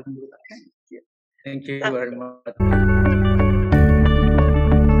pleasure to have you with us. Thank you very much.